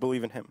righteous if we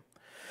believe in him.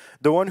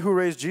 The one who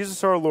raised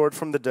Jesus our Lord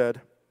from the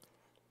dead,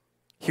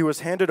 he was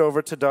handed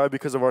over to die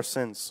because of our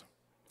sins.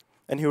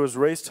 And he was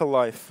raised to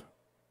life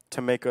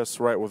to make us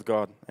right with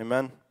God.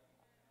 Amen.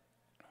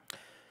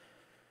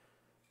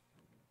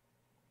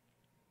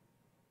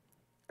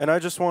 And I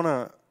just want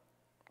to,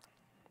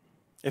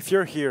 if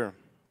you're here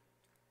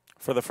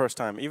for the first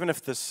time, even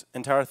if this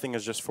entire thing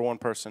is just for one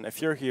person,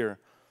 if you're here,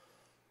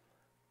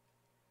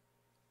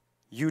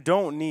 you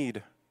don't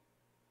need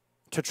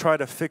to try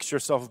to fix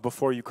yourself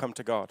before you come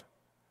to God.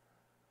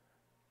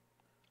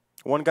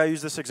 One guy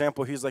used this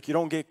example. He's like, you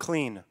don't get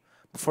clean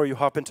before you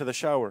hop into the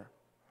shower.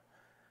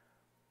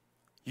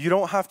 You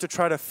don't have to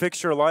try to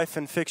fix your life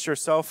and fix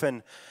yourself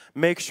and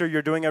make sure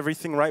you're doing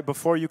everything right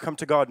before you come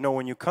to God. No,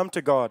 when you come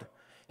to God,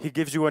 he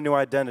gives you a new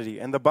identity.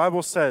 And the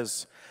Bible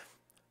says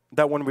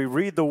that when we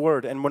read the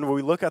Word and when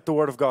we look at the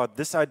Word of God,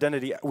 this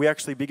identity, we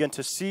actually begin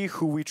to see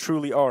who we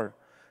truly are.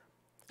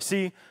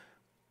 See,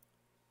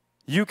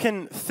 you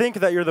can think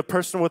that you're the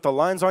person with the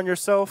lines on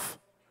yourself,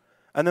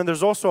 and then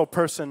there's also a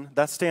person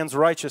that stands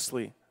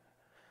righteously.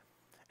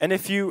 And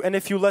if you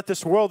let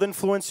this world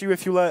influence you,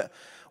 if you let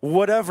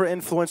whatever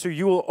influence you,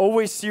 you will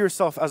always see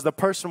yourself as the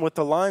person with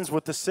the lines,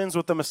 with the sins,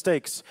 with the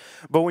mistakes.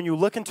 But when you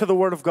look into the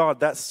Word of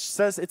God, that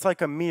says it's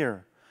like a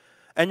mirror.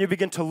 And you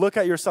begin to look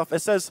at yourself.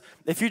 It says,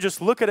 if you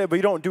just look at it, but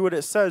you don't do what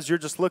it says, you're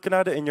just looking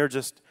at it and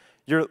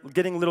You're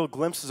getting little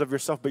glimpses of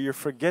yourself, but you're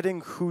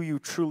forgetting who you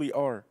truly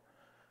are.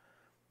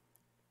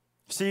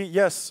 See,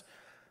 yes,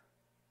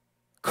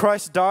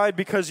 Christ died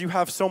because you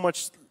have so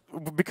much,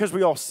 because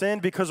we all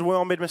sinned, because we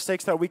all made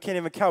mistakes that we can't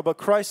even count. But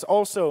Christ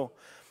also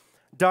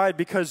died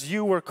because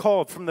you were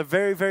called from the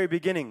very, very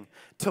beginning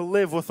to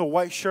live with a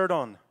white shirt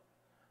on.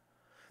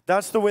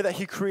 That's the way that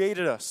He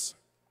created us.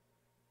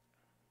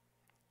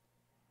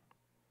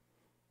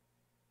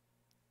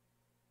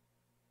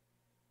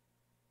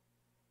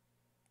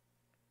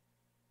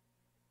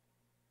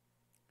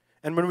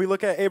 And when we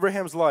look at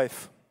Abraham's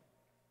life,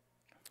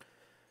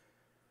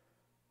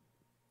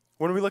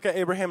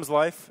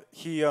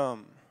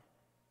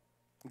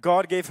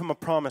 God gave him a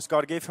promise.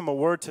 God gave him a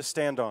word to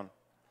stand on.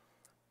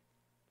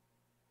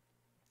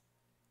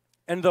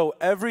 And though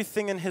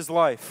everything in his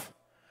life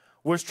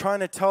was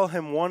trying to tell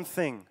him one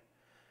thing,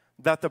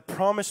 that the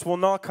promise will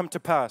not come to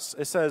pass.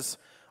 It says,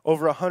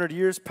 over 100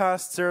 years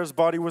passed, Sarah's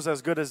body was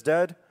as good as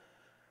dead.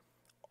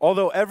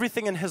 Although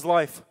everything in his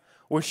life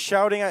was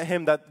shouting at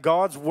him that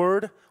God's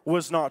word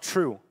was not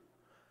true,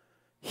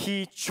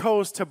 he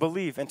chose to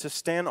believe and to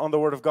stand on the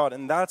word of God.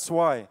 And that's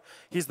why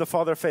he's the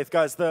father of faith.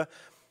 Guys, the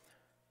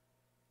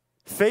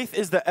faith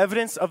is the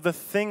evidence of the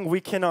thing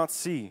we cannot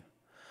see.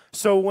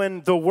 So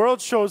when the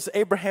world shows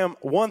Abraham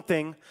one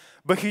thing,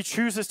 but he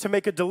chooses to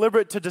make a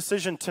deliberate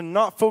decision to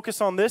not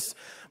focus on this,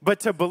 but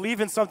to believe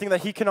in something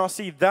that he cannot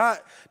see,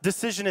 that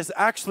decision is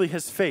actually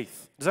his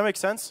faith. Does that make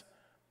sense?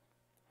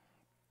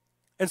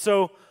 And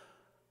so,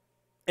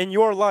 in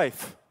your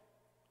life,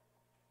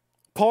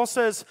 Paul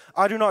says,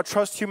 I do not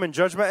trust human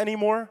judgment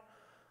anymore.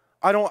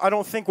 I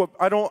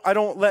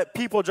don't let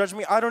people judge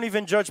me. I don't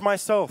even judge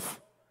myself.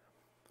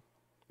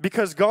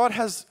 Because God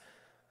has,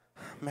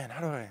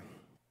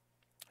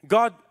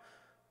 God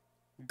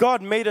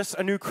made us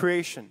a new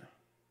creation.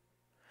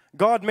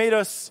 God made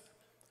us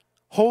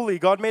holy.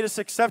 God made us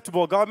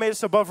acceptable. God made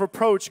us above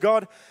reproach.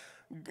 God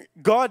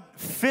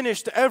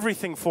finished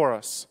everything for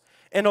us.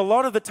 And a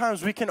lot of the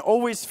times we can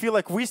always feel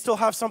like we still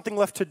have something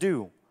left to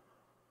do.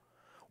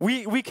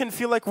 We can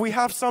feel like we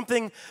have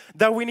something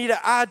that we need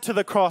to add to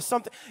the cross.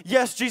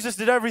 Yes, Jesus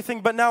did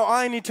everything, but now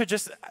I need to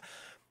just...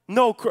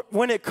 No,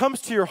 when it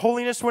comes to your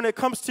holiness, when it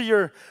comes to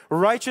your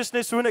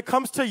righteousness, when it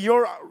comes to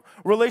your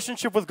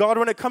relationship with God,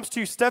 when it comes to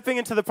you stepping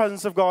into the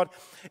presence of God,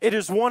 it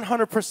is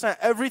 100%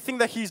 everything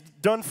that He's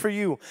done for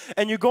you.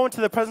 And you go into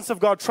the presence of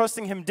God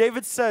trusting Him.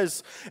 David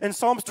says in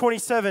Psalms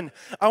 27,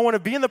 I want to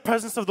be in the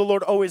presence of the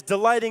Lord always,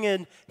 delighting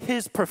in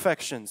His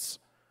perfections.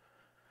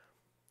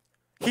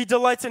 He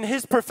delights in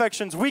His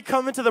perfections. We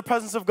come into the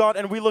presence of God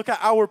and we look at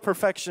our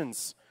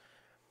perfections.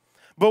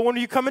 But when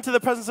you come into the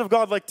presence of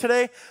God, like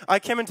today, I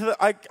came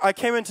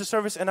into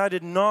service and I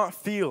didn't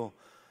feel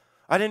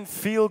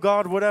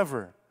God,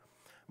 whatever.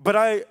 But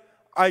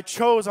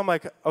I'm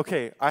like,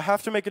 okay, I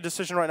have to make a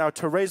decision right now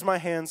to raise my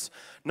hands,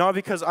 not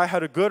because I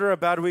had a good or a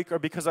bad week or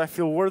because I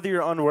feel worthy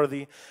or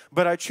unworthy,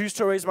 but I choose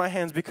to raise my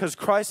hands because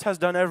Christ has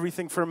done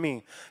everything for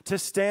me to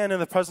stand in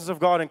the presence of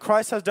God. And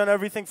Christ has done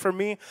everything for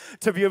me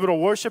to be able to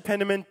worship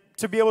Him and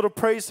to be able to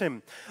praise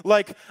Him.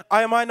 Like,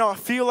 I might not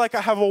feel like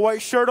I have a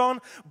white shirt on,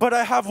 but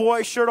I have a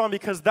white shirt on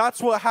because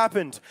that's what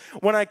happened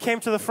when I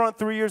came to the front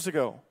 3 years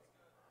ago.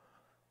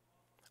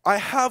 I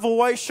have a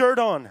white shirt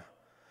on.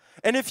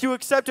 And if you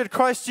accepted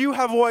Christ, you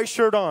have a white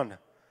shirt on.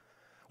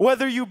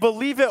 Whether you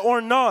believe it or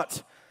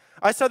not.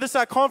 I said this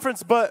at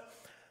conference, but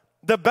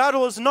the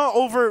battle is not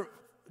over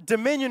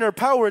dominion or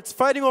power. It's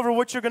fighting over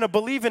what you're going to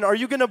believe in. Are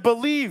you going to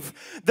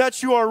believe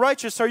that you are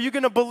righteous? Are you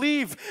going to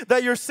believe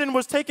that your sin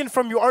was taken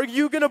from you? Are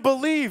you going to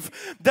believe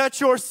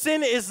that your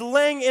sin is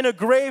laying in a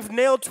grave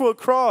nailed to a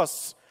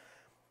cross?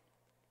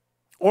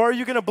 Or are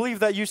you going to believe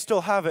that you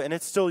still have it and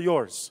it's still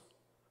yours?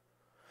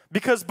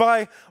 Because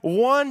by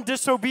one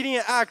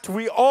disobedient act,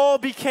 we all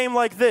became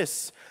like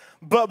this.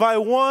 But by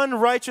one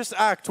righteous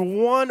act,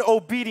 one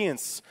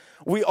obedience,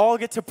 we all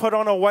get to put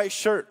on a white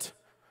shirt.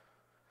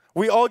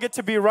 We all get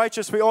to be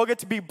righteous. We all get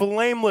to be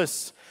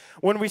blameless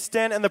when we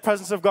stand in the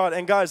presence of God.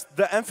 And guys,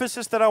 the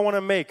emphasis that I want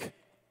to make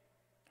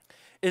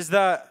is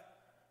that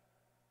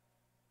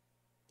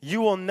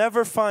you will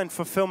never find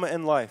fulfillment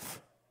in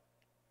life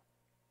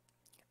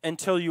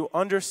until you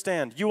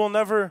understand. You will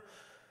never...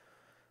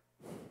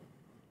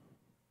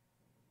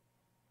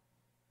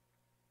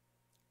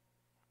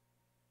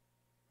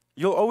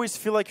 You'll always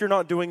feel like you're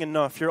not doing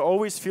enough. You'll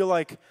always feel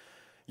like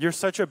you're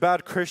such a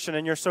bad Christian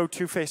and you're so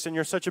two-faced and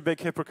you're such a big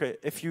hypocrite.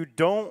 If you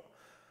don't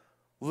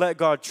let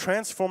God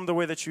transform the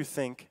way that you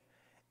think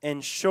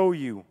and show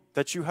you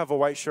that you have a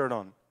white shirt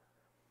on.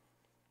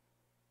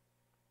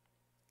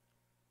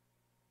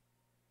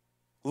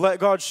 Let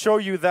God show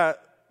you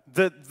that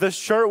the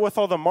shirt with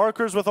all the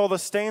markers, with all the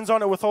stains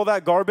on it, with all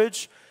that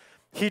garbage,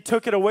 He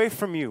took it away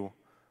from you.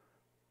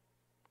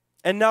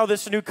 And now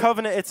this new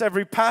covenant, it's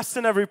every past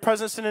sin, every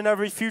present sin, and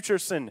every future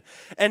sin.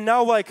 And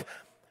now, like,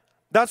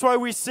 That's why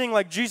we sing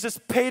like Jesus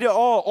paid it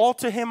all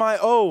to him I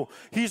owe.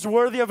 He's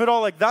worthy of it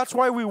all. Like that's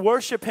why we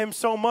worship him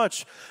so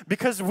much,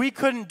 because we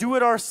couldn't do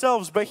it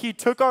ourselves, but he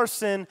took our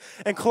sin,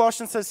 and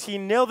Colossians says he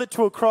nailed it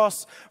to a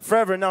cross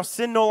forever. Now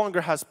sin no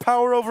longer has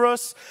power over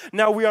us.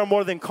 Now we are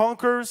more than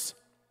conquerors.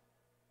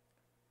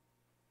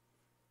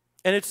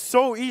 And it's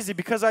so easy,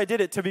 because I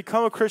did it, to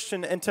become a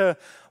Christian and to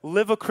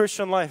live a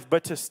Christian life,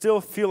 but to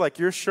still feel like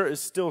your shirt is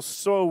still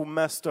so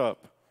messed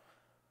up.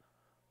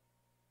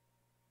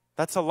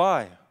 That's a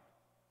lie.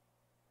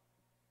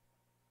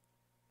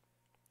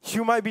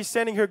 You might be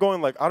standing here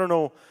going like, I don't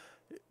know,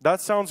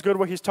 that sounds good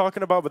what he's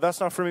talking about, but that's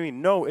not for me.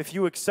 No, if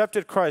you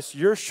accepted Christ,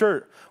 your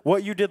shirt,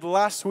 what you did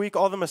last week,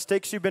 all the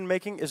mistakes you've been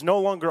making is no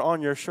longer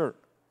on your shirt.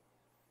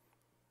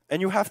 And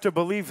you have to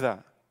believe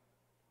that.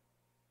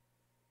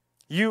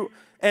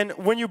 And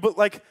when you,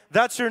 like,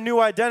 that's your new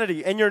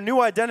identity. And your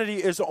new identity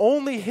is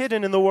only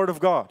hidden in the Word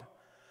of God.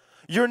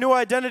 Your new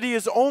identity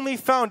is only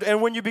found,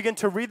 and when you begin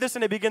to read this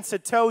and it begins to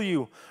tell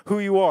you who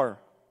you are.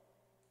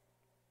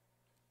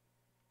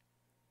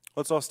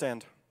 Let's all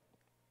stand.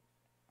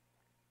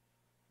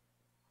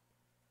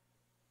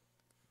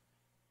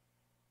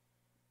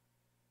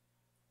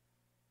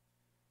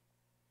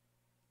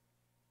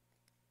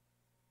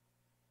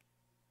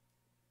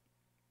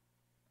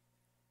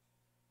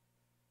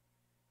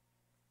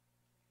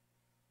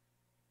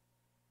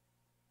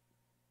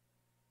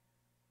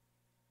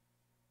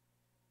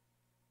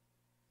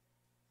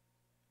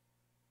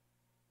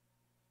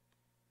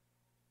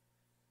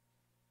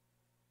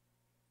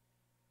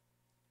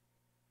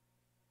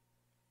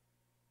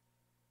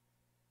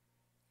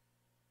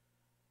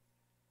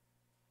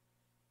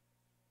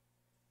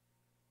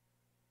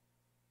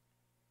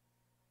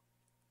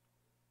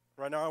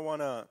 Right now I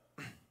want to,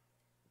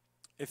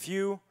 if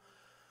you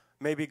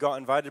maybe got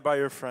invited by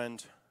your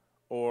friend,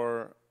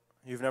 or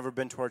you've never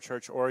been to our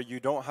church, or you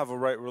don't have a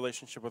right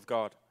relationship with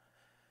God,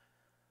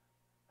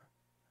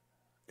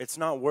 it's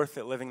not worth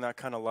it living that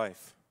kind of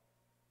life.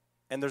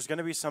 And there's going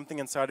to be something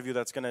inside of you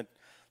that's going to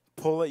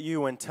pull at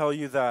you and tell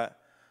you that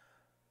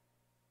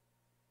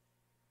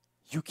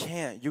you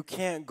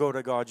can't go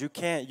to God. You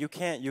can't,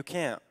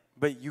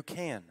 but you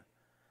can.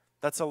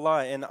 That's a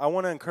lie. And I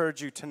want to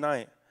encourage you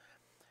tonight.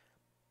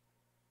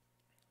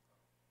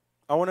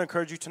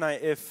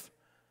 If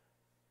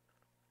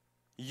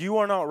you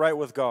are not right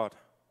with God,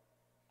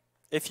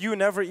 if you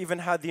never even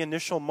had the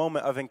initial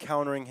moment of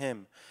encountering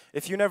him,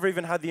 if you never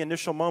even had the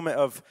initial moment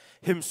of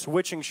him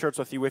switching shirts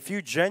with you, if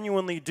you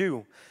genuinely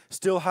do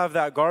still have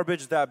that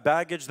garbage, that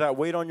baggage, that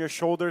weight on your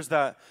shoulders,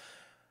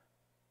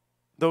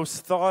 those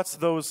thoughts,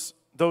 those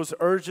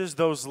urges,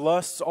 those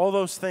lusts, all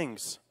those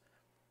things,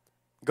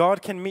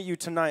 God can meet you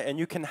tonight, and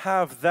you can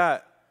have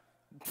that,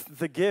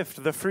 the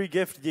gift, the free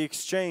gift, the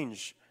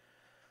exchange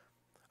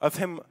of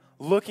him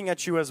looking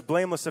at you as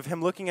blameless, of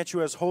him looking at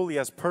you as holy,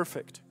 as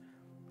perfect.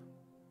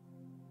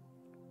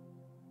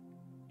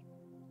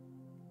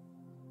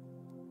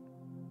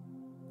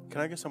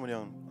 Can I get somebody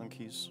on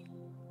keys?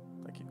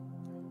 Thank you.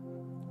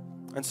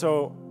 And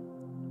so,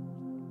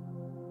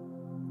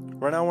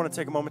 right now I want to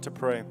take a moment to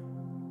pray.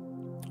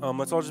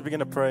 Let's all just begin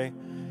to pray,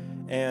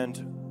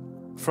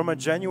 and from a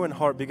genuine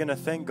heart begin to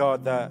thank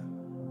God that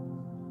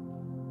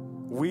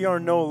we are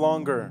no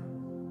longer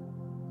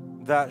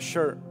that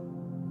shirt.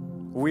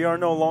 We are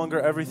no longer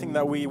everything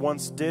that we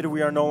once did.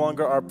 We are no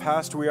longer our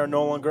past. We are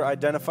no longer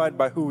identified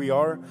by who we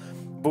are,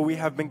 but we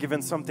have been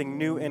given something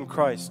new in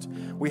Christ.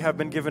 We have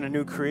been given a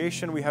new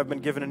creation. We have been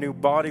given a new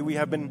body.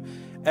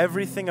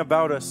 Everything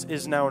about us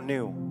is now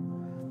new.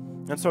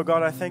 And so,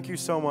 God, I thank you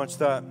so much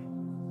that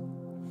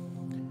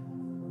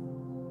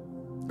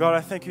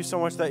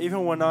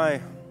even when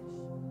I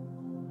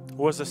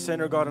was a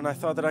sinner, God, and I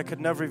thought that I could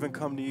never even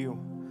come to you,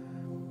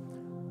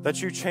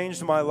 that you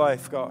changed my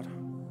life, God.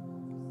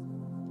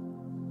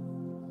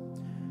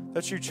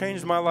 That you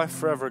changed my life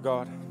forever,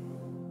 God.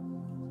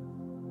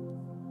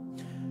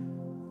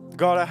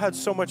 God, I had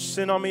so much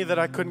sin on me that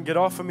I couldn't get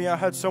off of me. I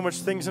had so much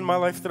things in my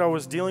life that I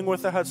was dealing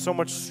with. I had so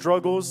much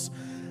struggles.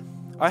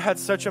 I had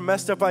such a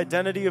messed up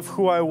identity of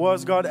who I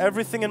was, God.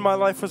 Everything in my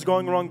life was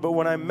going wrong, but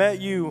when I met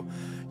you,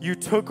 you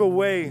took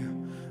away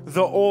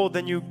the old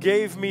and you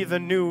gave me the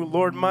new.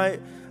 Lord,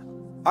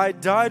 I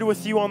died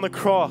with you on the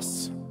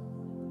cross,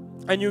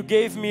 and you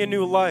gave me a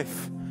new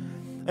life.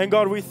 And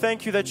God, we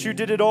thank you that you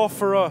did it all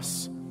for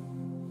us.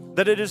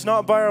 That it is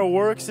not by our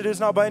works, it is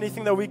not by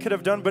anything that we could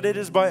have done, but it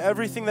is by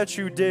everything that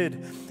you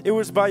did. It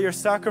was by your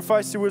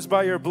sacrifice, it was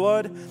by your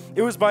blood,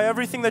 it was by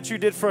everything that you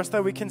did for us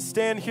that we can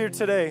stand here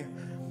today.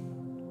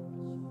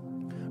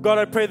 God,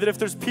 I pray that if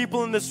there's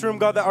people in this room,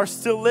 God, that are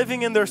still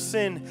living in their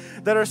sin,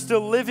 that are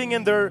still living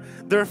in their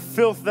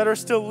filth, that are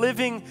still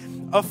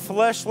living a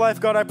flesh life,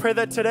 God, I pray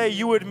that today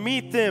you would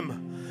meet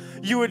them.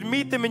 You would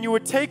meet them and you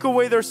would take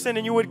away their sin,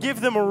 and you would give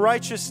them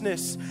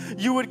righteousness.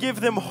 You would give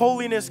them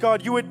holiness,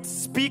 God. You would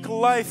speak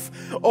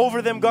life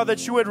over them, God, that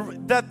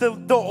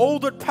the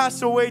old would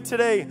pass away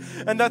today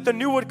and that the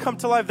new would come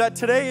to life, that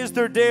today is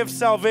their day of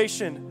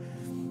salvation.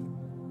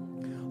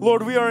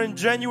 Lord, we are in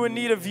genuine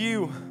need of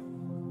you.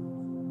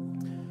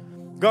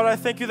 God, I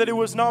thank you that it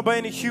was not by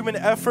any human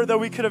effort that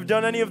we could have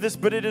done any of this,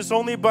 but it is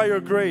only by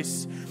your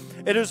grace.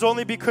 It is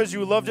only because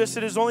you loved us.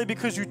 It is only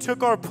because you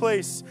took our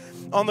place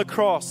on the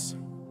cross.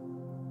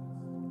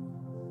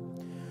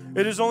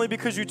 It is only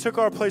because you took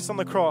our place on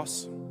the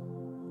cross.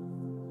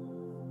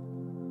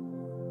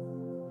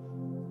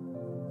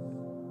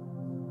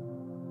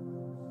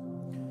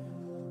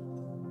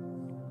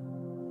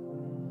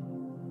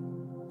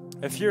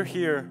 If you're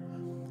here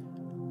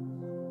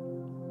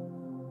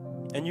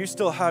and you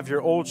still have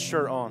your old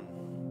shirt on,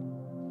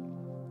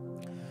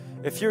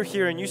 if you're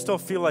here and you still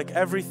feel like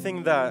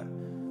everything that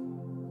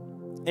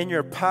in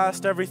your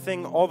past,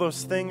 everything, all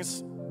those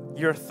things,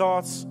 your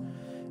thoughts,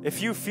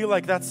 if you feel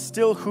like that's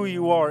still who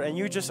you are and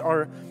you just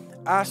are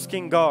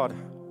asking God,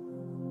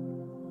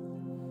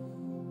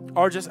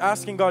 or just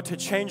asking God to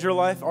change your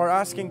life, or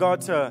asking God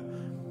to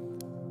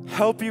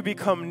help you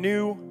become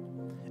new.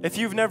 If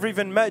you've never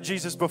even met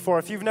Jesus before,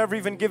 if you've never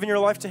even given your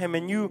life to Him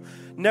and you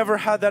never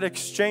had that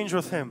exchange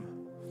with Him,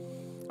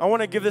 I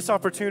want to give this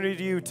opportunity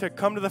to you to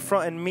come to the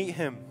front and meet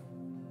Him.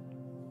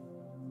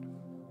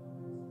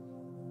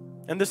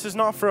 And this is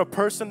not for a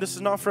person, this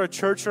is not for a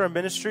church or a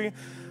ministry,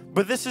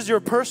 but this is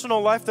your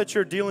personal life that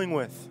you're dealing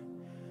with.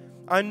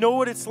 I know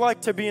what it's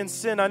like to be in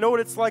sin. I know what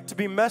it's like to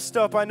be messed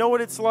up. I know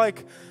what it's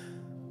like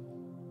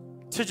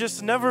to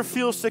just never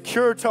feel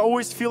secure, to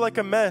always feel like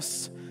a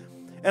mess.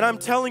 And I'm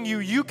telling you,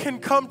 you can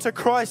come to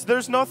Christ.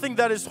 There's nothing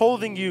that is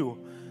holding you.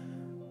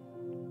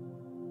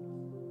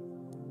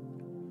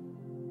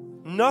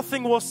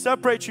 Nothing will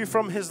separate you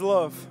from His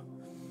love.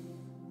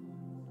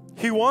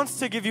 He wants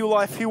to give you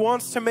life. He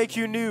wants to make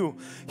you new.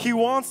 He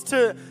wants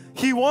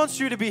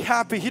you to be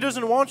happy. He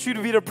doesn't want you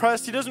to be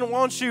depressed. He doesn't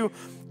want you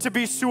to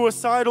be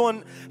suicidal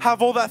and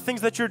have all that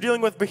things that you're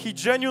dealing with, but He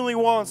genuinely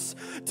wants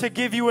to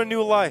give you a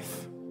new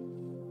life.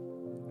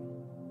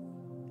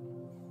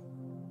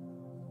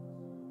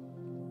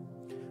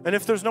 And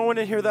if there's no one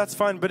in here, that's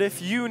fine. But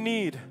if you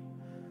need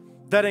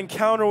that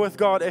encounter with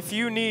God, if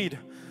you need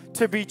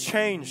to be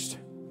changed,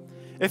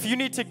 if you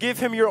need to give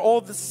Him your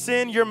old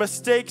sin, your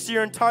mistakes,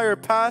 your entire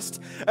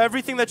past,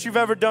 everything that you've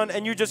ever done,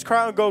 and you just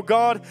cry and go,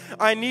 God,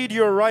 I need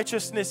your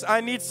righteousness. I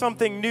need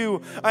something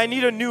new. I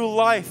need a new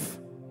life.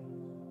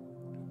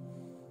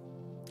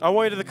 I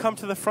want you to come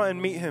to the front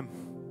and meet Him.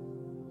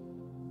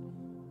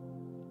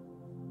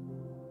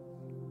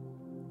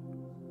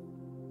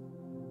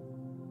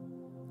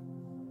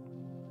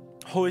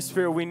 Holy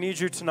Spirit, we need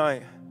you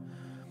tonight.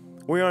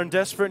 We are in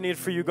desperate need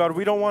for you, God.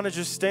 We don't want to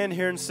just stand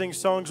here and sing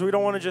songs. We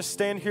don't want to just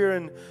stand here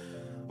and,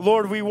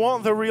 Lord, we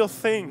want the real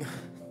thing.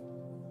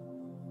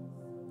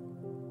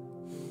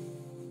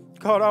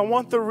 God, I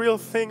want the real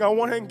thing. I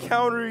want to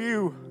encounter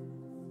you.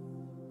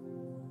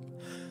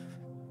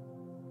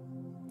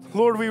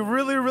 Lord, we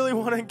really, really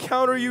want to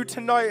encounter you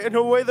tonight in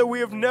a way that we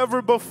have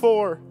never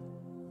before.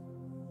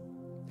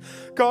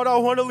 God, I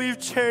want to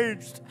leave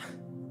changed.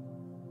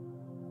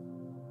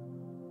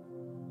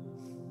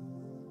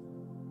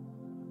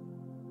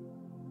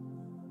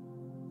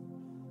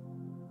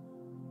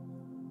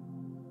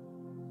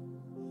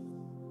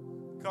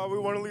 God, we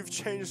want to leave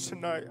changed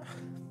tonight.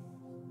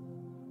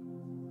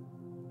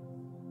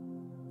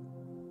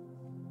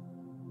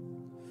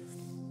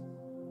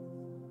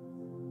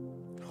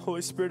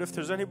 Holy Spirit, if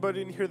there's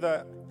anybody in here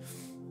that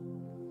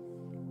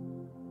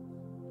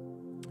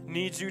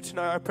needs you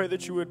tonight, I pray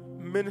that you would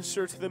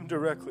minister to them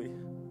directly.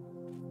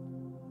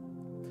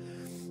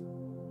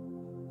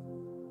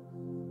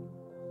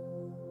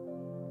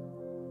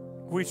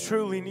 We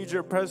truly need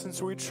your presence.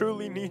 We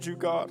truly need you,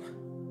 God.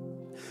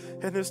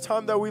 In this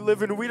time that we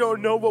live in, we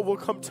don't know what will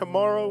come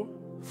tomorrow.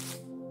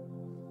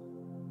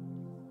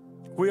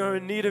 We are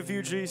in need of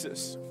you,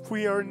 Jesus.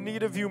 We are in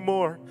need of you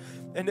more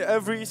in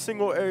every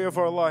single area of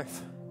our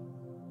life.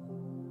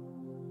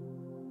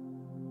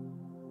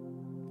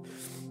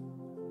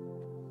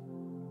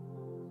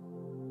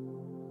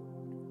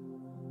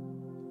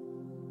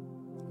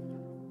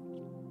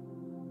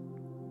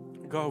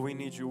 God, we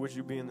need you. Would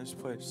you be in this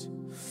place?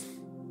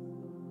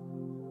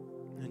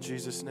 In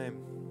Jesus'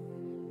 name.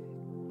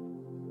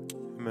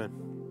 Amen.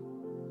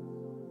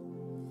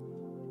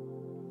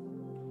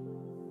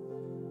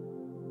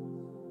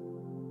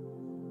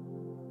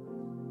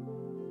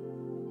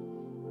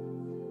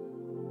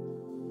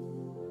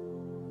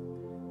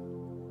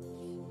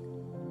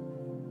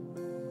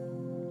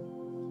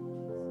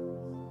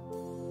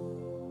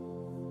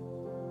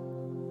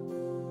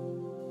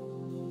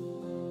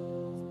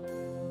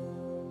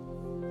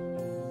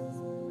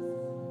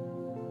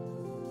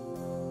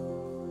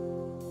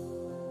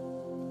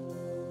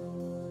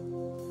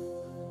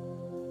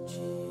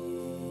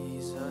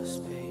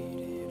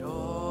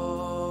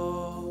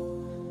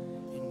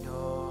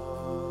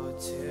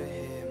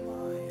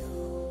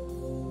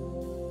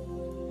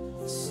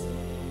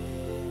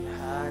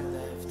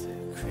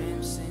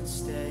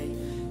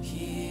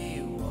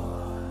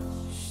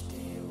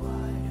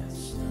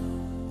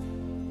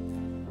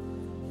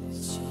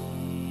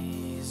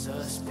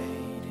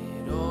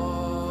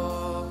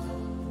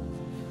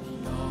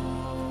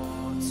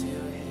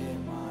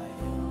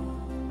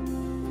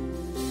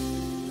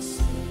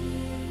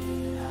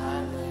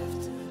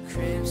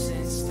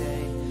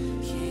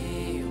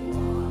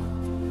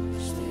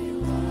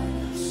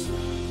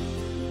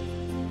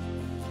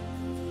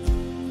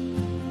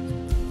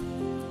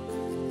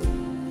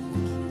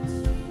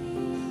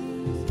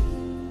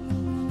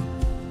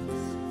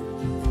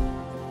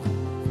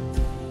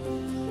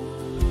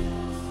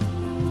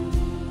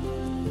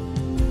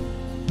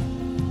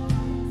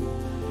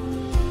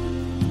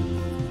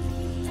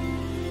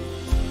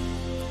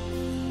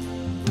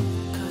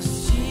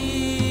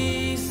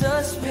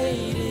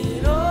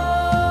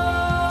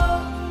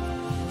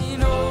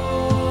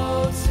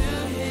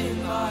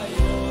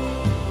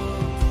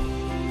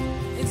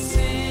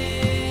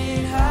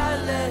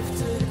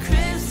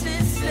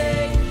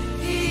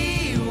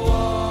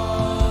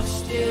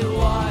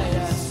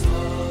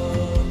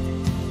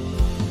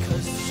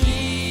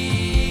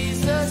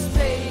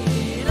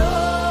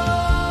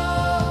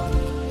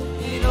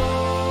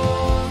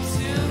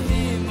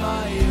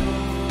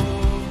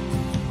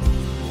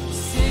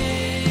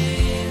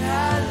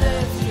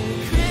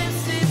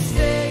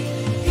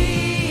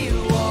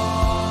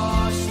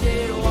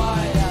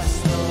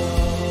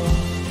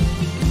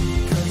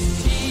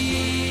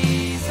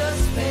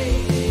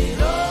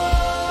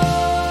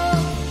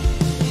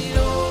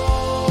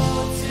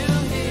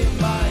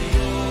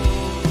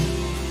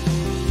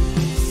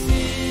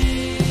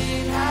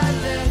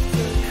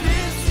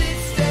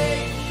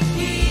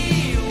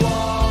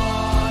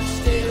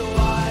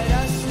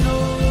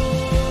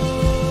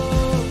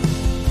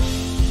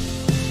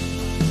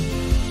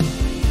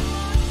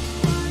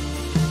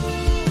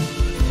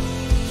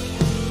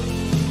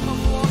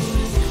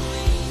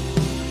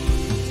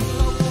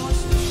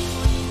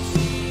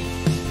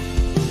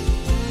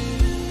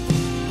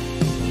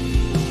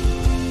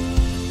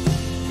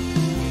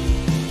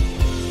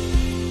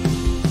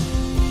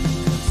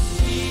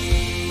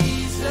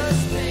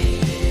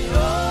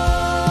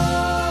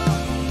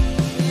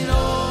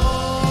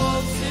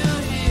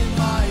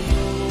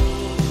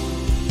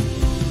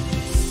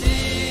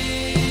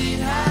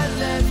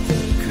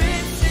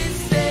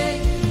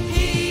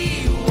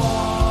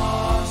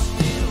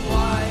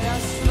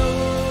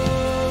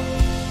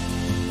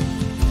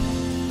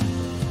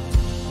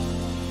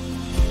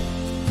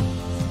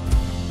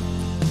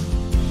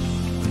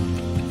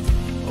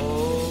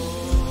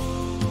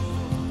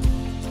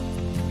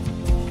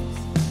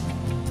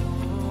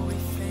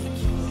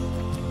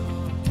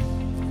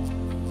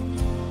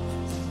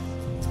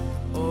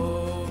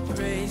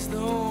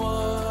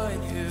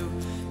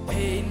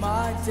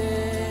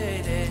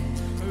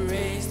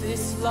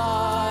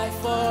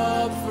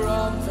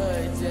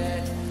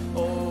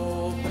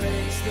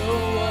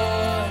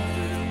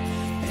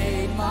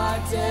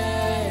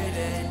 dead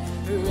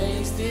and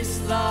raised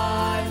this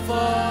life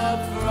up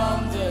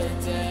from the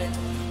dead.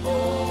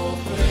 Oh,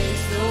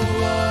 praise the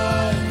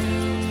one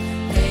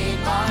who paid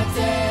my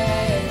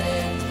debt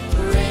and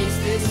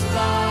raised this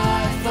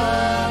life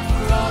up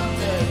from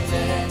the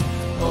dead.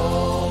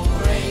 Oh,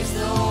 praise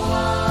the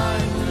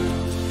one who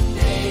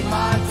paid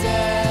my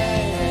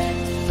debt and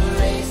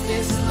raised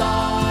this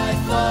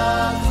life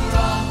up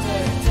from the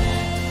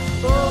dead.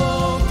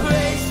 Oh,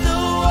 praise the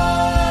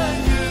one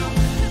who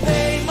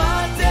paid my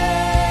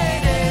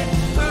debt and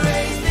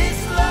raised this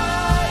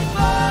life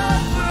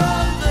up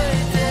from the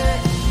dead.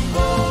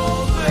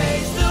 Oh,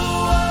 praise the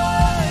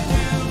one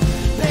who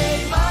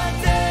paid my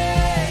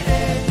debt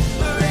and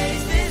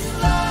raised this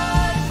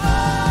life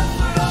up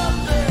from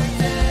the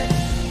dead.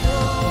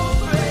 Oh,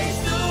 praise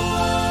the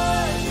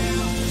one who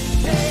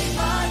paid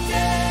my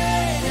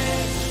debt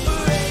and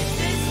raised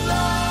this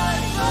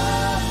life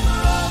up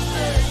from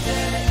the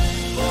dead.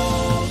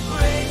 Oh,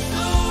 praise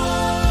the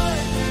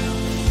one who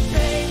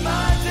paid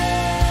my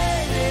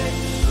debt and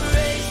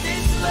raised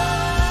this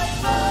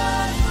life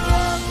up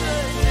from the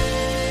dead.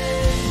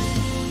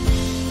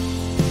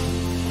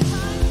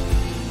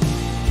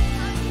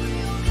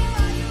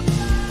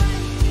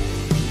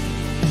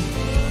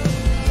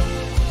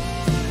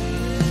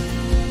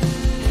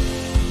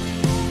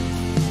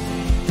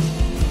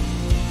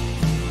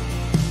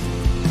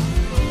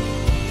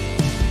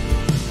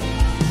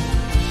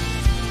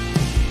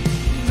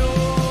 No,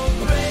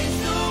 praise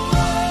the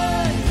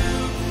one who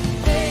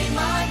paid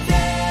my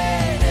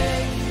debt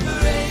and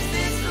raised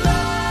this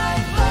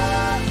life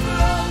up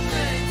from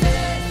the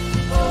dead.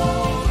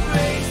 Oh,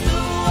 praise the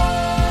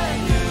one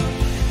who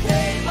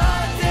paid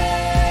my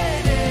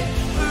debt and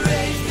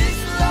raised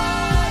this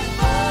life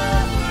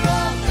up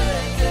from the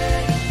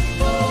dead.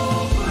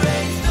 Oh,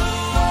 praise the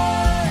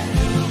one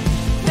who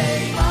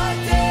paid my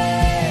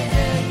debt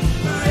and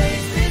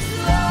raised this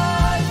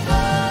life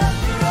up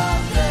from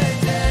the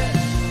dead.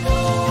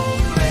 Oh,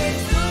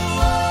 praise the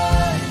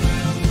one who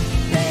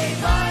paid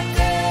my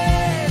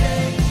debt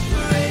and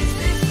raised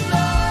this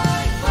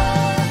life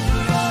up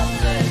from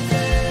the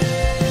dead.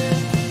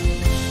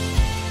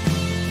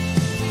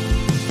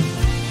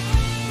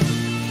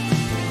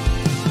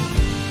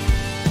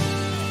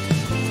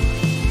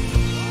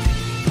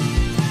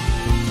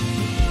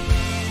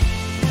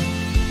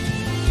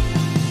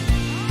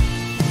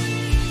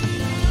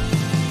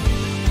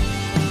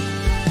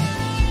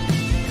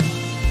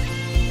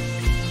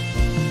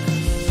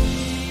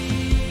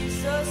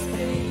 Jesus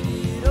paid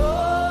it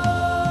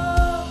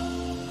all,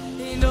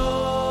 in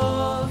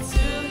all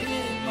to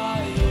Him I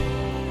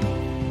owe.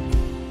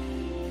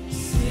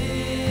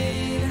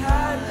 Sin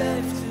had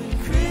left a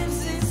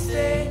crimson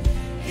stain,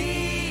 He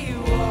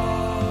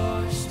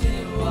washed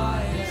it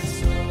white as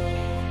snow.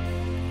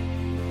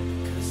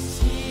 'Cause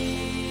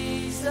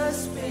Jesus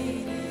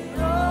paid it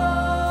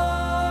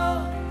all,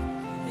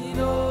 in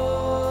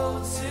all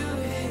to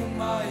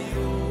Him I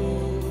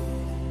owe.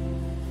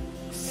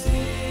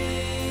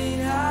 Sin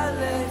had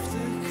left a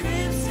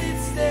crimson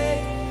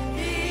stain,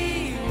 He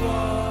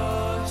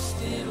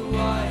washed it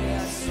white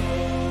as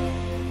snow.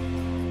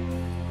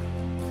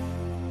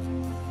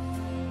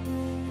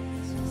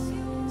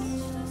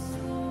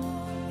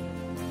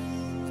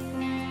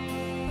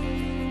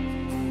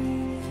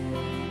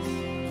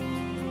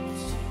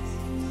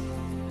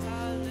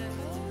 Had left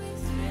a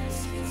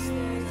crimson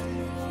stain,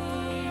 He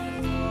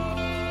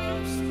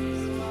washed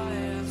it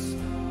white as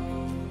snow.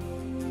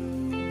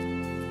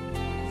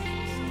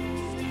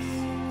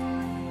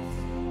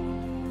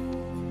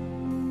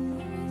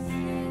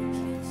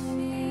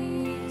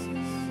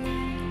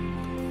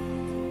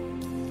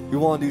 We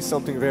want to do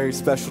something very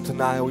special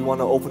tonight. We want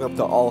to open up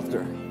the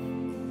altar.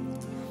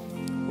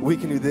 We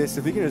can do this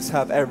if we can just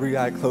have every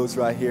eye closed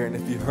right here. And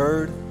if you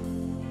heard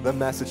the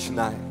message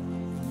tonight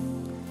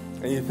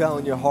and you felt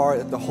in your heart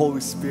that the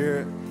Holy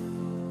Spirit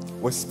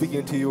was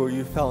speaking to you, or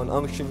you felt an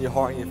unction in your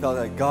heart and you felt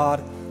that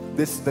God,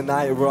 this is the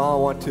night where I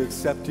want to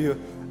accept you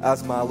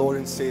as my Lord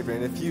and Savior.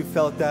 And if you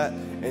felt that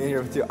and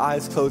you're with your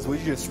eyes closed, would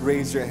you just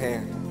raise your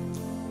hand?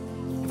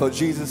 So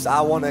Jesus,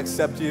 I want to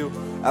accept you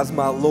as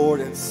my Lord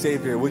and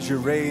Savior. Would you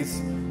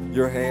raise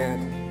your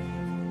hand?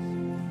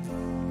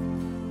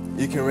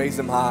 You can raise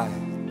them high.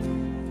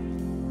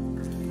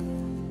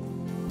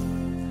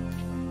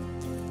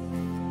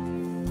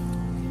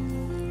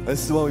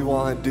 This is what we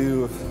want to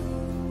do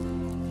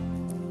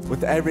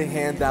with every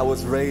hand that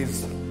was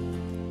raised.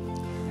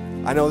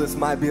 I know this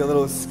might be a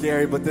little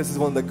scary, but this is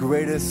one of the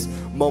greatest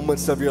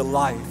moments of your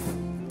life.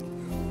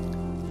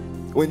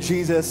 When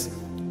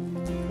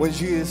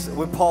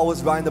Paul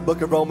was writing the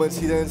book of Romans,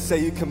 he didn't say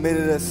you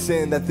committed a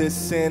sin, that this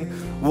sin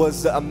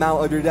was the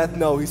amount of your death.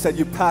 No, he said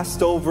you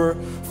passed over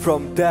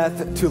from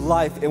death to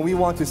life, and we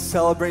want to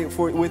celebrate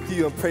with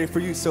you and pray for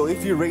you. So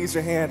if you raise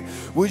your hand,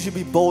 would you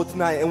be bold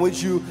tonight, and would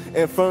you,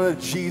 in front of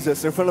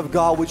Jesus, in front of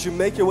God, would you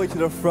make your way to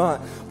the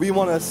front? We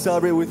want to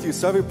celebrate with you.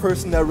 So every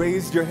person that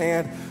raised your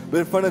hand, but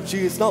in front of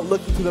Jesus, not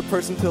looking to the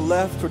person to the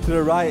left or to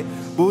the right,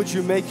 but would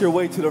you make your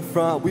way to the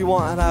front? We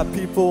want to have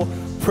people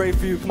pray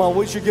for you. Come on,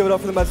 would you give it up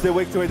for them as they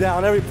wake their way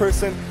down? Every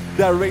person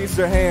that raised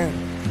their hand.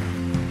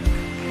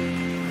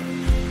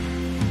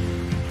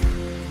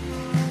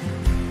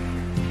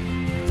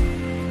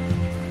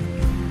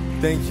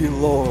 Thank you,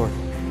 Lord.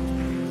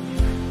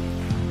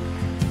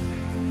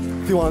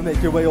 If you want to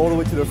make your way all the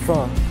way to the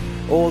front,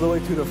 all the way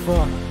to the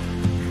front.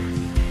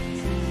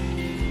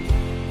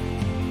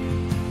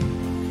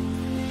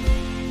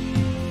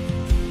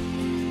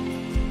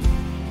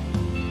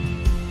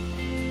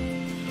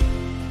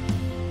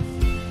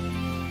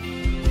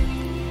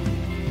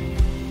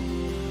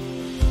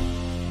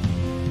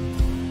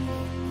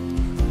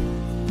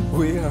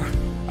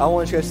 I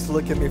want you guys to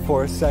look at me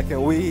for a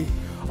second. We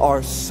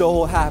are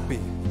so happy.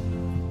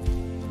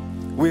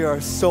 We are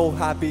so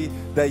happy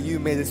that you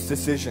made this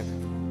decision.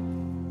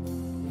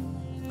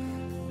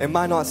 It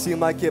might not seem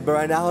like it, but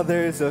right now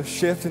there is a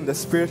shift in the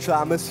spiritual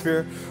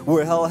atmosphere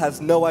where hell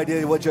has no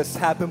idea what just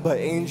happened, but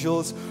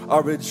angels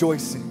are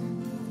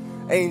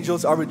rejoicing.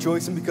 Angels are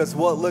rejoicing because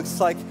what looks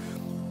like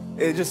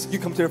you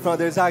come to the front,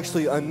 there's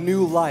actually a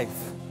new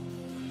life.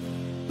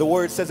 The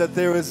word says that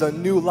there is a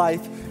new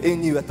life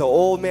in you, that the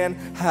old man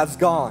has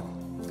gone.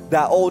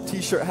 That old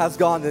t-shirt has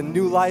gone. The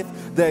new life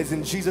that is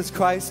in Jesus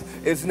Christ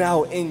is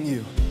now in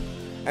you.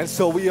 And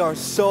so we are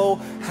so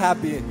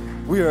happy.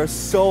 We are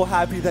so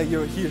happy that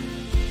you're here.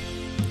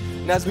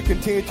 And as we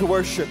continue to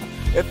worship,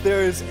 if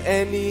there is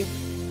any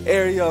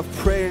area of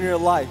prayer in your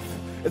life,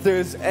 if there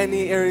is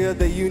any area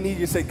that you need,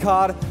 you say,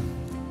 God,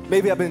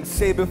 maybe I've been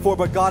saved before,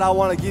 but God, I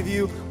want to give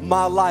you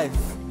my life.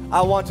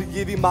 I want to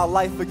give you my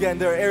life again.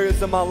 There are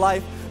areas of my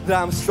life that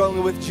I'm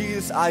struggling with.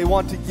 Jesus, I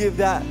want to give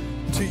that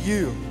to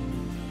you.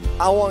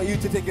 I want you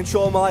to take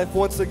control of my life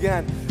once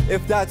again.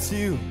 If that's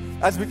you,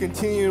 as we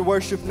continue to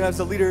worship and as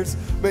the leaders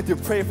meant to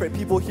pray for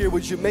people here,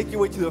 would you make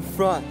your way to the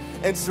front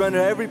and surrender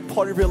every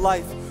part of your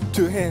life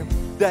to Him,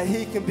 that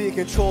He can be in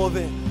control of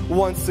it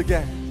once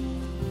again.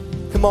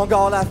 Come on,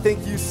 God, I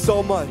thank you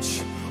so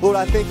much. Lord,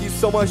 I thank you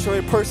so much for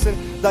every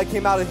person that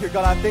came out of here.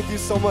 God, I thank you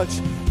so much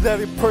for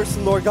every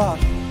person, Lord God.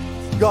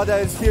 God,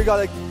 that is here,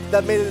 God,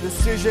 that made a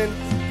decision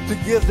to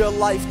give their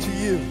life to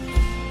you.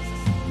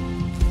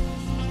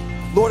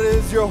 Lord, it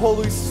is your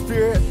Holy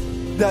Spirit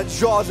that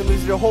draws them. It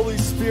is your Holy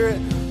Spirit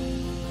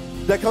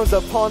that comes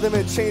upon them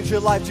and changes your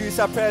life. Jesus,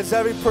 I pray as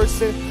every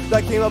person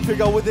that came up here,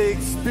 God, would they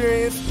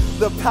experience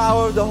the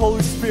power of the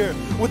Holy Spirit?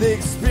 Would they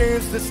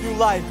experience this new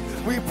life?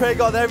 We pray,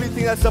 God, that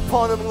everything that's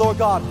upon them, Lord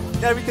God,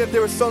 everything that they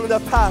were sown in the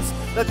past,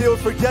 that they would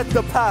forget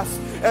the past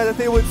and that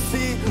they would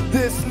see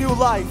this new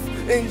life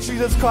in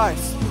Jesus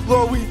Christ.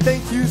 Lord, we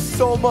thank you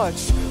so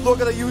much, Lord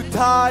God, that you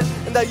died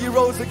and that you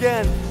rose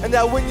again, and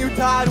that when you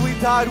died, we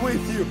died with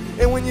you,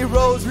 and when you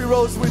rose, we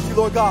rose with you,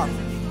 Lord God.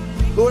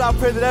 Lord, I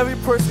pray that every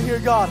person here,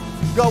 God,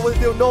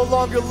 they'll no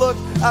longer look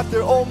at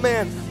their old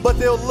man, but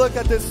they'll look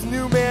at this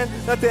new man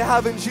that they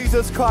have in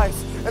Jesus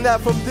Christ, and that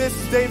from this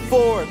day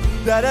forward,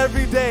 that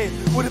every day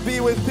would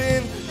be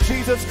within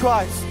Jesus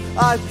Christ.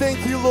 I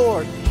thank you,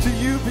 Lord. To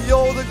you be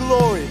all the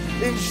glory,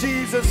 in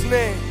Jesus'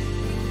 name.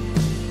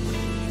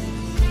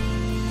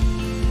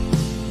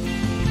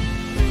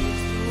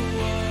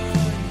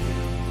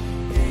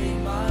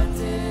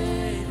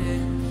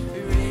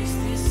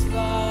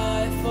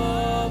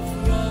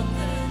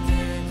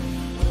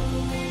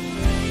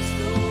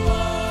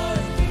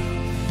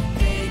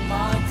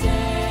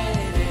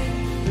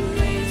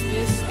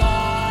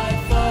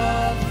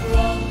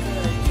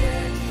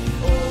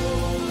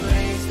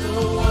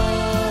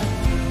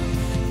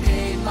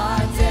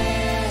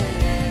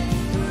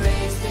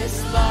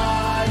 This life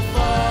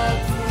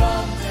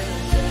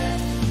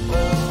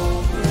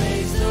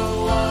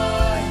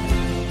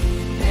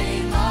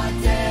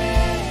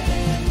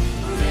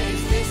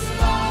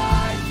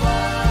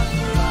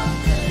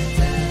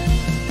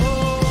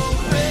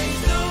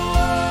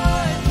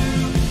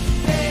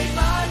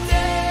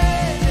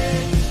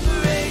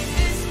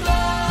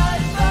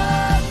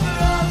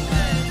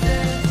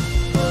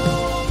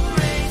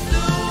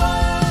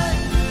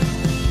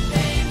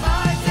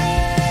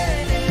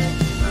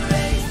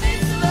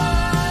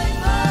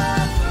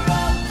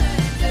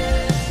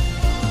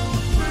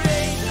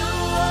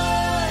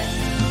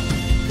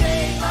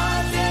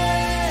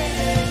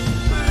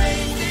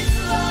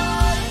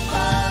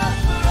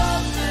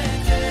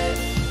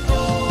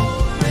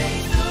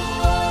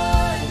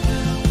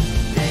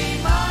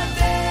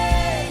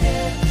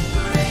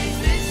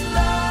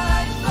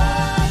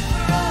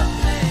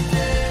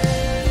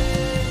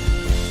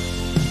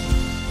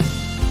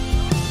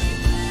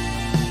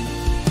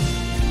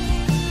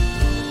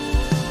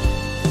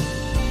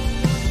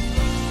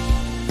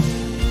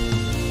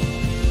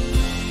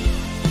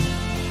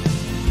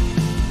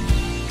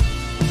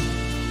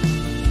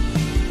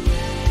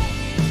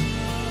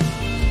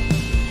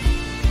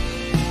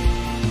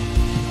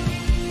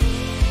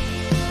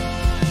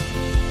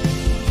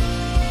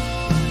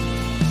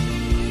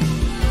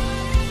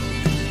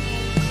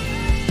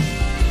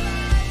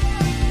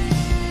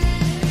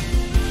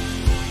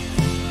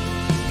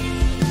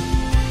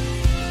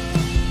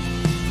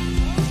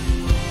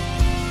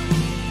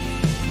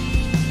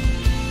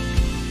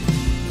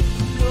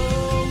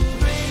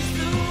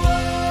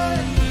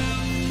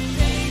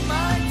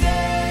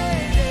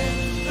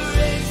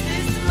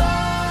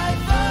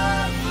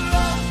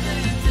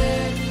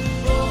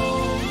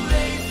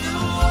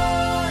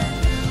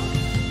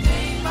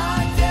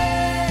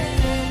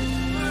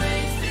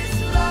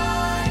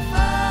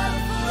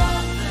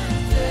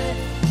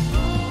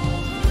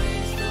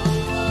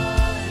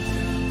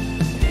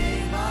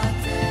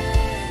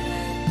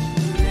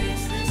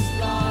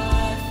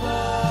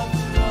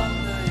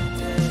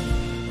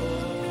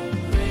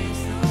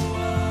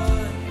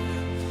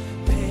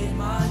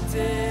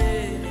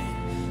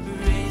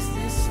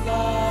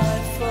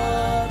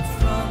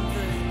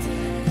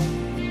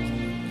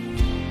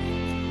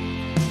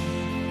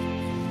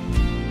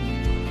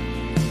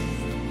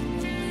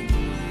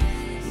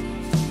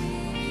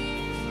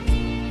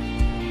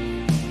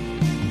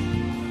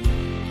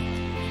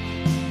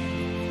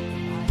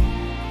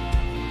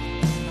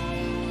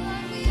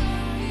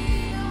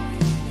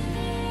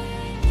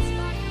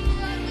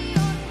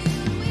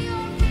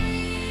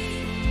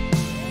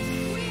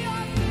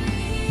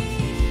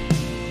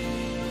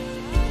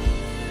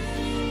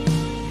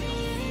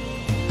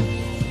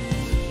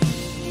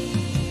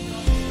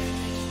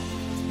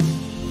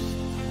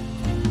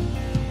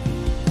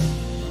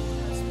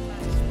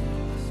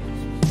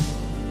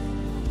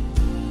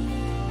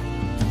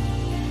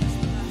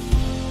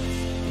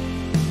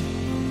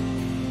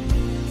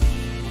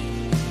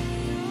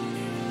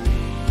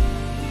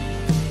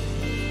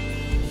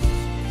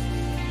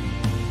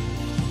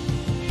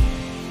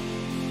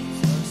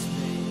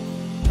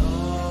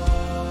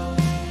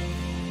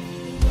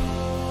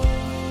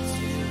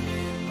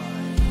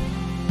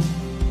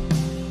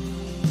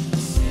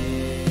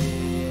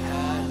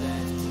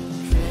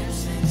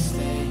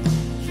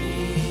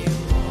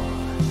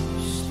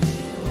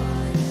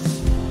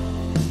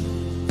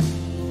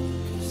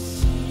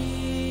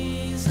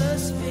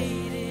Jesus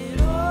paid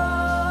it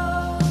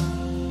all.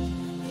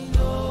 And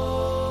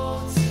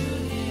all to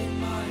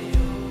him I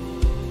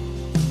owe.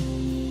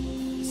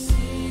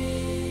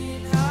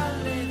 Sin I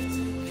left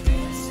a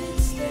crimson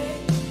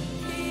stain.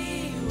 He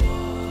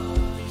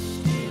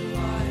washed it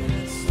white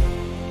as snow.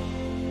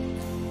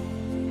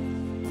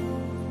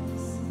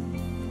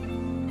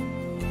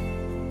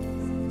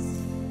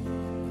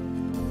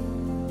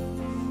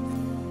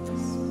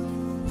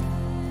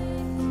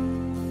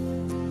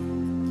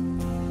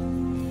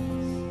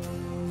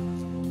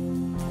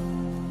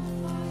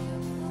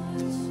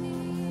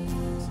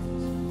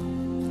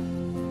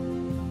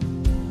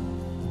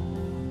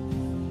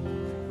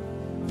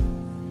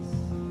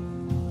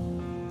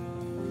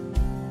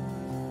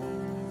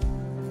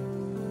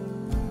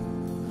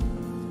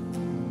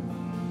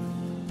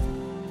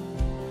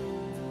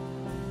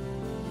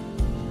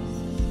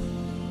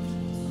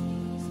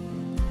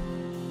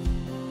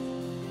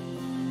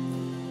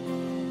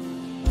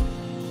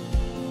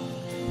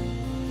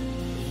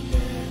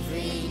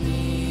 Every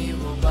knee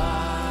will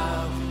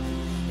bow,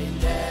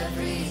 and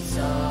every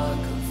tongue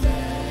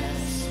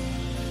confess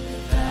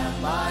that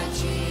my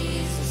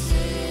Jesus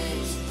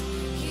is,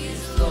 He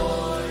is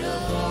Lord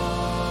of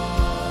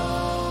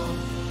all.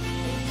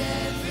 And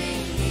every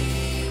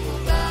knee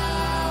will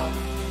bow,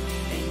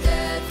 and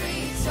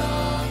every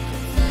tongue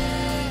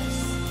confess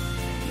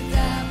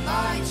that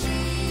my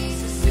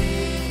Jesus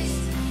is,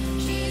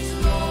 He is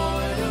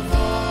Lord of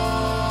all.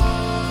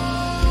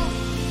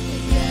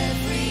 And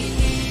every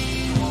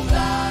knee will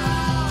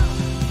bow,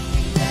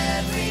 and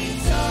every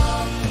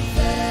tongue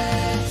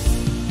confess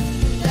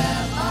that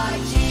my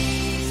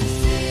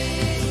Jesus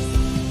is,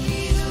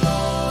 He's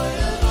Lord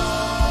of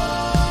all.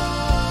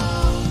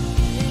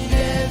 And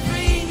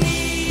every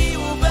knee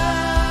will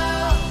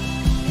bow,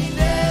 and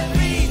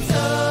every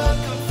tongue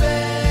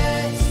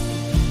confess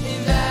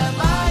that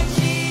my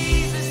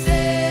Jesus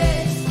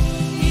is,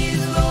 He's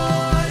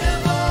Lord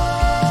of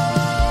all.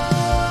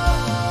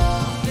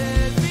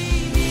 Every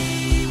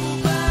knee will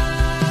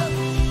bow,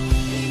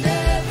 and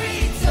every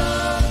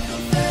tongue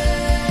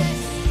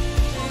confess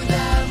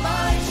that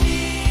my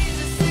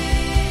Jesus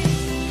is,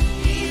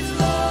 He's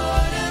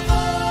Lord of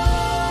all.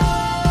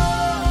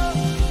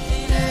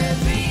 And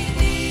every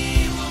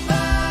knee will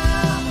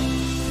bow,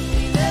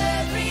 and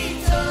every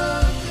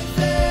tongue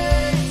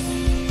confess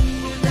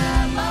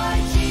that my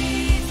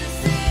Jesus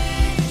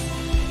is,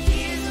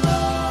 He's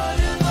Lord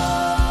of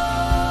all.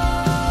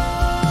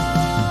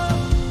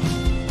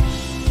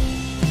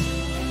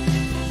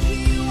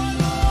 You are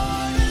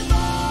Lord of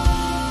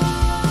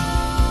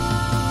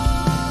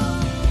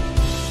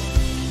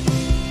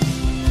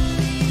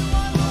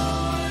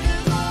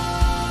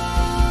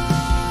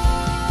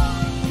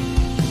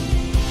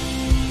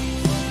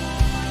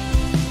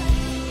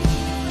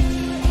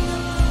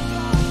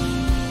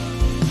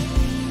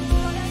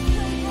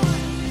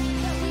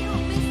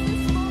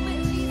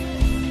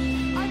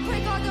I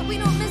pray, God, that we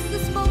don't miss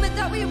this moment,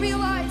 that we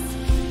realize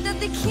that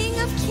the King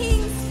of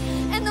Kings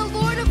and the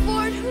Lord of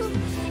Lords,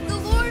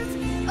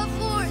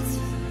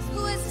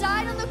 who has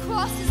died on the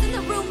cross, is in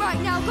the room right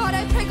now. God,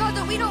 I pray, God,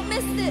 that we don't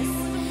miss this,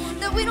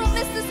 that we don't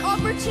miss this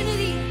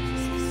opportunity.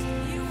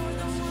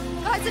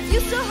 Guys, if you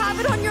still have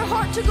it on your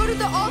heart to go to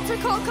the altar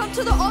call, come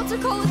to the altar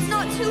call. It's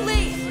not too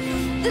late.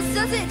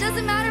 It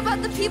doesn't matter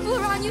about the people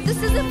around you.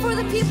 This isn't for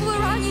the people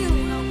around you.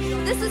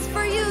 This is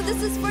for you.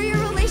 This is for your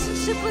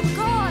relationship with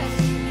God.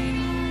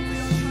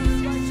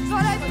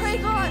 God, I pray,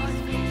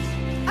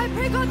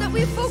 God, that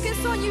we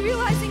focus on you,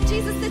 realizing,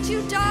 Jesus, that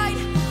you died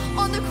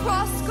on the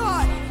cross,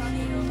 God.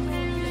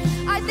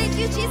 I thank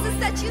you, Jesus,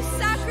 that you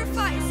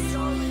sacrificed.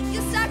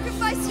 You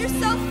sacrificed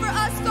yourself for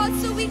us, God,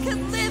 so we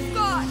could live,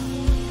 God.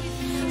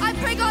 I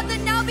pray, God,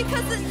 that now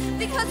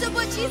because of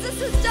what Jesus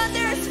has done,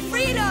 there is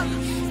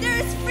freedom. There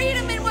is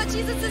freedom in what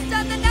Jesus has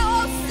done, that now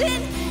all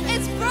sin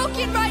is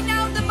broken right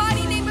now in the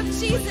mighty name of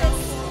Jesus.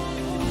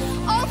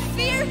 All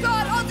fear,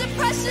 God, all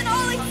depression,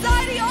 all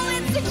anxiety, all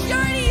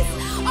insecurities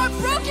are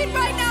broken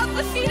right now at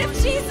the feet of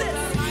Jesus.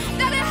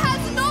 That it has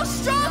no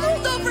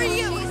stronghold over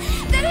you.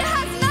 That it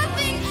has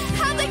nothing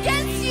held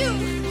against you.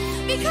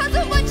 Because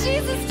of what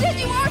Jesus did,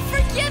 you are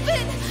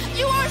forgiven.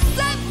 You are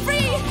set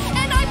free.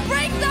 And I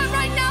break that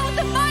right now in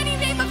the mighty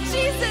name of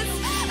Jesus.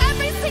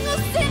 Every single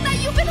sin that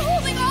you've been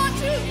holding on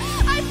to,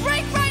 I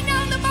break right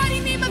now in the mighty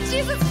name of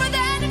Jesus. For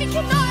the enemy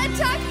cannot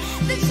attack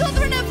the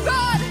children of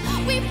God.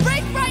 We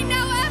break right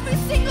now every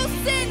single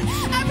sin,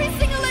 every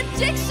single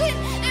addiction.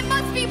 It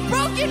must be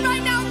broken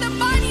right now in the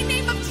mighty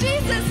name of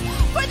Jesus.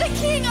 For the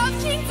King of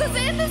Kings is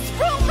in this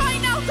room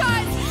right now,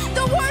 guys.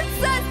 The word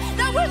says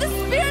that where the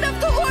Spirit of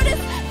the Lord is,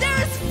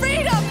 there is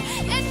freedom.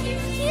 And He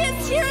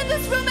is here in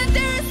this room, and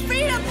there is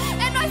freedom.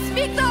 And I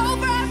speak that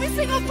over every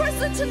single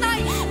person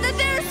tonight, that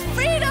there is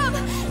freedom.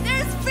 There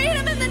is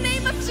freedom in the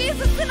name of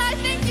Jesus. And I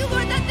thank you,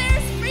 Lord, that there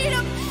is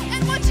freedom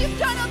in what you've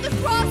done on the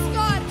cross,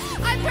 God.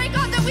 I pray,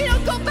 God, that we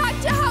don't go back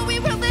to how we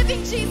were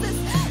living, Jesus,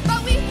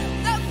 but we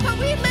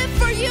live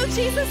for you,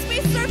 Jesus.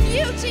 We serve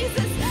you,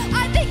 Jesus.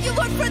 I thank you,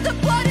 Lord, for the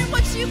blood and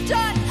what you've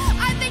done.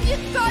 I thank you,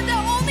 God,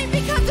 that only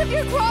because of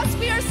your cross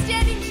we are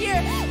standing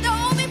here.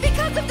 That only because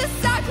the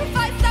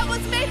sacrifice that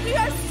was made, we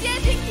are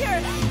standing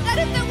here.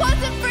 That if it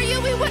wasn't for you,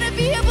 we wouldn't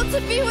be able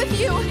to be with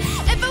you.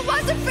 If it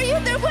wasn't for you,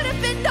 there would have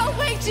been no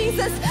way,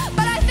 Jesus.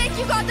 But I thank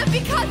you, God, that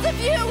because of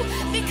you,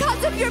 because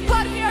of your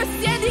blood, we are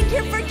standing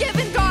here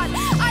forgiven, God.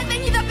 I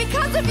thank you that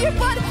because of your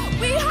blood,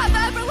 we have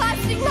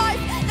everlasting life,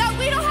 that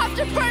we don't have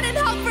to burn in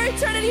hell for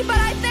eternity. But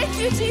I thank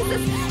you,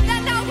 Jesus,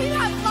 that now we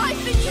have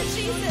life in you,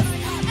 Jesus.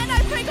 And I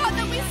pray, God,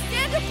 that we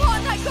stand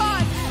upon that,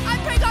 God. I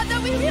pray, God,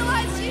 that we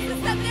realize, Jesus,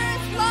 that there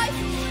is life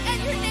in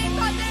your name,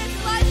 God. There is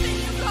life in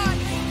you, God.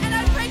 And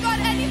I pray, God,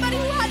 anybody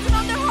who has it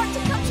on their heart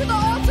to come to the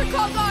altar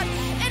call, God,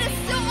 it is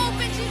still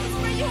open, Jesus,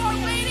 for you are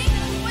waiting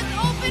with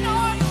open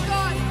arms,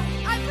 God.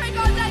 I pray,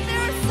 God, that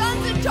there are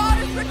sons and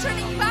daughters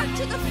returning back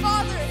to the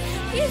Father.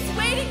 He is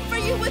waiting for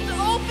you with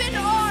open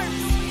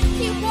arms.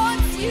 He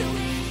wants you.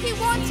 He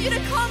wants you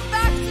to come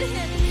back to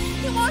him.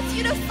 He wants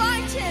you to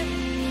find him.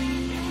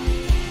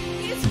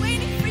 He is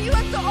waiting for you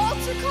at the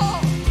altar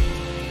call.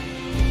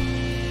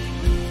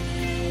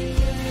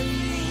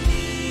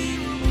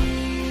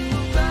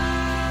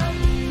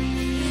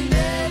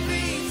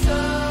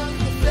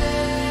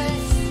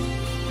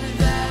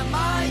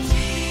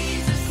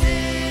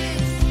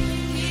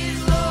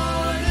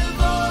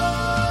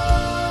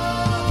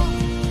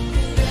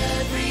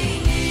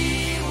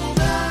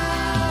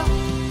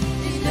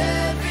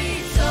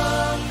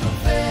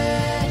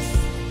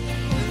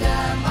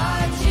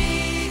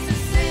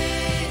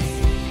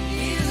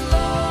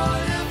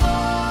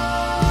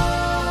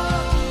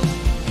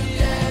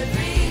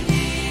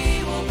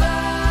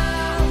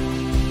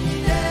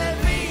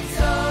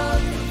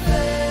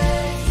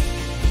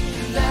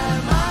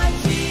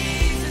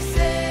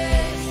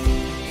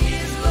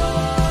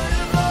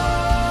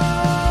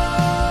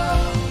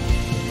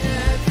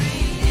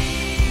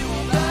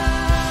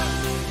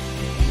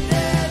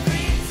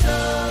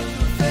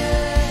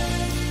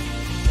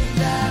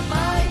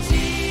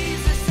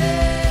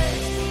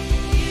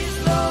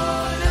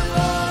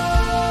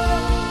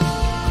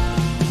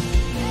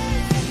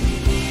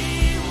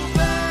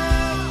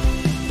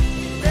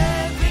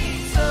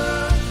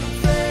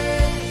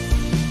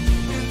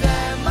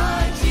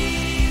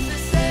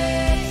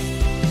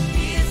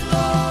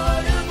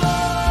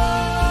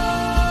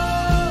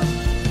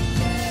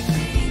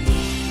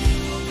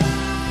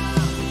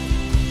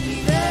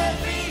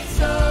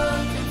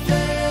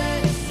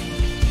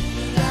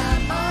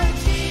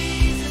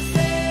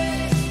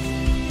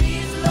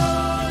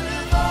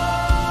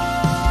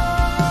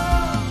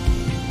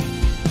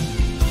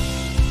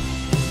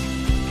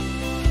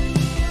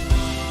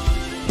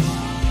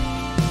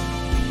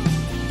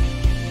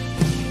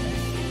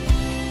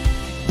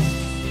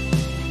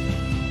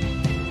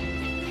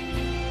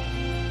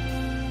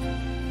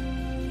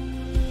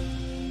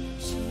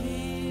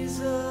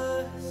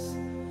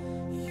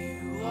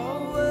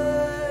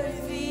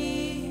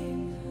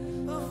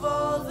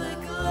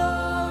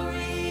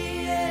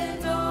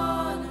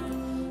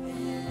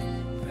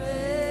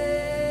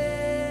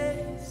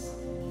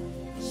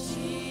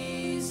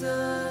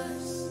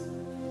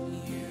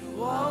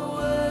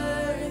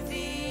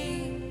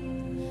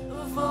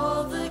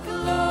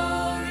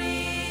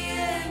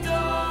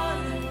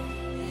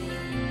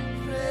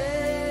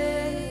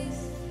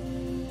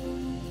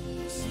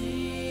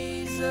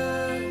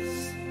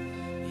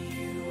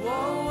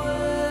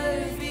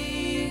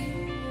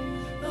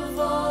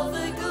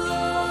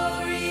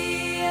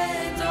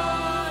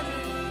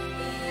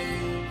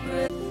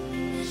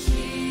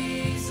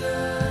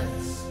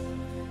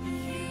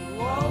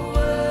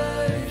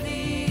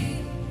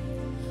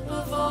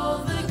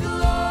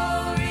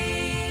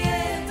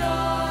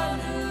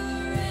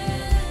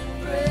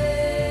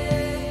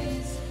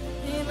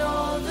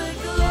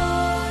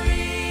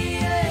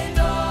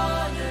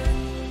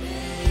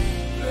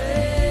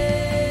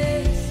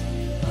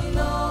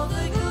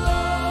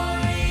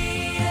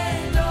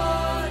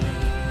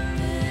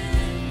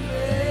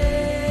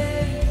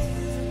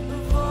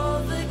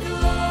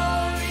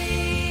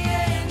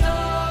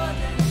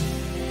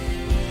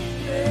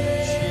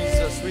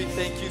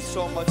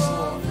 so much,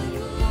 Lord.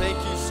 Thank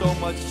you so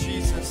much,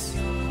 Jesus.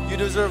 You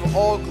deserve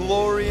all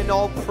glory and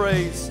all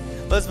praise.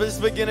 Let's just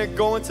begin to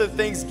go into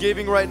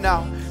Thanksgiving right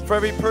now. For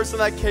every person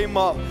that came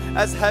up,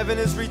 as heaven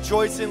is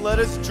rejoicing, let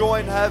us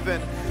join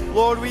heaven.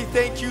 Lord, we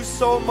thank you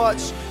so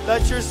much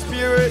that your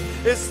Spirit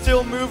is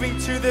still moving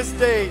to this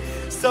day.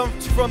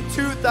 From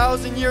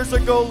 2,000 years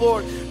ago,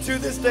 Lord, to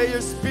this day, your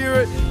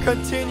Spirit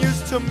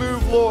continues to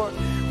move, Lord.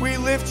 We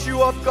lift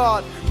you up,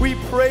 God. We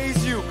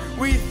praise you.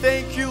 We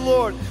thank you,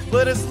 Lord.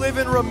 Let us live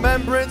in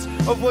remembrance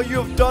of what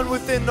you have done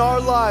within our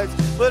lives.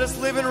 Let us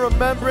live in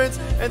remembrance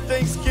and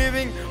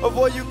thanksgiving of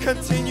what you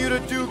continue to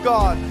do,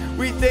 God.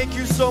 We thank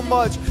you so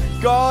much.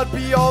 God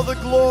be all the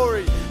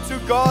glory. To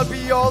God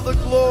be all the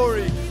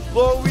glory.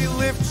 Lord, we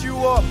lift you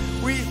up.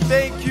 We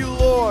thank you,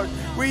 Lord.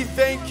 We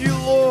thank you,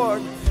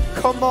 Lord.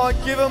 Come on,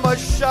 give him a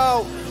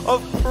shout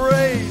of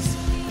praise.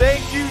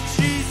 Thank you,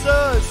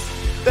 Jesus.